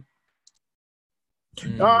I go on.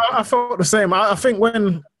 I felt the same. I think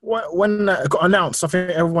when that got announced, I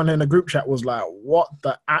think everyone in the group chat was like, what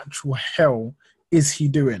the actual hell is he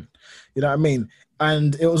doing? You know what I mean?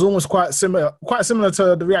 And it was almost quite similar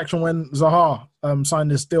to the reaction when Zaha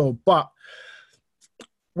signed this deal. But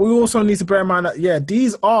we also need to bear in mind that,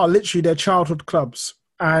 these are literally their childhood clubs.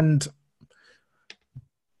 And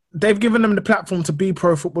they've given them the platform to be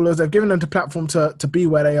pro footballers. They've given them the platform to be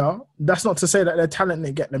where they are. That's not to say that their talent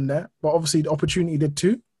didn't get them there, but obviously the opportunity did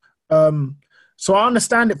too. So I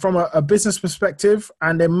understand it from a business perspective,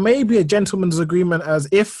 and there may be a gentleman's agreement as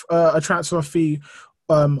if a transfer fee,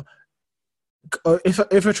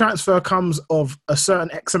 if a transfer comes of a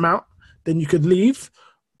certain X amount, then you could leave.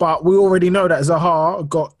 But we already know that Zaha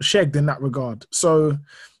got shagged in that regard. So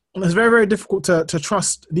it's very, very difficult to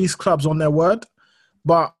trust these clubs on their word.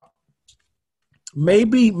 But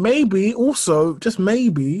maybe also, just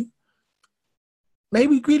maybe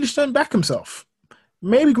Grealish didn't back himself.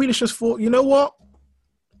 Maybe Grealish just thought, you know what?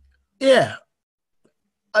 Yeah,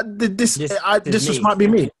 this just might be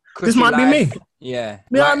me. This might be me. Yeah.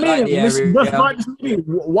 You know what I mean? This might just be me.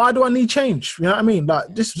 Why do I need change? You know what I mean?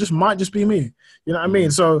 Like, this just might just be me. You know what I mean?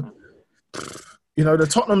 So, you know, the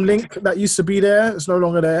Tottenham link that used to be there is no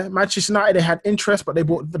longer there. Manchester United, they had interest, but they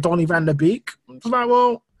bought Donny van der Beek. It's like,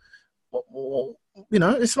 well, you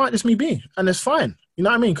know, this might just be, and it's fine. You know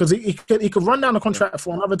what I mean? Because he could run down the contract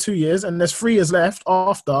for another 2 years, and there's 3 years left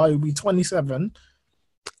after. He'll be 27.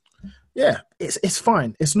 Yeah, it's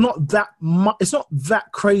fine. It's not that it's not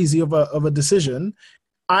that crazy of a decision.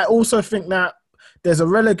 I also think that there's a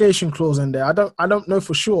relegation clause in there. I don't know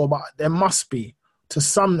for sure, but there must be to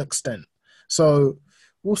some extent. So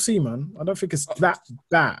we'll see, man. I don't think it's that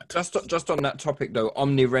bad. Just on that topic, though,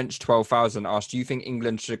 OmniWrench 12,000 asked, do you think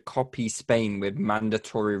England should copy Spain with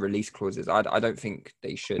mandatory release clauses? I don't think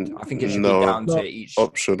they should. I think it should be down to each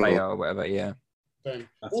player or whatever, yeah. I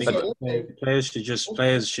think players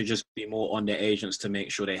should just be more on their agents to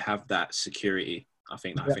make sure they have that security. I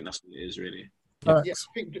think that's what it is, really. Yeah, I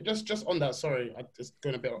think just on that. Sorry, it's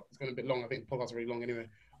going a bit long. I think the podcast's really long anyway.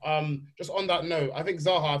 Just on that note, I think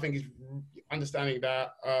Zaha. I think he's understanding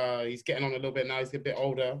that he's getting on a little bit now. He's a bit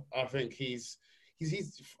older. I think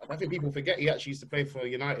I think people forget he actually used to play for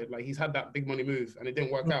United. Like he's had that big money move and it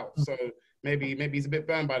didn't work out. So maybe he's a bit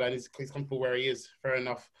burned by that. He's comfortable where he is. Fair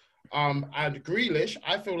enough. And Grealish,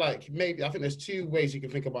 I feel like I think there's 2 ways you can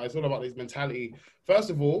think about it. It's all about his mentality. First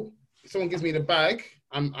of all, if someone gives me the bag,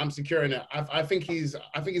 I'm securing it. I think his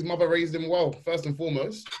mother raised him well, first and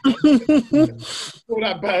foremost. For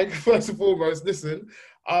that bag, first and foremost, listen.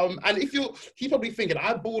 And he's probably thinking,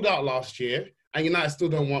 I balled out last year and United still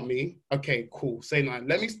don't want me. Okay, cool. Say nine.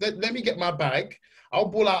 Let me get my bag. I'll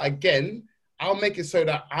ball out again. I'll make it so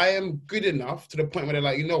that I am good enough to the point where they're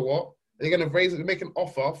like, you know what? They're going to make an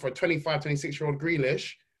offer for a 25, 26-year-old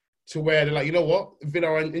Grealish to where they're like, you know what? Villa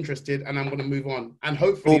aren't interested and I'm going to move on. And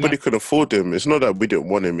hopefully... Nobody could afford him. It's not that we didn't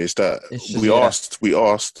want him. It's that we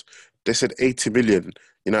asked. They said 80 million.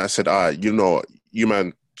 United said, you know, you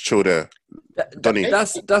man, chill there.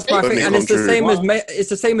 That's my thing, and it's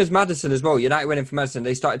the same as Maddison as well. United went in for Maddison.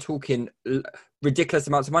 They started talking ridiculous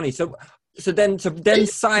amounts of money. So then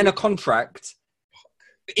sign a contract,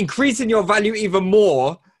 increasing your value even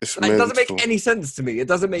more. It doesn't make any sense to me. It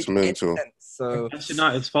doesn't make any sense. So that's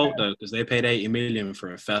United's fault though, because they paid 80 million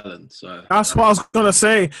for a felon. So that's what I was gonna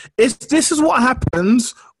say. This is what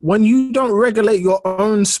happens when you don't regulate your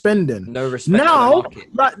own spending. No respect for the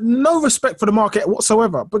market. No respect for the market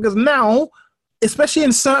whatsoever. Because now, especially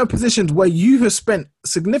in certain positions where you have spent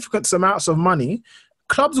significant amounts of money,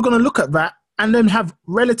 clubs are gonna look at that and then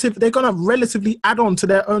they're gonna relatively add on to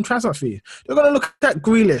their own transfer fee. They're gonna look at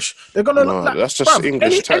Grealish. They're gonna look at that's just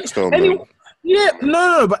English tax though, man. Yeah,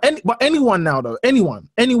 no, but anyone now though,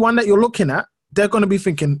 anyone that you're looking at, they're going to be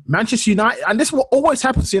thinking Manchester United, and this is what always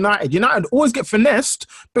happens to United. United always get finessed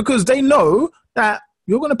because they know that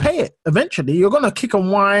you're going to pay it eventually. You're going to kick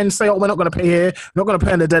and whine, say, "Oh, we're not going to pay here, we're not going to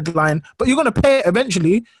pay on the deadline," but you're going to pay it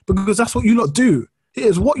eventually because that's what you lot do. It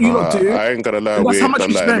is what you lot do. I ain't gonna lie, we haven't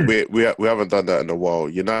done that in a while.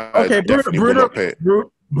 United definitely will not pay it.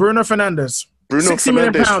 Bruno Fernandes. £60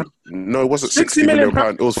 million. No, it wasn't £60 million.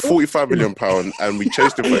 It was £45 million, and we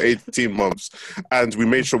chased it for 18 months, and we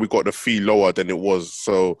made sure we got the fee lower than it was.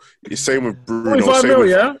 So it's same with Bruno. 45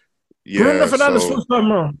 million, yeah. Bruno Fernandes, 45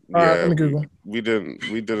 million. Let me Google.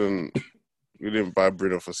 We didn't buy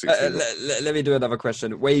Bruno for 60 million. Let me do another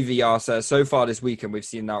question. Wavy asks, so far this weekend, we've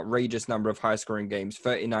seen an outrageous number of high-scoring games,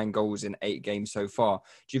 39 goals in 8 games so far.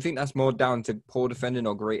 Do you think that's more down to poor defending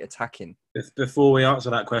or great attacking? Before we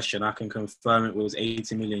answer that question, I can confirm it was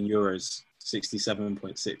 80 million euros,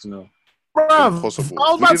 67.6 mil. Bruv, I was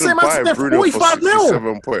about to say, man, 45 mil.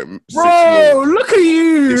 Bro, look at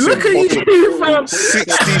you. Look at you, fam.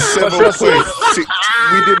 67.6.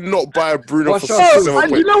 We did not buy Bruno for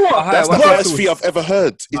 67. You know what? That's the highest fee I've ever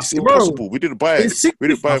heard. It's impossible. We didn't buy it. We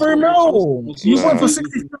didn't buy it. No. You went for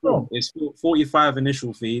 67 mil. It's 45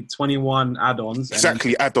 initial fee, 21 add-ons.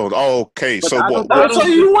 Exactly, add-on. Oh, okay. So what? So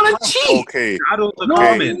you want to cheat? Okay. Add-ons are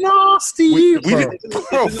coming. Nasty,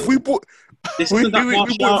 we bought... This isn't that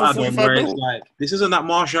Martial add-on where it's like... This isn't that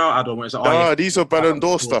Martial addon where it's like... Nah, these are Ballon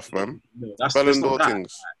d'Or stuff, man. Ballon d'Or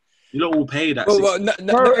things. You lot will pay that.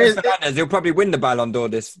 Fernandes, he'll probably win the Ballon d'Or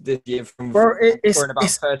this year from scoring about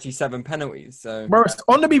 37 penalties. So, bro, it's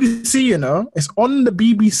on the BBC, you know. It's on the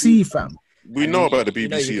BBC, fam. We know about the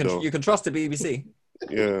BBC, though. You can trust the BBC.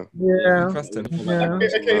 Yeah. Trust him.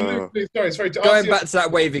 Okay, sorry. Going back to that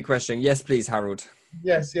Wavy question. Yes, please, Harold.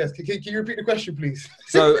 Yes. Can you repeat the question, please?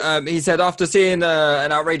 So he said, after seeing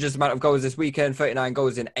an outrageous amount of goals this weekend, 39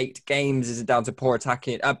 goals in 8 games, is it down to poor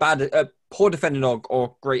attacking, poor defending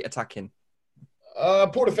or great attacking?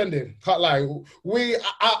 Poor defending. Can't lie. I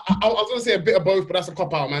was going to say a bit of both, but that's a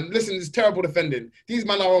cop out, man. Listen, it's terrible defending. These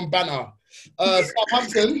men are on banter.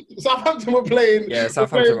 Southampton were playing. Yeah,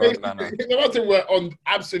 Southampton were on banter. Southampton were on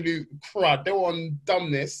absolute crud. They were on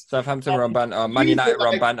dumbness. Southampton were on banter. Man United were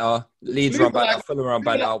on banter. Leeds were on banter. Fulham were on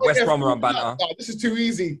banter. West Brom were on banter. This is too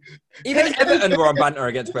easy. Even Everton were on banter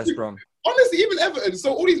against West Brom. Honestly, even Everton.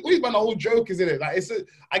 So all these men are all jokers, isn't it? Like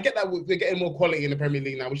I get that we're getting more quality in the Premier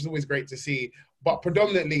League now, which is always great to see. But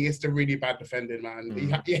predominantly, it's the really bad defending, man.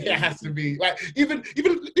 It has to be like even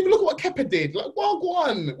look at what Kepa did. Like, well, go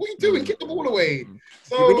on. What are you doing? Kick the ball away.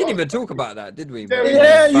 So we didn't even talk about that, did we?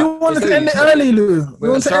 Yeah, you wanted to end it early, Lou.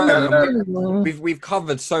 We've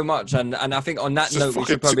covered so much, and I think on that note, we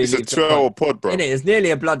should probably leave. It's a 2-hour pod, bro. It's nearly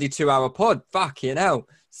a bloody 2-hour pod. Fucking hell.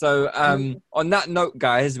 So on that note,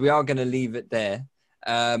 guys, we are going to leave it there.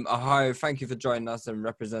 Ohio, thank you for joining us and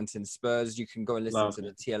representing Spurs. You can go and listen to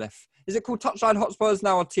the TLF. Is it called Touchline Hotspurs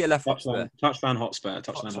now or TLF Hotspur? Touchline Hotspur.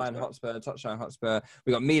 Touchline Hotspur.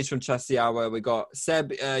 We got Meads from Chelsea Hour. We got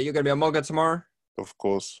Seb. You're going to be on Mogger tomorrow? Of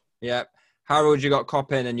course. Yep. Harold, you got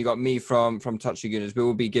Coppin, and you got me from Touch Lagooners. We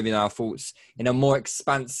will be giving our thoughts in a more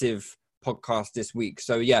expansive podcast this week.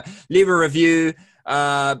 So yeah, leave a review.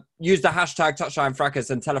 Use the hashtag Touchline Fracas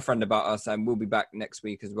and tell a friend about us, and we'll be back next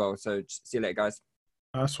week as well. So see you later, guys.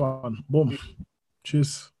 That's one. Boom.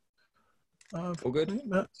 Cheers. All good?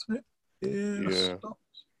 That's it. Yeah.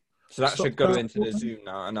 So that should go into the Zoom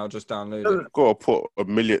now, and I'll just download it. Gotta put a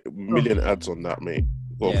million ads on that, mate.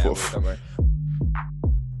 Don't worry.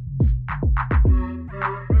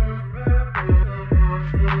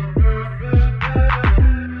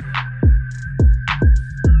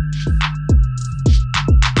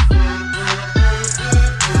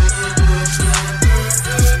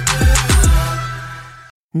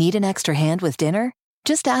 Need an extra hand with dinner?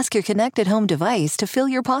 Just ask your connected home device to fill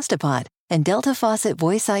your pasta pot, and Delta Faucet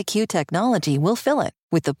Voice IQ technology will fill it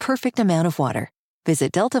with the perfect amount of water.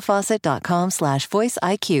 Visit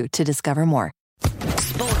deltafaucet.com/voiceIQ to discover more.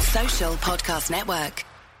 Sports Social Podcast Network.